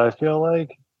a bit, I feel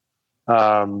like,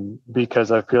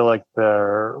 because I feel like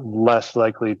they're less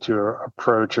likely to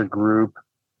approach a group.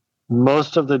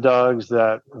 Most of the dogs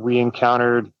that we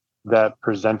encountered that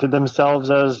presented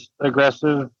themselves as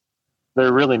aggressive,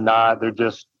 they're really not. They're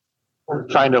just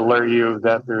trying to alert you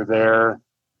that they're there.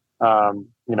 I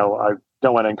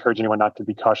don't want to encourage anyone not to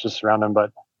be cautious around them,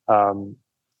 but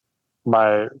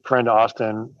my friend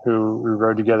Austin, who we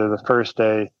rode together the first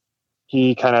day,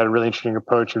 he kind of had a really interesting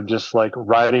approach of just like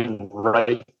riding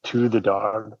right to the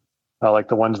dog, like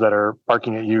the ones that are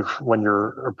barking at you when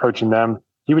you're approaching them.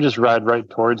 He would just ride right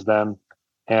towards them,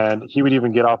 and he would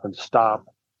even get off and stop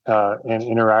and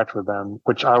interact with them,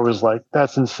 which I was like,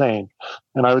 that's insane.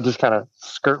 And I would just kind of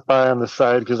skirt by on the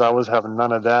side because I was having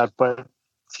none of that. But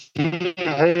he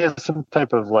had some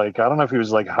type of like, I don't know if he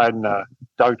was like hiding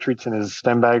dog treats in his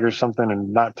stem bag or something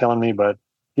and not telling me, but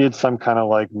he had some kind of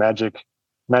like magic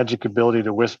ability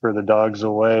to whisper the dogs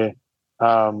away.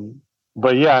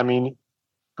 But yeah, I mean,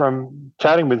 from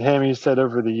chatting with him, he said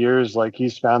over the years, like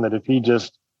he's found that if he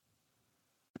just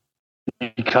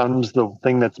becomes the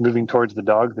thing that's moving towards the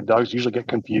dogs usually get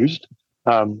confused.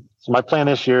 So my plan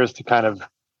this year is to kind of,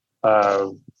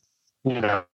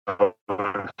 if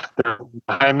they're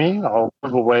behind me, I'll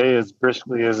move away as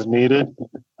briskly as needed.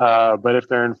 But if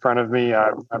they're in front of me,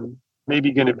 I'm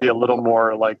maybe going to be a little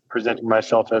more like presenting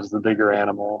myself as the bigger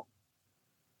animal.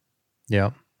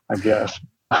 Yeah, I guess.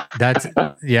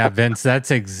 Vince,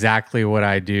 that's exactly what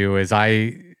I do.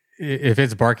 If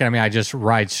it's barking at me, I just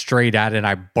ride straight at it and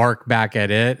I bark back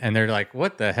at it, and they're like,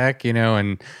 what the heck,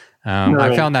 and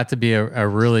I found that to be a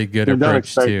really good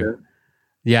approach too. It.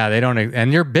 Yeah, they don't,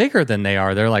 and you're bigger than they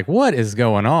are. They're like, what is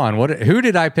going on? Who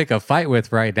did I pick a fight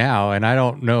with right now? And I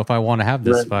don't know if I want to have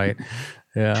this fight.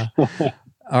 Yeah.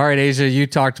 All right, Asia, you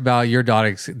talked about your dog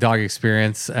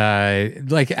experience.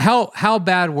 Like how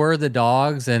bad were the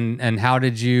dogs, and how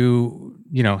did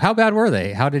how bad were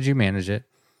they? How did you manage it?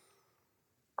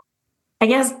 I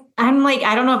guess I'm like,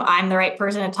 I don't know if I'm the right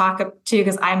person to talk to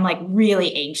because I'm like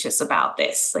really anxious about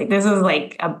this. Like this is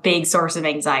like a big source of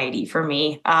anxiety for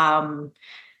me. I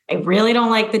really don't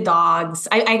like the dogs.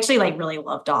 I actually like really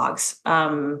love dogs.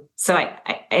 So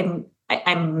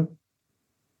I'm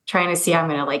trying to see how I'm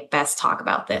going to like best talk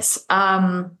about this.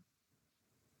 I'm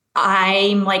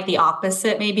like the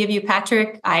opposite maybe of you,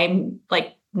 Patrick. I'm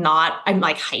like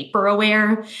hyper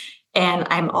aware. And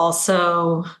I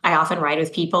often ride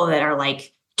with people that are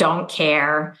like, don't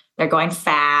care. They're going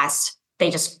fast.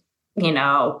 They just,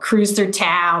 cruise through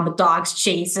town. The dog's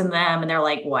chasing them and they're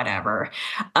like, whatever.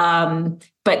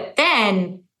 But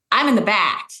then I'm in the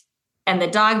back and the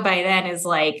dog by then is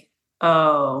like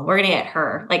oh, we're gonna get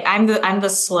her. Like I'm the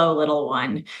slow little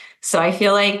one. So I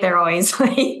feel like they're always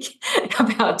like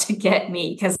about to get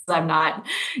me because I'm not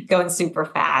going super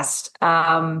fast.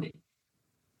 And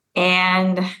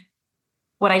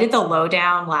when I did the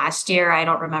lowdown last year, I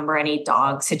don't remember any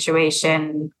dog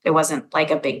situation. It wasn't like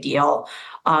a big deal.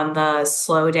 On the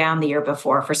slowdown the year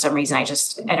before, for some reason, I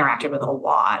just interacted with a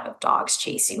lot of dogs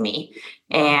chasing me,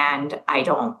 and I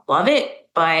don't love it,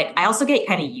 but I also get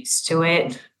kind of used to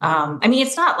it. I mean,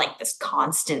 it's not like this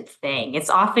constant thing. It's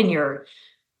often you're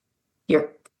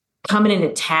coming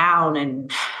into town,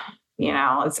 and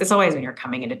it's always when you're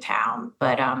coming into town,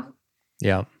 but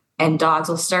Yeah. and dogs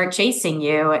will start chasing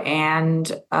you.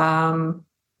 And I've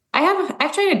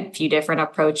tried a few different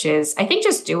approaches. I think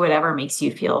just do whatever makes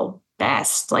you feel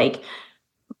best. Like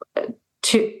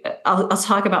I'll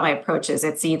talk about my approaches.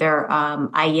 It's either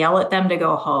I yell at them to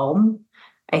go home.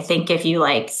 I think if you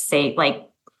say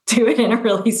do it in a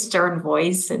really stern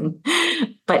voice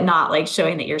but not like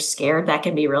showing that you're scared, that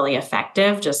can be really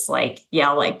effective. Just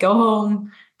yell go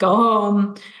home, go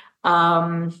home.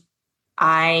 I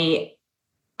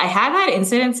have had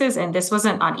incidences, and this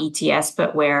wasn't on ETS,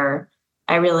 but where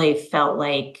I really felt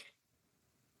like,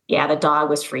 yeah, the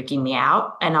dog was freaking me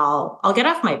out, and I'll get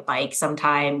off my bike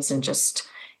sometimes and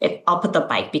I'll put the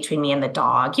bike between me and the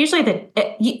dog. Usually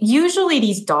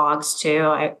these dogs too,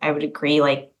 I would agree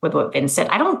with what Vince said.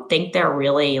 I don't think they're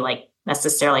really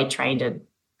necessarily trying to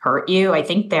hurt you. I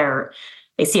think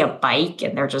they see a bike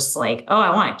and they're just like, oh,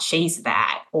 I want to chase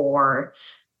that. Or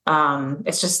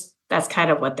it's just, that's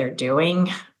kind of what they're doing.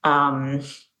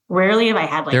 Rarely have I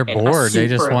had they're bored. They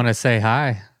just want to say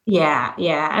hi. Yeah.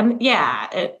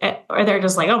 Or they're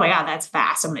just like, oh my God, that's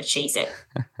fast, I'm going to chase it.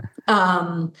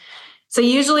 So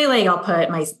usually I'll put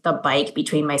the bike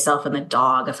between myself and the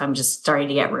dog if I'm just starting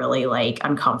to get really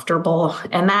uncomfortable.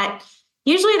 And that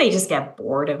usually they just get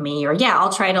bored of me, or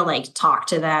I'll try to talk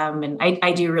to them. And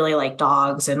I do really like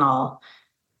dogs, and I'll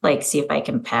see if I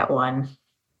can pet one.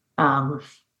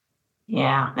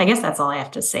 Yeah, I guess that's all I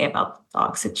have to say about the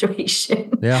dog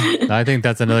situation. Yeah, I think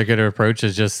that's another good approach,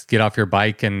 is just get off your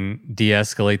bike and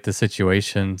de-escalate the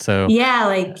situation. So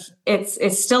yeah,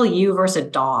 it's still you versus a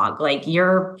dog.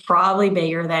 You're probably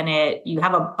bigger than it. You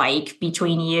have a bike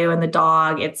between you and the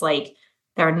dog. It's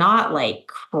they're not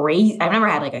crazy. I've never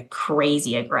had a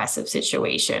crazy aggressive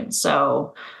situation.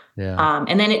 So yeah,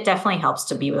 and then it definitely helps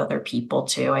to be with other people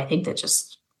too. I think that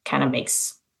just kind of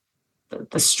makes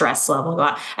the stress level go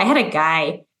up. I had a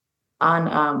guy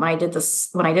on when I did this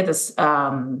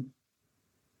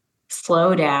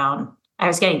slow down. I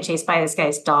was getting chased by this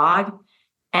guy's dog,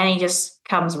 and he just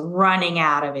comes running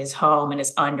out of his home in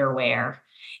his underwear.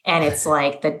 And it's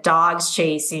the dog's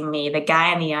chasing me. The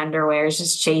guy in the underwear is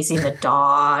just chasing the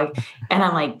dog. And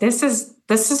I'm like, this is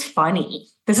funny.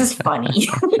 This is funny.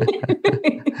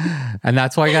 And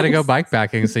that's why you got to go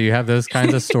bikepacking, so you have those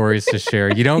kinds of stories to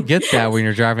share. You don't get that when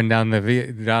you're driving down the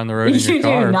road in your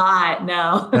car. You do not,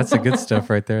 no. That's the good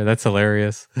stuff right there. That's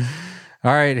hilarious.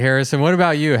 All right, Harrison, what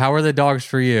about you? How are the dogs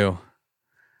for you?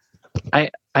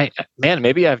 Man,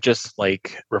 maybe I've just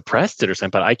repressed it or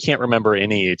something, but I can't remember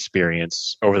any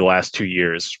experience over the last 2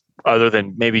 years other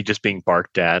than maybe just being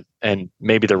barked at, and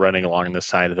maybe they're running along the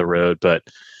side of the road. But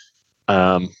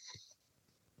I've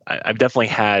definitely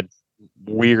had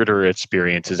weirder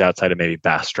experiences outside of maybe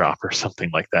Bastrop or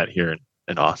something like that here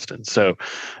in Austin. So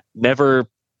nothing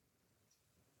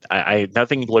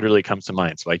literally comes to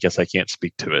mind. So I guess I can't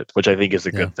speak to it, which I think is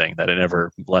a good thing, that it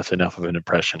never left enough of an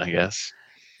impression, I guess.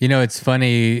 It's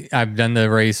funny. I've done the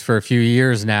race for a few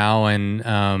years now, and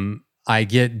I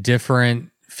get different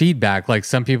feedback.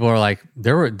 Some people are like,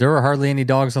 there were hardly any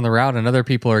dogs on the route, and other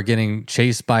people are getting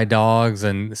chased by dogs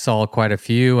and saw quite a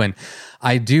few. And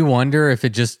I do wonder if it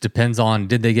just depends on,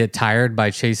 did they get tired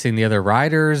by chasing the other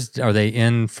riders? Are they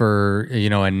in for,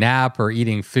 a nap or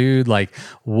eating food?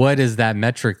 What is that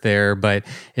metric there? But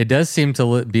it does seem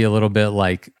to be a little bit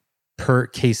per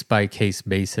case by case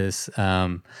basis.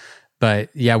 But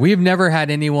yeah, we've never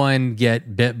had anyone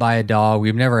get bit by a dog.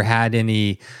 We've never had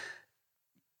any,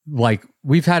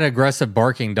 we've had aggressive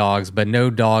barking dogs, but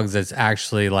no dogs that's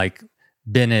actually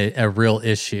been a real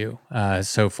issue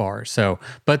so far. So,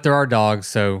 but there are dogs.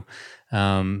 So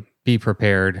be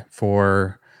prepared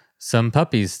for some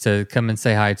puppies to come and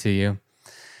say hi to you.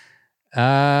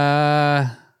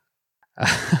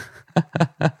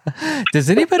 Does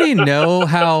anybody know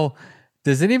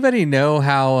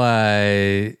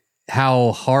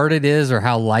how hard it is, or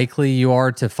how likely you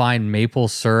are to find maple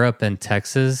syrup in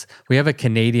Texas? We have a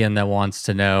Canadian that wants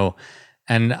to know,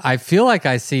 and I feel like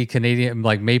I see Canadian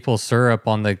maple syrup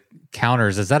on the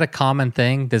counters. Is that a common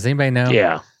thing? Does anybody know?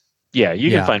 Yeah,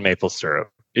 you can find maple syrup.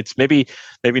 It's maybe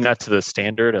not to the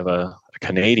standard of a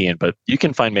Canadian, but you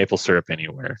can find maple syrup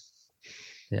anywhere.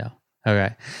 Yeah.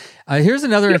 Okay. Here's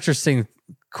another interesting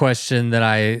question that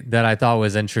I thought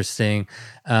was interesting.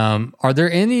 Are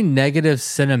there any negative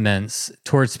sentiments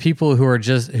towards people who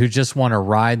just want to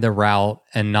ride the route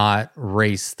and not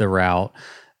race the route?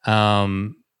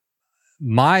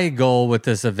 My goal with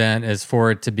this event is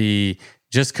for it to be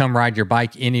just come ride your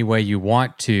bike any way you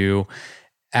want to.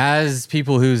 As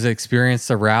people who's experienced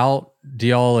the route, do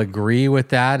y'all agree with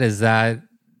that? Is that,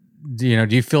 do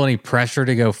you feel any pressure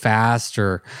to go fast?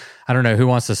 Or I don't know, who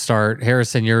wants to start?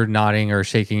 Harrison, you're nodding or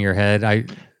shaking your head.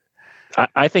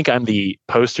 I think I'm the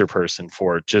poster person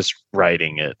for just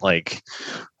riding it. Like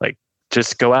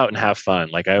just go out and have fun.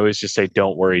 Like I always just say,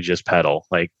 don't worry, just pedal.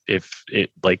 Like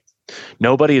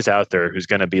nobody is out there who's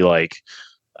going to be like,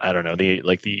 I don't know,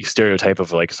 the stereotype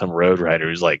of like some road rider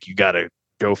who's like, you got to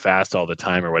go fast all the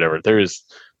time or whatever.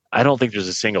 I don't think there's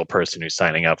a single person who's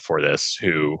signing up for this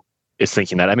who is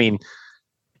thinking that. I mean,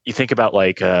 you think about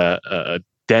like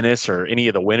Dennis or any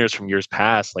of the winners from years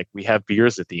past, like we have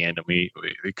beers at the end and we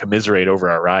commiserate over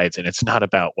our rides, and it's not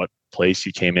about what place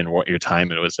you came in, what your time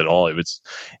it was at all. It's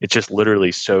just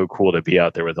literally so cool to be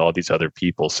out there with all these other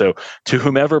people. So to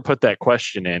whomever put that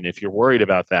question in, if you're worried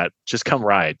about that, just come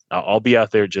ride. I'll be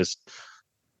out there just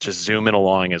zooming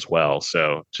along as well.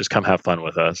 So just come have fun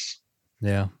with us.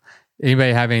 Yeah.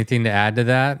 Anybody have anything to add to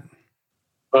that?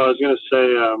 I was going to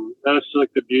say, that's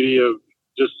like the beauty of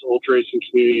just ultra racing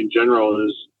community in general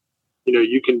is,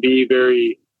 you can be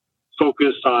very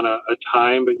focused on a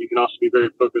time, but you can also be very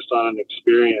focused on an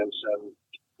experience. And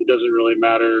it doesn't really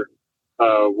matter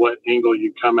what angle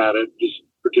you come at it, just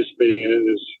participating in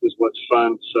it is what's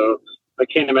fun. So I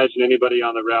can't imagine anybody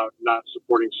on the route not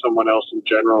supporting someone else in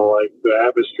general. Like the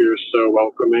atmosphere is so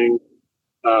welcoming.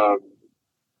 I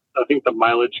think the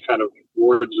mileage kind of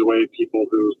wards away people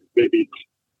who maybe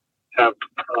have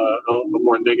a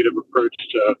more negative approach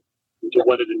to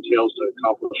what it entails to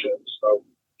accomplish it. So,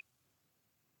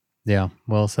 yeah,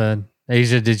 well said.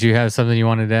 Asia, did you have something you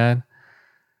wanted to add?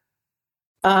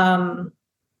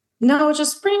 No,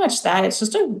 just pretty much that. It's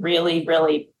just a really,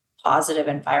 really positive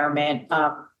environment.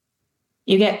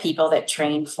 You get people that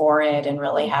train for it and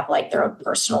really have like their own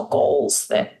personal goals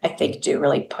that I think do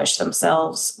really push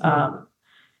themselves.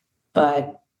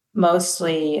 But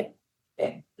mostly,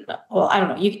 well, I don't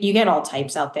know. You get all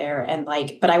types out there, and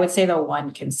but I would say the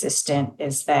one consistent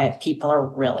is that people are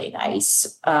really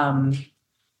nice. I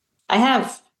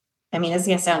mean, this is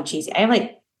gonna sound cheesy. I have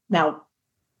like now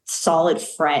solid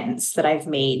friends that I've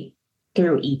made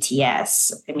through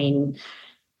ETS. I mean,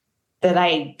 that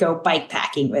I go bike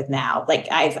packing with now. Like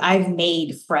I've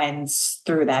made friends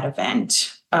through that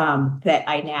event that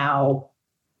I now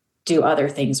do other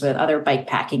things with, other bike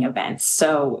packing events.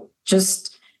 So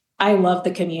I love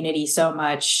the community so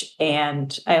much,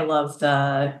 and I love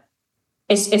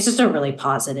it's just a really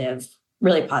positive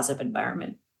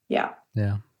environment. Yeah.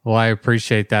 Yeah. Well, I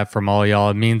appreciate that from all y'all.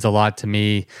 It means a lot to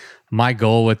me. My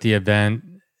goal with the event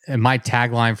and my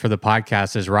tagline for the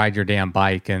podcast is ride your damn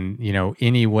bike. And,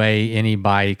 any way, any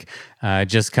bike,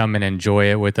 just come and enjoy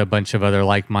it with a bunch of other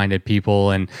like-minded people.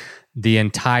 And the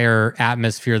entire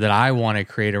atmosphere that I want to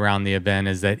create around the event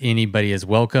is that anybody is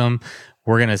welcome.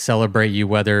 We're going to celebrate you,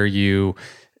 whether you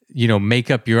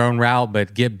make up your own route,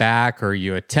 but get back, or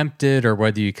you attempt it, or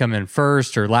whether you come in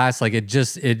first or last. Like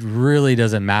it really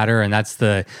doesn't matter. And that's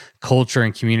the culture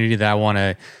and community that I want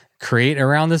to create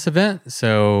around this event.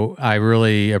 So I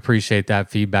really appreciate that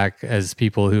feedback as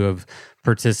people who have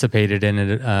participated in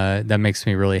it. That makes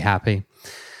me really happy.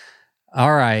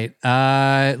 All right.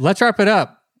 Let's wrap it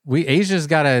up. Asia's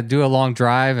got to do a long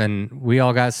drive, and we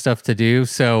all got stuff to do.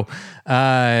 So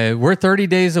we're 30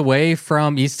 days away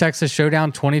from East Texas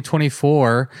Showdown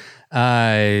 2024.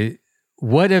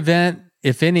 What event,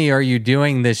 if any, are you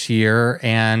doing this year?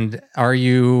 And are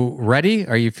you ready?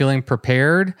 Are you feeling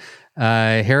prepared?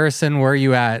 Harrison, where are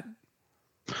you at?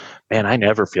 Man, I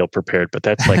never feel prepared, but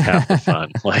that's like half the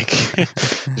fun. Like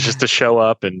it's just to show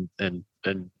up and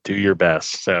do your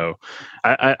best. So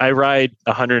I ride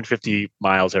 150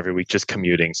 miles every week just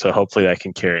commuting. So hopefully that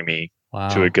can carry me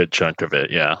to a good chunk of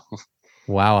it. Yeah.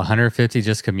 Wow. 150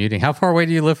 just commuting. How far away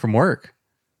do you live from work?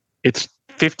 It's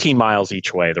 15 miles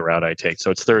each way, the route I take.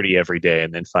 So it's 30 every day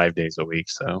and then 5 days a week.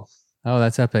 So. Oh,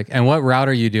 that's epic. And what route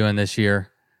are you doing this year?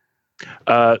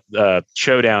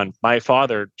 Showdown. My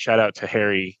father, shout out to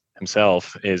Harry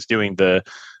himself, is doing the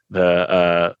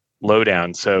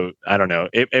lowdown. So I don't know.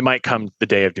 It might come the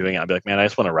day of doing it. I'll be like, man, I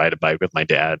just want to ride a bike with my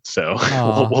dad. So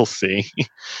we'll see.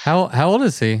 How old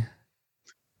is he?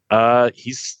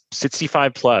 He's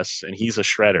 65 plus, and he's a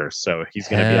shredder, so he's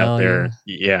going to be out Hell there.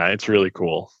 Yeah, it's really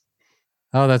cool.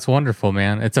 Oh, that's wonderful,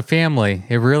 man. It's a family.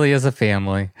 It really is a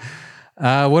family.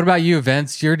 What about you,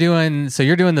 Vince? You're doing the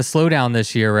Slowdown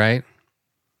this year, right?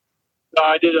 No,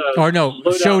 I did a Or no,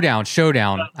 Slowdown.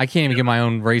 Showdown. I can't even get my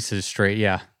own races straight.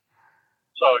 Yeah.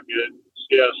 It's all good.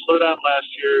 Yeah, Slowdown last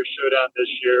year, Showdown this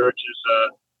year, which is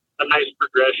a nice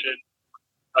progression,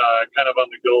 kind of on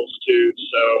the goals too.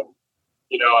 So,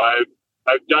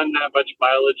 I've done that much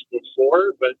mileage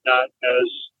before, but not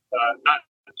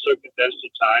so condensed a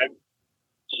time.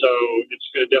 So it's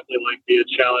going to definitely be a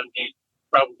challenge,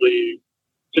 probably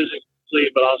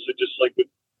physically, but also just with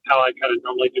how I kind of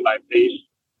normally do my pace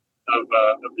of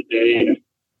the day,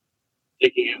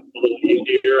 taking it a little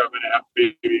easier. I'm going to have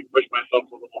to maybe push myself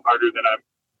a little harder than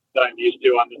I'm used to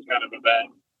on this kind of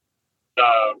event.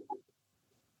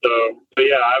 But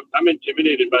yeah, I'm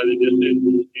intimidated by the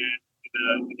distance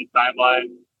and the timeline.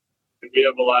 And we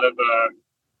have a lot of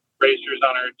racers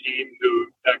on our team who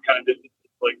that kind of distance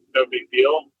is no big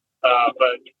deal.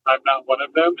 But I'm not one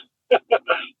of them, so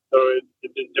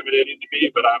it's intimidating to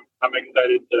me. But I'm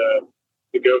excited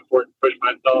to go for it and push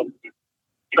myself,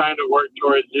 trying to work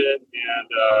towards it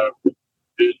and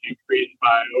just increase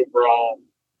my overall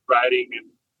riding and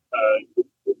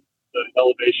the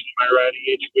elevation of my riding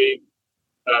each week.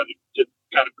 To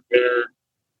kind of prepare,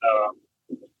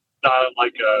 not on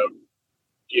a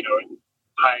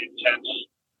high intense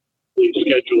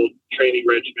scheduled training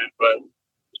regimen, but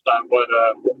it's not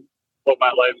what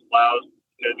my life allows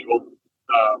scheduled.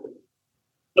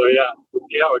 So yeah, we'll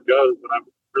see how it goes, but I'm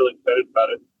really excited about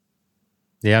it.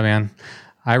 Yeah, man.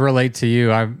 I relate to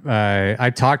you.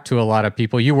 I talk to a lot of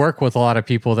people. You work with a lot of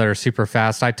people that are super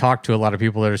fast. I talk to a lot of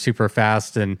people that are super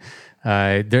fast, and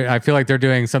I feel like they're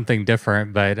doing something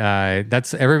different. But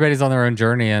that's everybody's on their own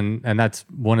journey, and that's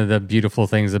one of the beautiful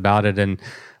things about it. And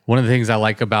one of the things I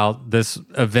like about this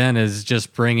event is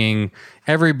just bringing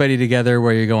everybody together,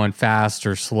 where you're going fast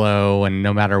or slow, and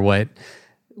no matter what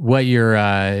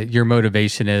your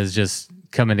motivation is, just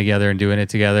coming together and doing it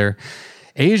together.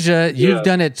 Asia, you've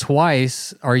done it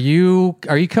twice. Are you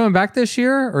coming back this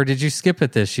year, or did you skip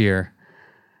it this year?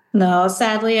 No,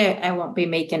 sadly, I won't be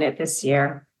making it this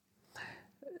year.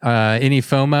 Any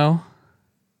FOMO?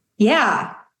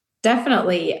 Yeah,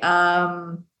 definitely.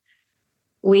 I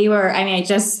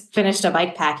just finished a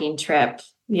bike packing trip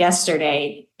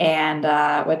yesterday, and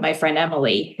with my friend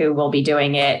Emily, who will be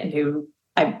doing it, and who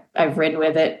I've ridden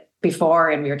with it before,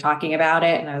 and we were talking about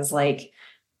it, and I was like,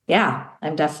 yeah,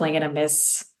 I'm definitely going to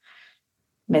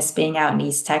miss being out in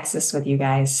East Texas with you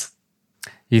guys.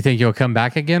 You think you'll come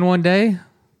back again one day?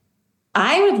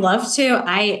 I would love to.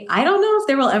 I don't know if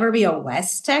there will ever be a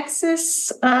West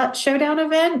Texas Showdown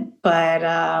event, but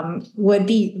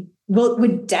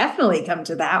would definitely come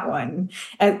to that one,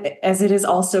 as it is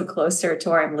also closer to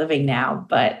where I'm living now.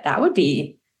 But that would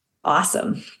be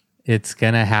awesome. It's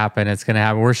going to happen. It's going to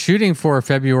happen. We're shooting for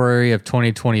February of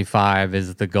 2025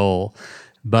 is the goal.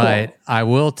 But cool. I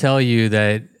will tell you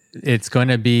that it's going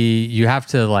to be, you have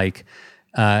to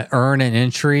earn an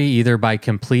entry either by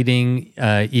completing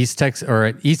East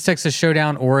Texas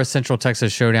Showdown or a Central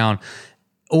Texas Showdown,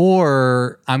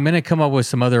 or I'm going to come up with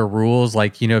some other rules.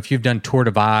 If you've done Tour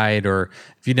Divide, or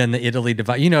if you've done the Italy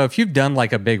Divide, if you've done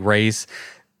a big race,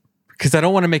 because I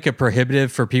don't want to make it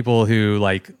prohibitive for people who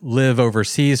live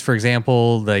overseas, for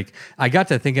example. I got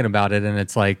to thinking about it, and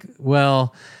it's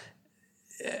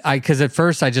because at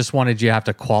first I just wanted you to have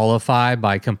to qualify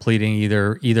by completing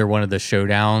either one of the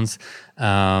showdowns.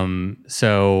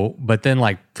 But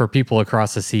then for people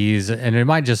across the seas, and it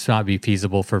might just not be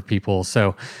feasible for people.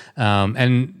 So,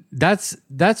 and that's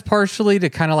partially to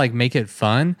kind of make it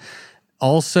fun.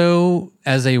 Also,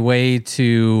 as a way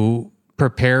to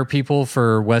prepare people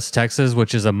for West Texas,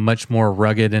 which is a much more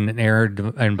rugged and arid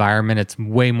environment. It's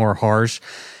way more harsh.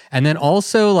 And then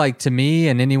also, to me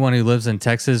and anyone who lives in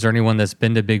Texas, or anyone that's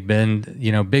been to Big Bend,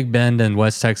 Big Bend and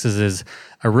West Texas is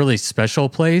a really special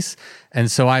place. And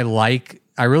so I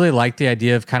really like the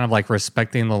idea of kind of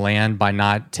respecting the land by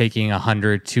not taking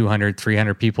 100, 200,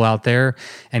 300 people out there,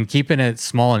 and keeping it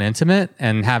small and intimate,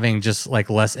 and having just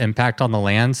less impact on the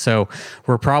land. So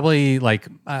we're probably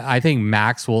I think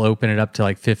max will open it up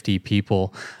to 50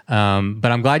 people. But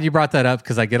I'm glad you brought that up,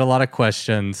 because I get a lot of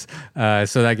questions.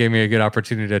 So that gave me a good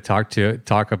opportunity to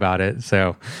talk about it.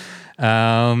 So,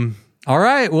 all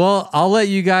right. Well, I'll let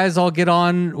you guys all get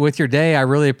on with your day. I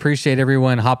really appreciate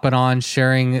everyone hopping on,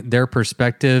 sharing their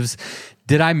perspectives.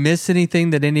 Did I miss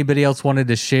anything that anybody else wanted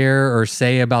to share or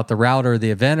say about the route or the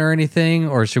event or anything?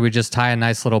 Or should we just tie a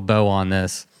nice little bow on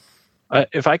this?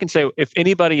 if I can say, if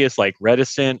anybody is like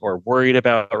reticent or worried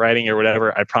about writing or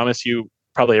whatever, I promise you,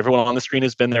 probably everyone on the screen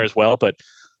has been there as well. But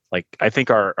like, I think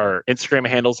our Instagram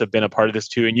handles have been a part of this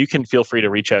too. And you can feel free to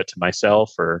reach out to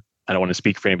myself, or I don't want to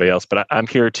speak for anybody else, but I'm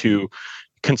here to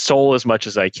console as much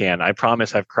as I can. I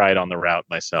promise I've cried on the route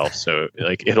myself. So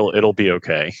like, it'll be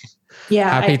okay. Yeah.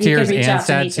 Happy tears and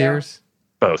sad tears.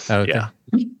 Both. Oh, yeah.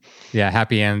 Yeah,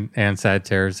 happy and sad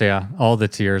tears. Yeah, all the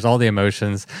tears, all the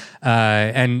emotions.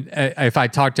 And if I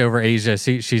talked over Asia,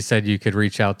 she said you could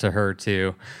reach out to her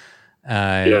too.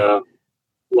 Yeah,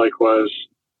 likewise.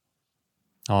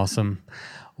 Awesome.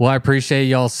 Well, I appreciate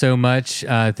y'all so much.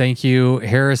 Thank you,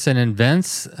 Harrison and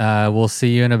Vince. We'll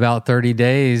see you in about 30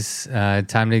 days.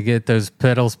 Time to get those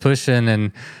pedals pushing.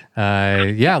 And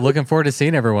yeah, looking forward to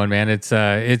seeing everyone, man.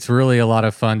 It's really a lot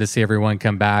of fun to see everyone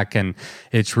come back. And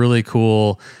it's really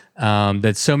cool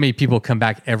that so many people come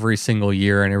back every single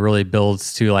year, and it really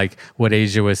builds to like what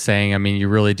Asia was saying. I mean, you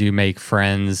really do make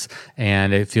friends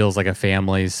and it feels like a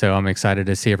family. So I'm excited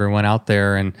to see everyone out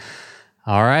there. And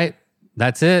all right,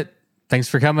 that's it. Thanks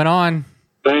for coming on.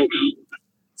 Thanks.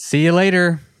 See you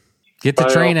later. Get to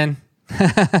training.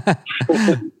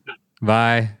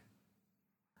 Bye.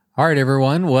 All right,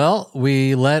 everyone. Well,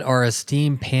 we let our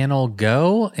esteemed panel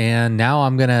go, and now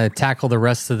I'm going to tackle the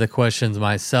rest of the questions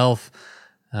myself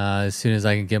as soon as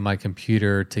I can get my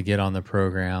computer to get on the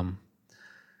program.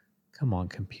 Come on,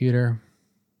 computer.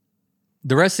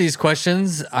 The rest of these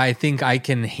questions, I think I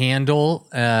can handle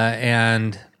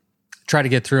and try to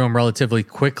get through them relatively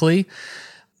quickly.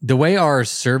 The way our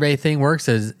survey thing works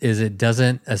is it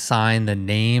doesn't assign the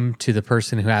name to the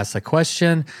person who asked the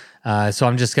question. So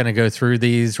I'm just going to go through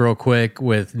these real quick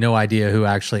with no idea who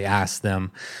actually asked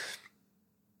them.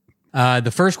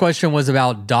 The first question was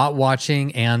about dot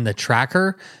watching and the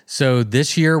tracker. So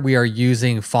this year we are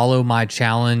using Follow My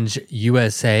Challenge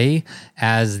USA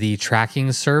as the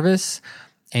tracking service.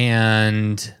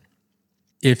 And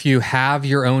if you have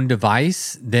your own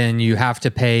device, then you have to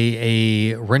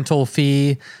pay a rental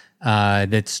fee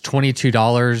that's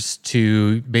 $22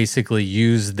 to basically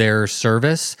use their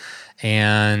service.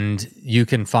 And you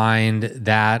can find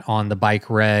that on the Bike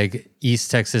Reg the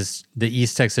East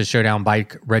Texas Showdown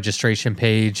bike registration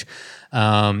page.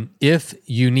 If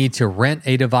you need to rent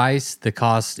a device, the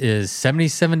cost is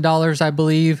 $77, I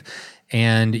believe.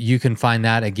 And you can find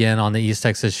that again on the East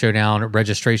Texas Showdown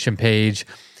registration page.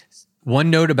 One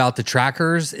note about the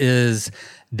trackers is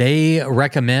they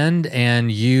recommend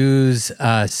and use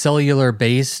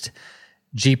cellular-based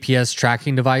GPS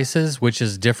tracking devices, which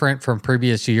is different from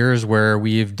previous years where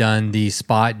we've done the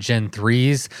Spot Gen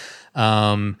 3s.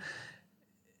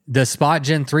 The Spot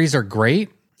Gen 3s are great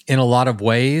in a lot of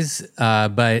ways,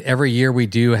 but every year we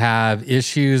do have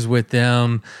issues with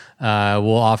them. We'll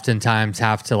oftentimes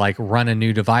have to like run a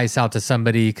new device out to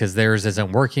somebody because theirs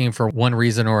isn't working for one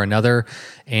reason or another.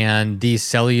 And these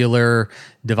cellular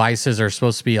devices are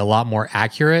supposed to be a lot more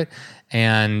accurate.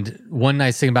 And one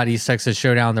nice thing about East Texas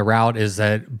Showdown, the route, is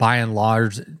that by and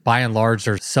large,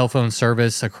 there's cell phone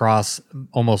service across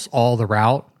almost all the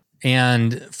route.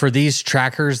 And for these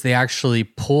trackers, they actually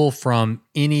pull from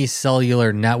any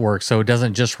cellular network. So it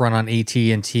doesn't just run on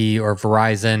AT&T or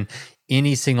Verizon.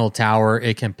 Any single tower,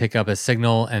 it can pick up a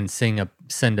signal and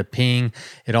send a ping.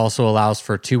 It also allows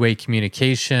for two-way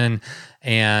communication.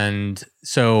 And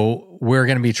so we're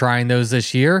going to be trying those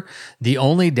this year. The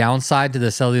only downside to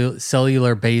the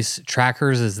cellular-based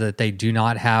trackers is that they do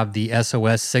not have the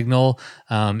SOS signal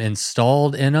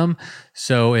installed in them.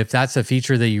 So if that's a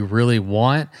feature that you really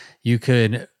want, you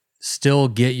could still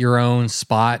get your own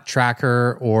Spot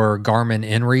tracker or Garmin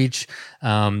InReach.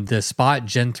 The Spot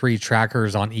Gen 3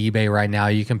 trackers on eBay right now,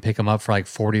 you can pick them up for like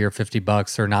 $40 or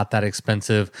 $50. They're not that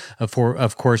expensive.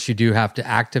 Of course, you do have to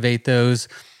activate those.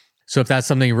 So if that's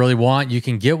something you really want, you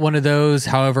can get one of those.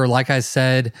 However, like I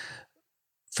said,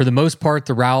 for the most part,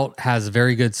 the route has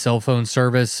very good cell phone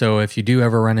service. So if you do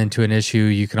ever run into an issue,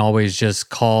 you can always just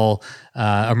call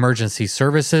emergency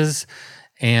services.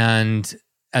 And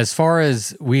as far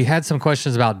as we had some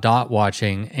questions about dot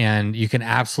watching, and you can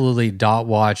absolutely dot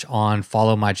watch on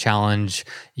Follow My Challenge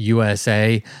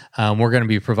USA. We're going to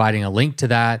be providing a link to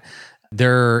that.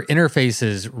 Their interface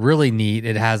is really neat.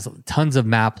 It has tons of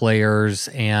map layers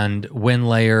and wind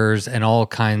layers and all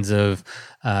kinds of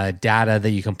data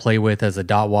that you can play with as a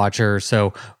dot watcher.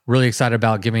 So really excited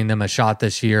about giving them a shot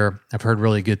this year. I've heard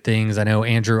really good things. I know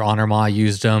Andrew Honorma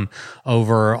used them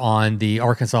over on the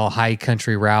Arkansas High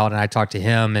Country route, and I talked to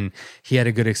him and he had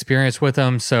a good experience with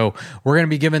them. So we're going to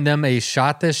be giving them a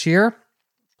shot this year.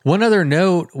 One other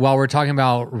note while we're talking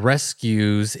about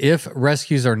rescues, if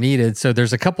rescues are needed, so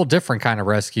there's a couple different kind of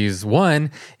rescues.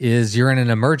 One is you're in an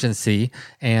emergency,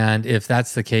 and if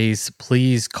that's the case,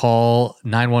 please call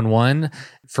 911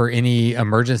 for any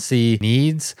emergency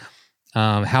needs.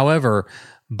 However,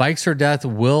 Bikes or Death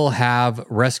will have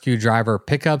rescue driver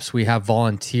pickups. We have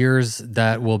volunteers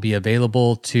that will be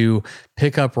available to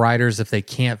pick up riders if they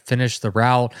can't finish the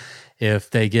route,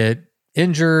 if they get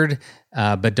injured,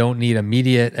 but don't need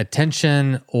immediate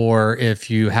attention, or if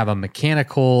you have a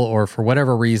mechanical or for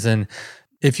whatever reason,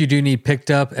 if you do need picked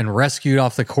up and rescued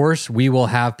off the course, we will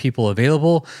have people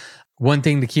available. One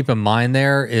thing to keep in mind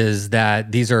there is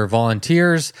that these are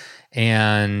volunteers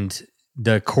and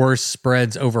the course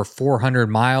spreads over 400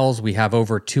 miles. We have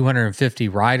over 250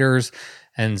 riders.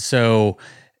 And so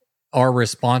our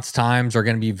response times are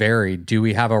going to be varied. Do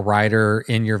we have a rider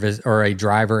in your or a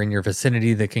driver in your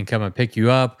vicinity that can come and pick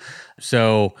you up?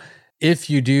 So if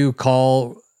you do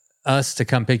call us to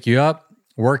come pick you up,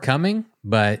 we're coming,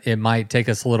 but it might take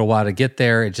us a little while to get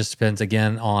there. It just depends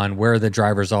again on where the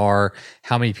drivers are,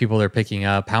 how many people they're picking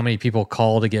up, how many people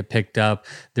call to get picked up.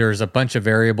 There's a bunch of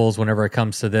variables whenever it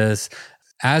comes to this.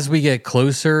 As we get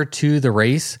closer to the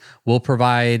race, we'll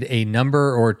provide a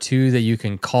number or two that you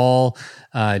can call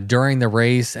during the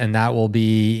race, and that will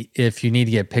be if you need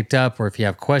to get picked up or if you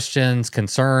have questions,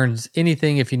 concerns,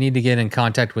 anything. If you need to get in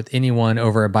contact with anyone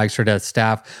over at Bikes or Death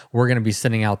staff, we're going to be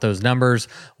sending out those numbers.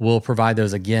 We'll provide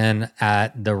those again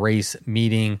at the race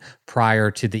meeting prior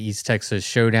to the East Texas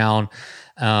Showdown.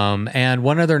 And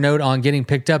one other note on getting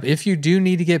picked up, if you do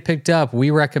need to get picked up,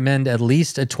 we recommend at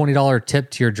least a $20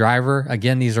 tip to your driver.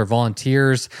 Again, these are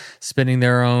volunteers spending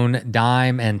their own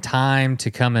dime and time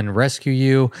to come and rescue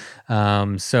you.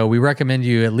 So we recommend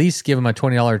you at least give them a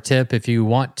 $20 tip. If you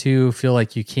want to, feel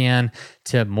like you can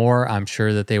tip more, I'm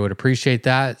sure that they would appreciate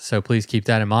that. So please keep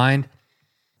that in mind.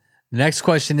 The next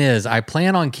question is, I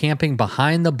plan on camping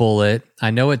behind the Bullet.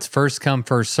 I know it's first come,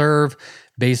 first serve.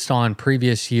 Based on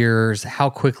previous years, how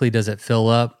quickly does it fill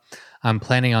up? I'm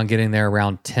planning on getting there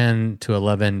around 10 to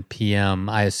 11 p.m.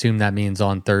 I assume that means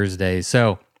on Thursday.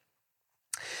 So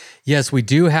yes, we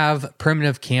do have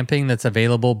primitive camping that's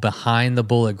available behind the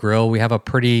Bullet Grill. We have a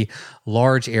pretty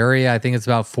large area. I think it's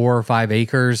about 4 or 5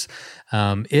 acres.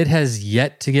 It has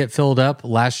yet to get filled up.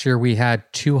 Last year, we had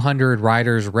 200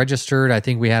 riders registered. I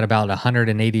think we had about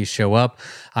 180 show up.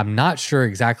 I'm not sure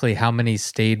exactly how many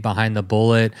stayed behind the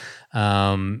Bullet.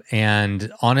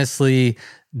 And honestly,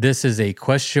 this is a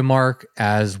question mark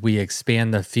as we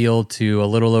expand the field to a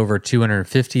little over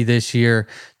 250 this year.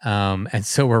 And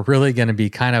so we're really going to be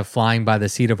kind of flying by the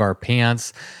seat of our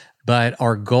pants. But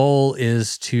our goal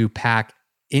is to pack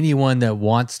anyone that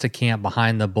wants to camp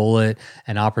behind the Bullet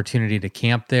an opportunity to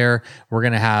camp there. We're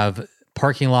going to have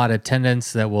parking lot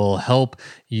attendants that will help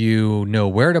you know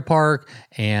where to park.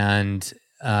 And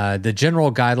the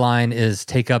general guideline is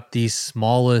take up the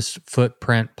smallest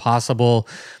footprint possible.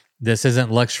 This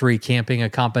isn't luxury camping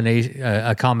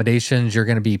accommodations. You're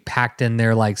going to be packed in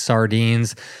there like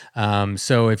sardines.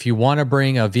 So if you want to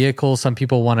bring a vehicle, some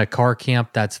people want a car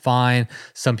camp, that's fine.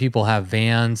 Some people have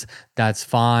vans, that's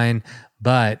fine.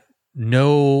 But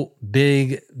no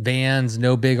big vans,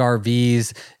 no big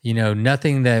RVs,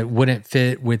 nothing that wouldn't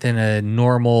fit within a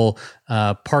normal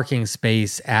parking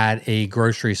space at a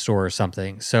grocery store or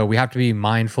something. So we have to be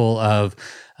mindful of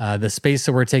the space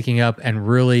that we're taking up and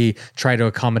really try to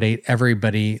accommodate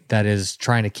everybody that is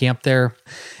trying to camp there.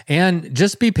 And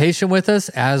just be patient with us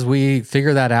as we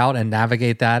figure that out and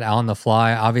navigate that on the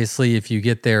fly. Obviously, if you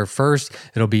get there first,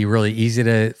 it'll be really easy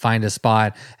to find a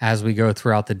spot. As we go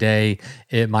throughout the day,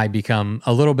 it might become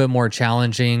a little bit more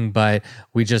challenging, but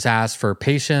we just ask for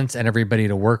patience and everybody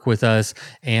to work with us.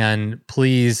 And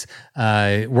please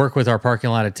work with our parking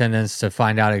lot attendants to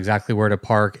find out exactly where to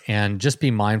park and just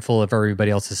be mindful of everybody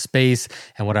else's space.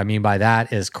 And what I mean by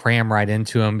that is cram right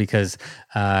into them because,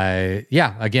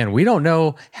 again, we don't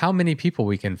know how many people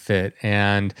we can fit.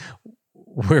 And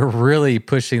we're really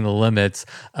pushing the limits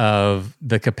of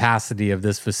the capacity of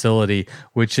this facility,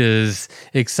 which is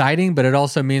exciting, but it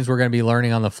also means we're going to be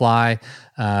learning on the fly.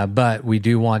 But we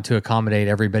do want to accommodate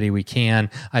everybody we can.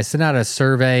 I sent out a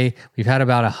survey. We've had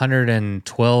about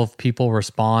 112 people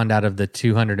respond out of the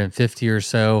 250 or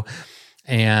so.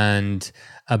 And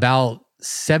about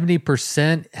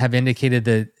 70% have indicated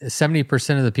that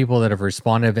 70% of the people that have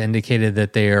responded have indicated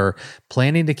that they are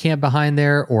planning to camp behind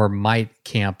there or might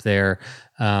camp there.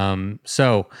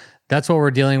 So that's what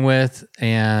we're dealing with,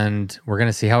 and we're going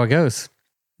to see how it goes.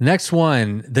 Next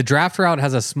one, the draft route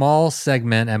has a small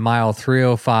segment at mile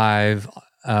 305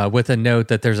 with a note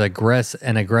that there's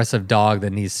an aggressive dog that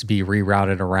needs to be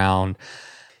rerouted around.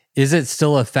 Is it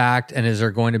still a fact, and is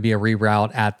there going to be a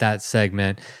reroute at that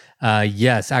segment?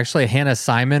 Yes, actually, Hannah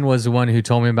Simon was the one who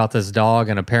told me about this dog,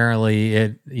 and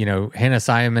apparently, Hannah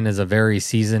Simon is a very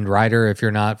seasoned rider. If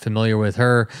you're not familiar with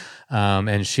her,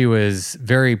 and she was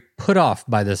very put off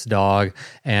by this dog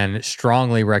and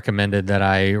strongly recommended that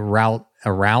I route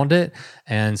around it.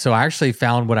 And so I actually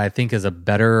found what I think is a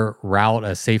better route,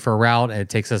 a safer route. It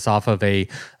takes us off of a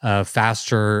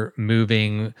faster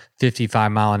moving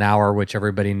 55 mile an hour, which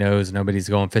everybody knows nobody's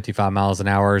going 55 miles an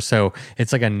hour. So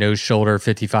it's like a no shoulder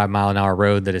 55 mile an hour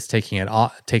road that is taking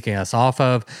us off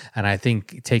of, and I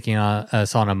think taking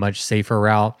us on a much safer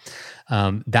route.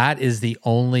 That is the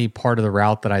only part of the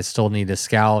route that I still need to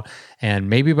scout.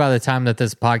 And maybe by the time that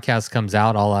this podcast comes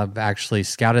out, I'll have actually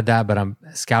scouted that, but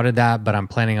I'm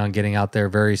planning on getting out there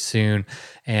very soon.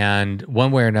 And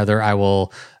one way or another, I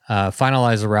will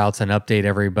finalize the routes and update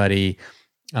everybody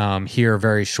here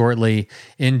very shortly.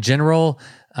 In general,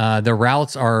 the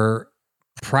routes are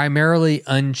primarily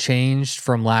unchanged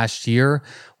from last year.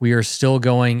 We are still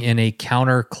going in a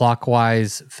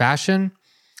counterclockwise fashion,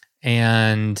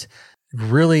 and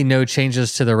really no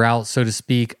changes to the route, so to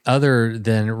speak, other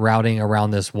than routing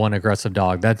around this one aggressive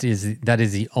dog. That is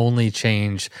the only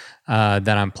change that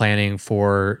I'm planning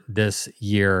for this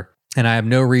year. And I have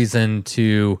no reason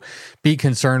to be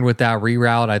concerned with that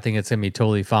reroute. I think it's going to be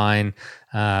totally fine,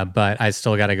 but I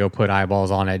still got to go put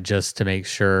eyeballs on it just to make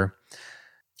sure.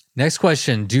 Next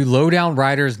question, do lowdown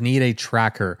riders need a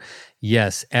tracker?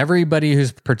 Yes, everybody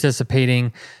who's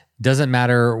participating, doesn't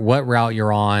matter what route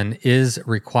you're on, is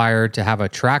required to have a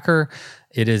tracker.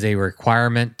 It is a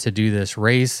requirement to do this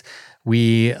race.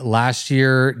 We last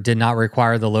year did not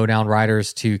require the lowdown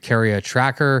riders to carry a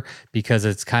tracker because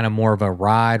it's kind of more of a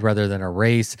ride rather than a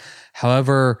race.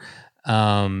 However,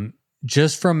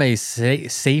 just from a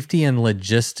safety and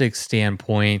logistics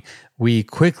standpoint, we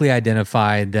quickly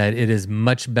identified that it is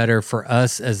much better for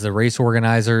us as the race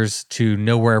organizers to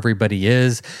know where everybody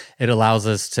is. It allows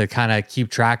us to kind of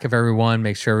keep track of everyone,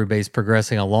 make sure everybody's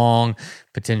progressing along,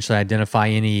 potentially identify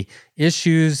any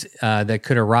issues that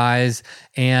could arise.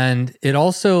 And it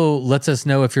also lets us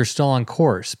know if you're still on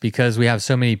course, because we have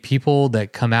so many people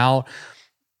that come out.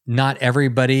 Not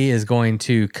everybody is going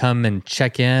to come and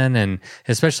check in, and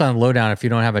especially on lowdown, if you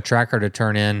don't have a tracker to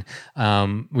turn in,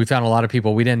 we found a lot of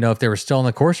people, we didn't know if they were still on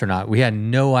the course or not. We had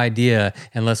no idea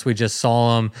unless we just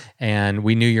saw them and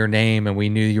we knew your name and we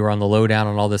knew you were on the lowdown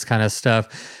and all this kind of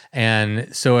stuff.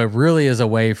 And so it really is a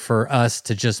way for us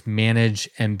to just manage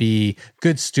and be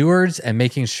good stewards and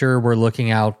making sure we're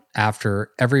looking out after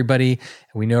everybody.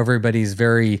 We know everybody's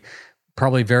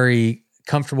probably very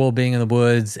comfortable being in the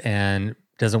woods and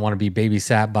doesn't want to be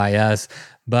babysat by us.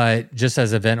 But just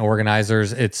as event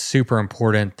organizers, it's super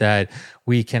important that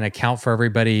we can account for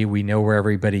everybody. We know where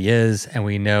everybody is, and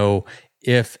we know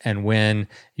if and when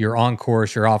you're on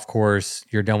course, you're off course,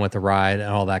 you're done with the ride,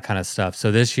 and all that kind of stuff.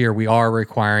 So this year we are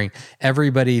requiring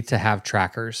everybody to have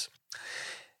trackers.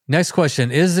 Next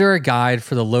question, is there a guide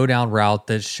for the lowdown route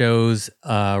that shows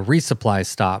resupply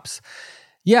stops?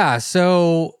 Yeah,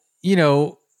 so,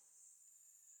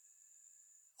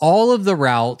 all of the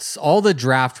routes, all the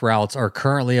draft routes are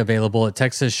currently available at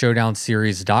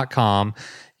TexasShowdownSeries.com.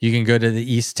 You can go to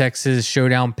the East Texas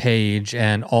Showdown page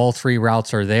and all 3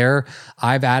 routes are there.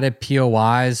 I've added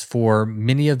POIs for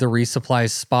many of the resupply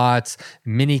spots,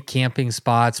 mini camping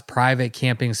spots, private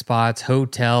camping spots,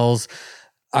 hotels.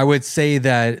 I would say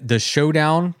that the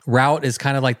Showdown route is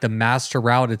kind of like the master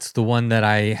route. It's the one that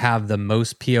I have the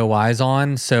most POIs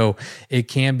on. So it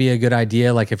can be a good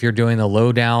idea. Like if you're doing the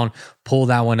lowdown, pull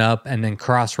that one up and then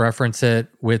cross-reference it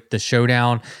with the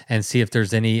Showdown and see if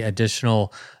there's any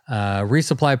additional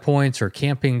resupply points or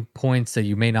camping points that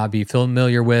you may not be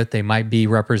familiar with. They might be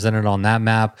represented on that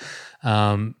map.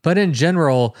 But in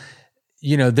general,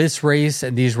 this race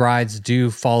and these rides do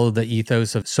follow the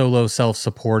ethos of solo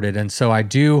self-supported. And so I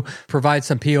do provide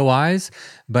some POIs,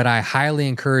 but I highly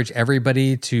encourage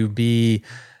everybody to be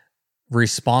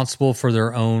responsible for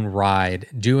their own ride,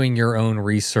 doing your own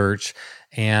research.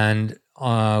 And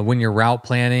when you're route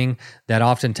planning, that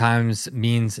oftentimes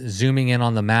means zooming in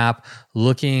on the map,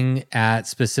 looking at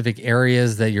specific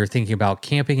areas that you're thinking about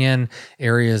camping in,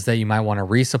 areas that you might want to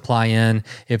resupply in.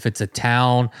 If it's a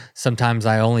town, sometimes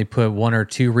I only put 1 or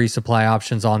 2 resupply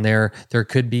options on there. There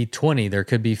could be 20, there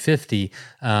could be 50,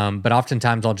 but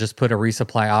oftentimes I'll just put a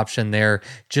resupply option there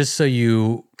just so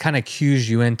you kind of cues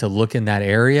you in to look in that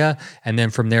area. And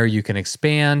then from there, you can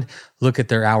expand, look at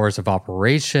their hours of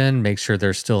operation, make sure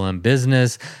they're still in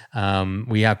business.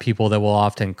 We have people that will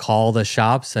often call the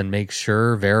shops and make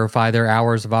sure, verify their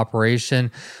hours of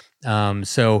operation.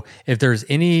 So if there's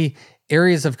any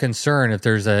areas of concern, if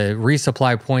there's a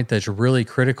resupply point that's really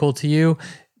critical to you,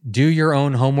 do your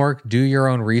own homework, do your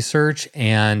own research,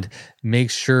 and make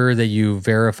sure that you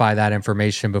verify that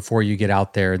information before you get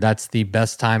out there. That's the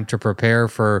best time to prepare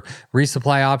for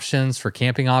resupply options, for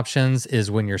camping options, is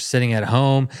when you're sitting at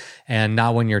home and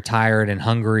not when you're tired and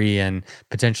hungry and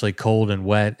potentially cold and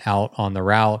wet out on the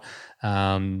route.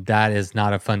 That is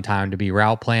not a fun time to be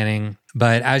route planning.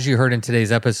 But as you heard in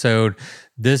today's episode,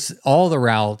 all the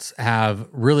routes have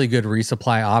really good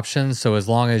resupply options. So as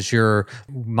long as you're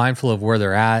mindful of where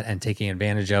they're at and taking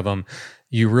advantage of them,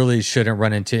 you really shouldn't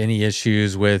run into any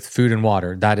issues with food and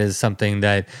water. That is something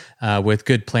that with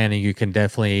good planning, you can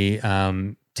definitely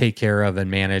take care of and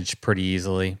manage pretty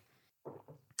easily.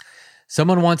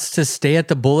 Someone wants to stay at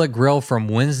the Bullet Grill from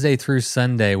Wednesday through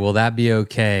Sunday. Will that be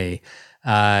okay?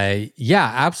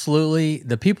 Yeah, absolutely.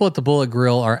 The people at the Bullet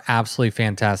Grill are absolutely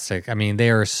fantastic. I mean, they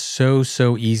are so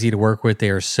easy to work with.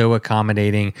 They are so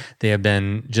accommodating. They have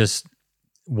been just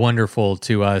wonderful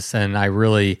to us, and I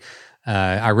really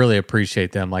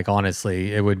appreciate them. Like,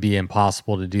 honestly, it would be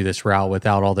impossible to do this route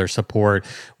without all their support.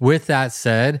 With that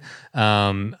said,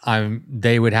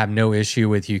 they would have no issue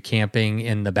with you camping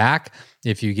in the back.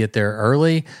 If you get there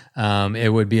early,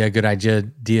 it would be a good idea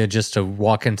just to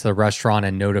walk into the restaurant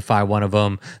and notify one of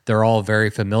them. They're all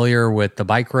very familiar with the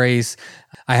bike race.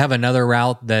 I have another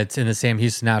route that's in the Sam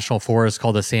Houston National Forest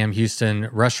called the Sam Houston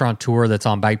Restaurant Tour that's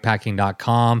on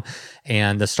bikepacking.com.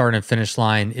 And the start and finish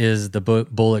line is the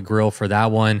Bullet Grill for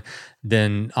that one.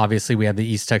 Then obviously we have the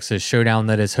East Texas Showdown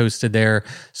that is hosted there.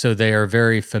 So they are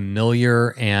very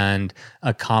familiar and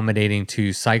accommodating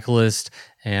to cyclists.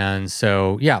 And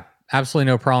so, yeah,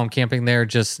 absolutely no problem camping there.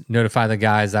 Just notify the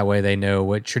guys. That way they know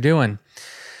what you're doing.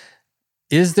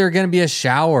 Is there going to be a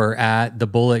shower at the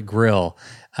Bullet Grill?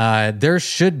 There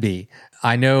should be.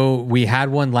 I know we had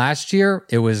one last year.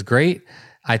 It was great.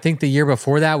 I think the year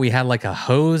before that, we had like a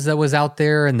hose that was out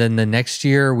there. And then the next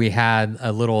year, we had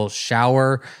a little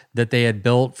shower that they had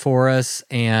built for us.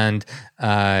 And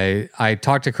I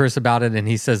talked to Chris about it, and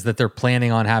he says that they're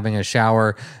planning on having a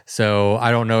shower. So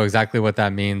I don't know exactly what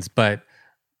that means, but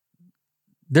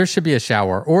there should be a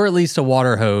shower, or at least a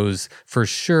water hose, for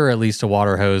sure, at least a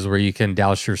water hose where you can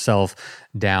douse yourself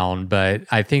down. But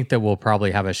I think that we'll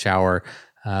probably have a shower.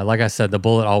 Like I said, the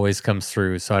Bullet always comes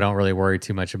through, so I don't really worry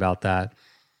too much about that.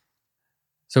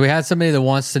 So we had somebody that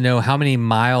wants to know how many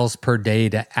miles per day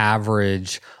to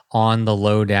average on the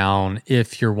lowdown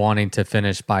if you're wanting to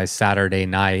finish by Saturday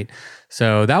night.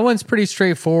 So that one's pretty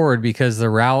straightforward because the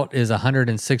route is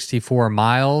 164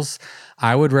 miles.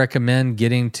 I would recommend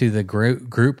getting to the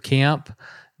group camp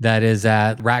that is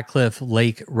at Ratcliffe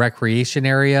Lake Recreation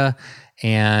Area,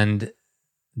 and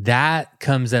that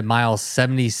comes at mile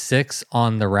 76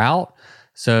 on the route.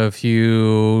 So if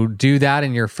you do that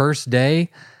in your first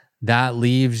day, that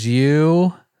leaves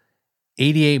you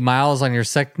 88 miles on your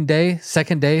second day.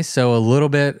 So a little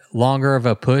bit longer of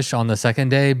a push on the second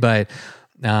day. But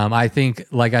I think,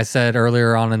 like I said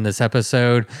earlier on in this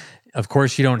episode, of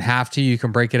course, you don't have to. You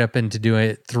can break it up into doing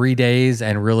it 3 days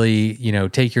and really,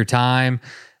 take your time,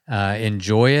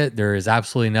 enjoy it. There is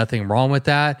absolutely nothing wrong with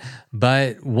that.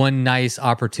 But one nice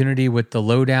opportunity with the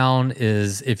lowdown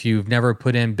is if you've never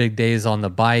put in big days on the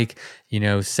bike,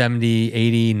 70,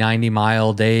 80, 90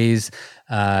 mile days,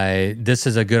 this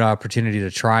is a good opportunity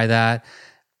to try that.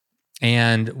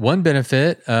 And one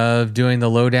benefit of doing the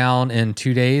lowdown in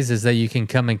 2 days is that you can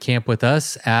come and camp with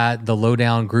us at the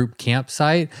lowdown group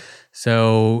campsite.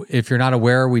 So if you're not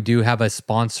aware, we do have a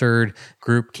sponsored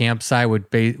group campsite,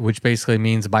 which basically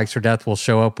means Bikes for Death will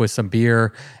show up with some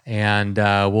beer, and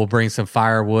we'll bring some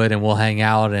firewood, and we'll hang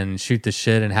out and shoot the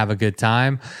shit and have a good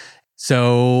time.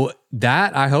 So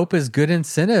that, I hope, is good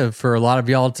incentive for a lot of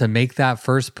y'all to make that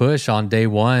first push on day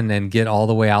one and get all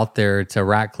the way out there to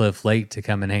Ratcliffe Lake to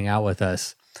come and hang out with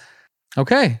us.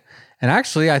 Okay. And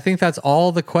actually, I think that's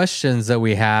all the questions that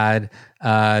we had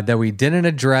that we didn't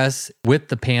address with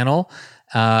the panel.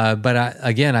 But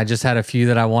I just had a few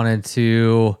that I wanted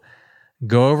to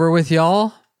go over with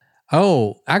y'all.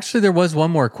 Oh, actually, there was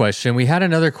one more question. We had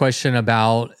another question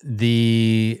about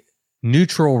the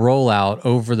neutral rollout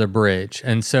over the bridge.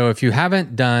 And so if you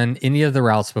haven't done any of the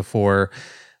routes before,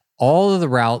 all of the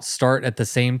routes start at the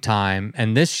same time.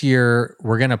 And this year,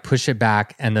 we're going to push it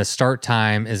back, and the start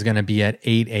time is going to be at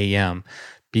 8 a.m.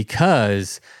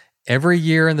 because every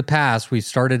year in the past, we've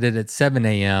started it at 7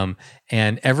 a.m.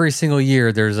 And every single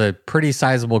year, there's a pretty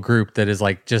sizable group that is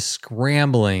like just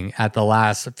scrambling at the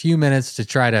last few minutes to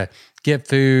try to get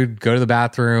food, go to the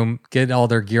bathroom, get all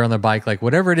their gear on their bike, like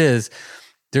whatever it is.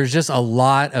 there's just a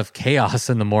lot of chaos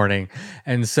in the morning.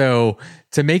 And so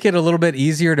to make it a little bit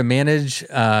easier to manage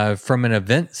from an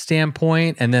event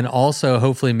standpoint, and then also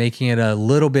hopefully making it a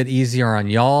little bit easier on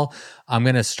y'all, I'm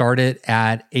going to start it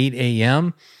at 8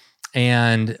 a.m.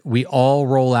 and we all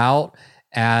roll out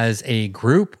as a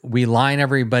group. We line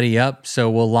everybody up. So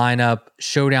we'll line up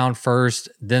Showdown first,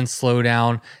 then Slow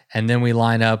Down, and then we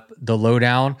line up the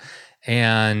Lowdown.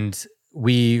 And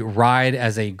we ride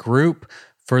as a group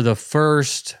for the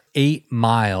first 8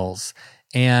 miles.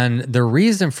 And the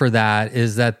reason for that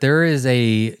is that there is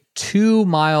a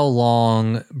 2-mile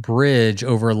long bridge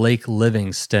over Lake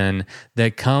Livingston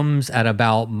that comes at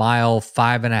about mile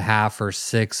 5.5 or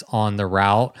 6 on the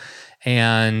route.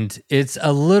 And it's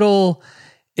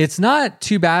not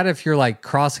too bad if you're like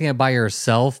crossing it by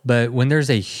yourself, but when there's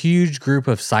a huge group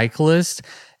of cyclists,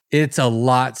 it's a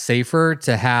lot safer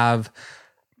to have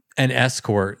an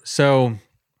escort. So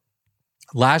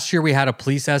last year we had a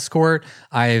police escort.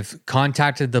 I've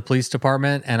contacted the police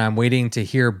department and I'm waiting to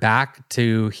hear back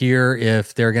to hear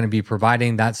if they're going to be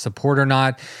providing that support or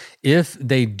not. If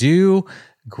they do,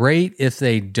 great. If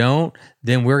they don't,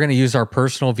 then we're going to use our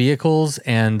personal vehicles.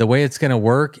 And the way it's going to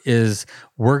work is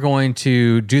we're going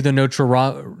to do the neutral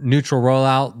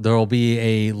rollout. There will be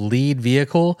a lead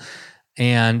vehicle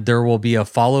and there will be a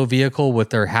follow vehicle with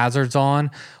their hazards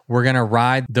on. We're going to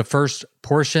ride the first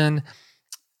portion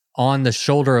on the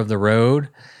shoulder of the road,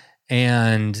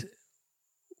 and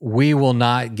we will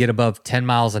not get above 10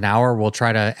 miles an hour. We'll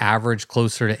try to average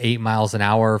closer to 8 miles an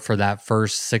hour for that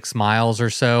first 6 miles or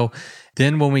so.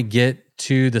 Then when we get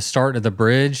to the start of the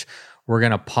bridge, we're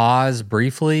going to pause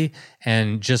briefly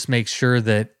and just make sure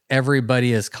that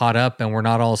everybody is caught up and we're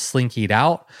not all slinkied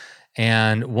out.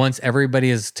 And once everybody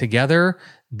is together,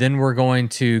 then we're going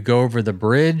to go over the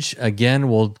bridge. Again,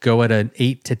 we'll go at an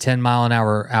 8 to 10 mile an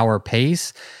hour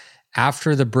pace.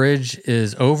 After the bridge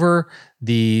is over,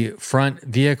 the front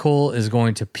vehicle is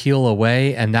going to peel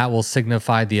away, and that will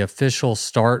signify the official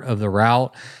start of the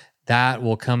route. That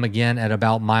will come again at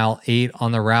about mile 8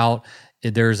 on the route.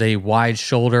 There's a wide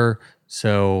shoulder,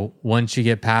 so once you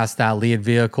get past that lead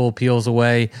vehicle peels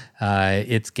away,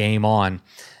 it's game on.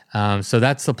 So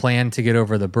that's the plan to get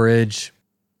over the bridge.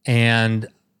 And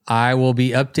I will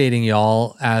be updating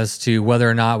y'all as to whether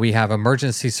or not we have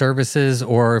emergency services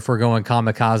or if we're going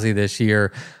kamikaze this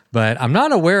year. But I'm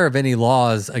not aware of any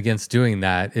laws against doing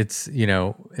that. It's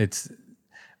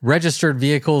registered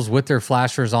vehicles with their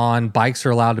flashers on. Bikes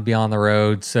are allowed to be on the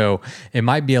road. So it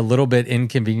might be a little bit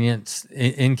inconvenient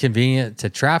to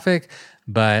traffic,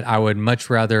 but I would much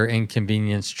rather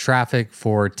inconvenience traffic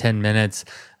for 10 minutes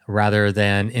rather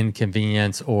than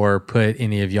inconvenience or put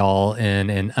any of y'all in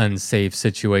an unsafe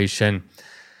situation.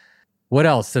 What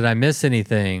else? Did I miss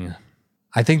anything?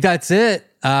 I think that's it.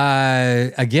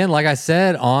 Again, like I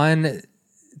said,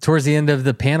 towards the end of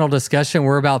the panel discussion,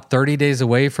 we're about 30 days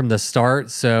away from the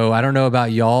start. So I don't know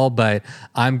about y'all, but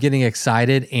I'm getting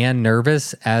excited and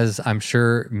nervous, as I'm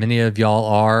sure many of y'all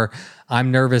are.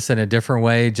 I'm nervous in a different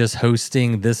way. Just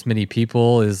hosting this many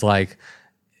people is like,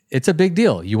 it's a big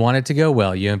deal. You want it to go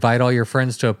well. You invite all your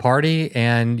friends to a party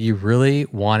and you really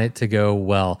want it to go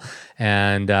well.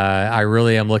 And I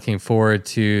really am looking forward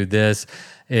to this.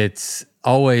 It's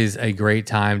always a great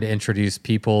time to introduce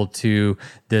people to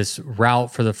this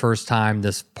route for the first time,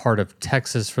 this part of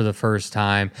Texas for the first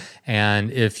time. And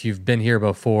if you've been here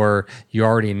before, you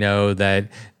already know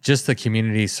that just the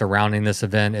community surrounding this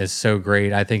event is so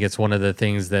great. I think it's one of the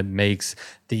things that makes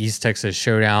the East Texas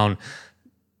Showdown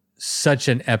such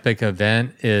an epic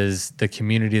event is the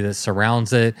community that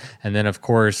surrounds it. And then, of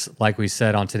course, like we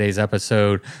said on today's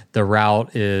episode, the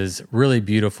route is really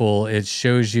beautiful. It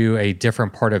shows you a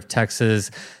different part of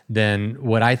Texas than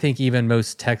what I think even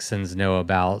most Texans know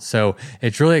about. So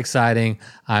it's really exciting.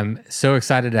 I'm so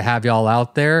excited to have y'all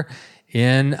out there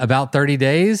in about 30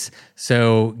 days.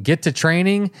 So get to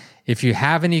training. If you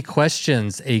have any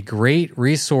questions, a great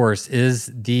resource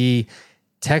is the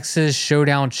Texas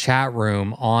Showdown chat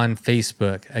room on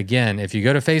Facebook. Again, if you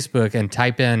go to Facebook and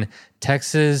type in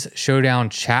Texas Showdown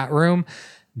chat room,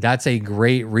 that's a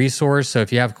great resource. So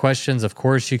if you have questions, of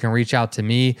course, you can reach out to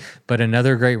me. But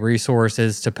another great resource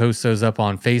is to post those up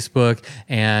on Facebook.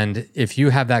 And if you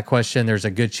have that question, there's a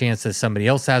good chance that somebody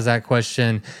else has that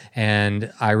question.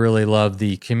 And I really love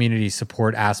the community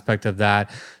support aspect of that.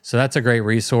 So that's a great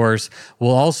resource.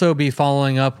 We'll also be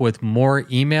following up with more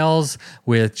emails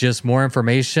with just more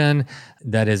information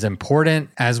that is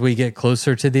important as we get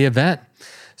closer to the event.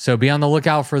 So be on the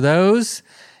lookout for those.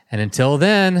 And until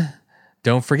then,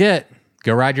 don't forget,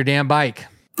 go ride your damn bike.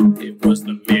 It was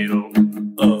the middle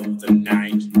of the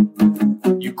night.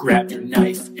 You grabbed your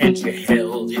knife and you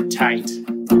held it tight.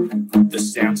 The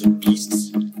sound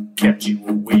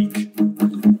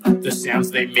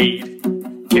they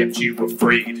made kept you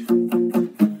afraid.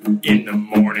 In the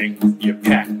morning, you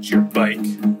packed your bike.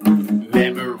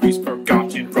 Memories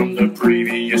forgotten from the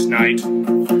previous night.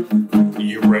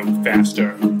 You rode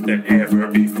faster than ever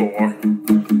before.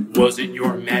 Was it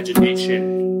your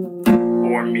imagination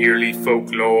or merely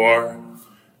folklore?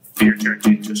 Fear turned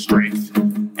into strength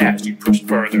as you pushed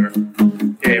further.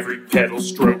 Every pedal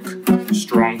stroke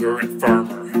stronger and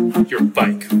firmer. Your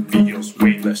bike feels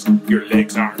weightless, your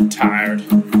legs aren't tired.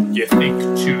 You think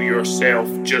to yourself,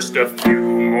 just a few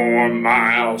more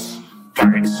miles.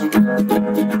 Bikes or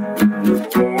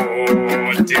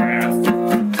death.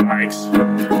 Bikes or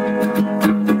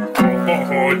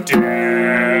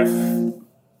death.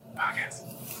 Podcast.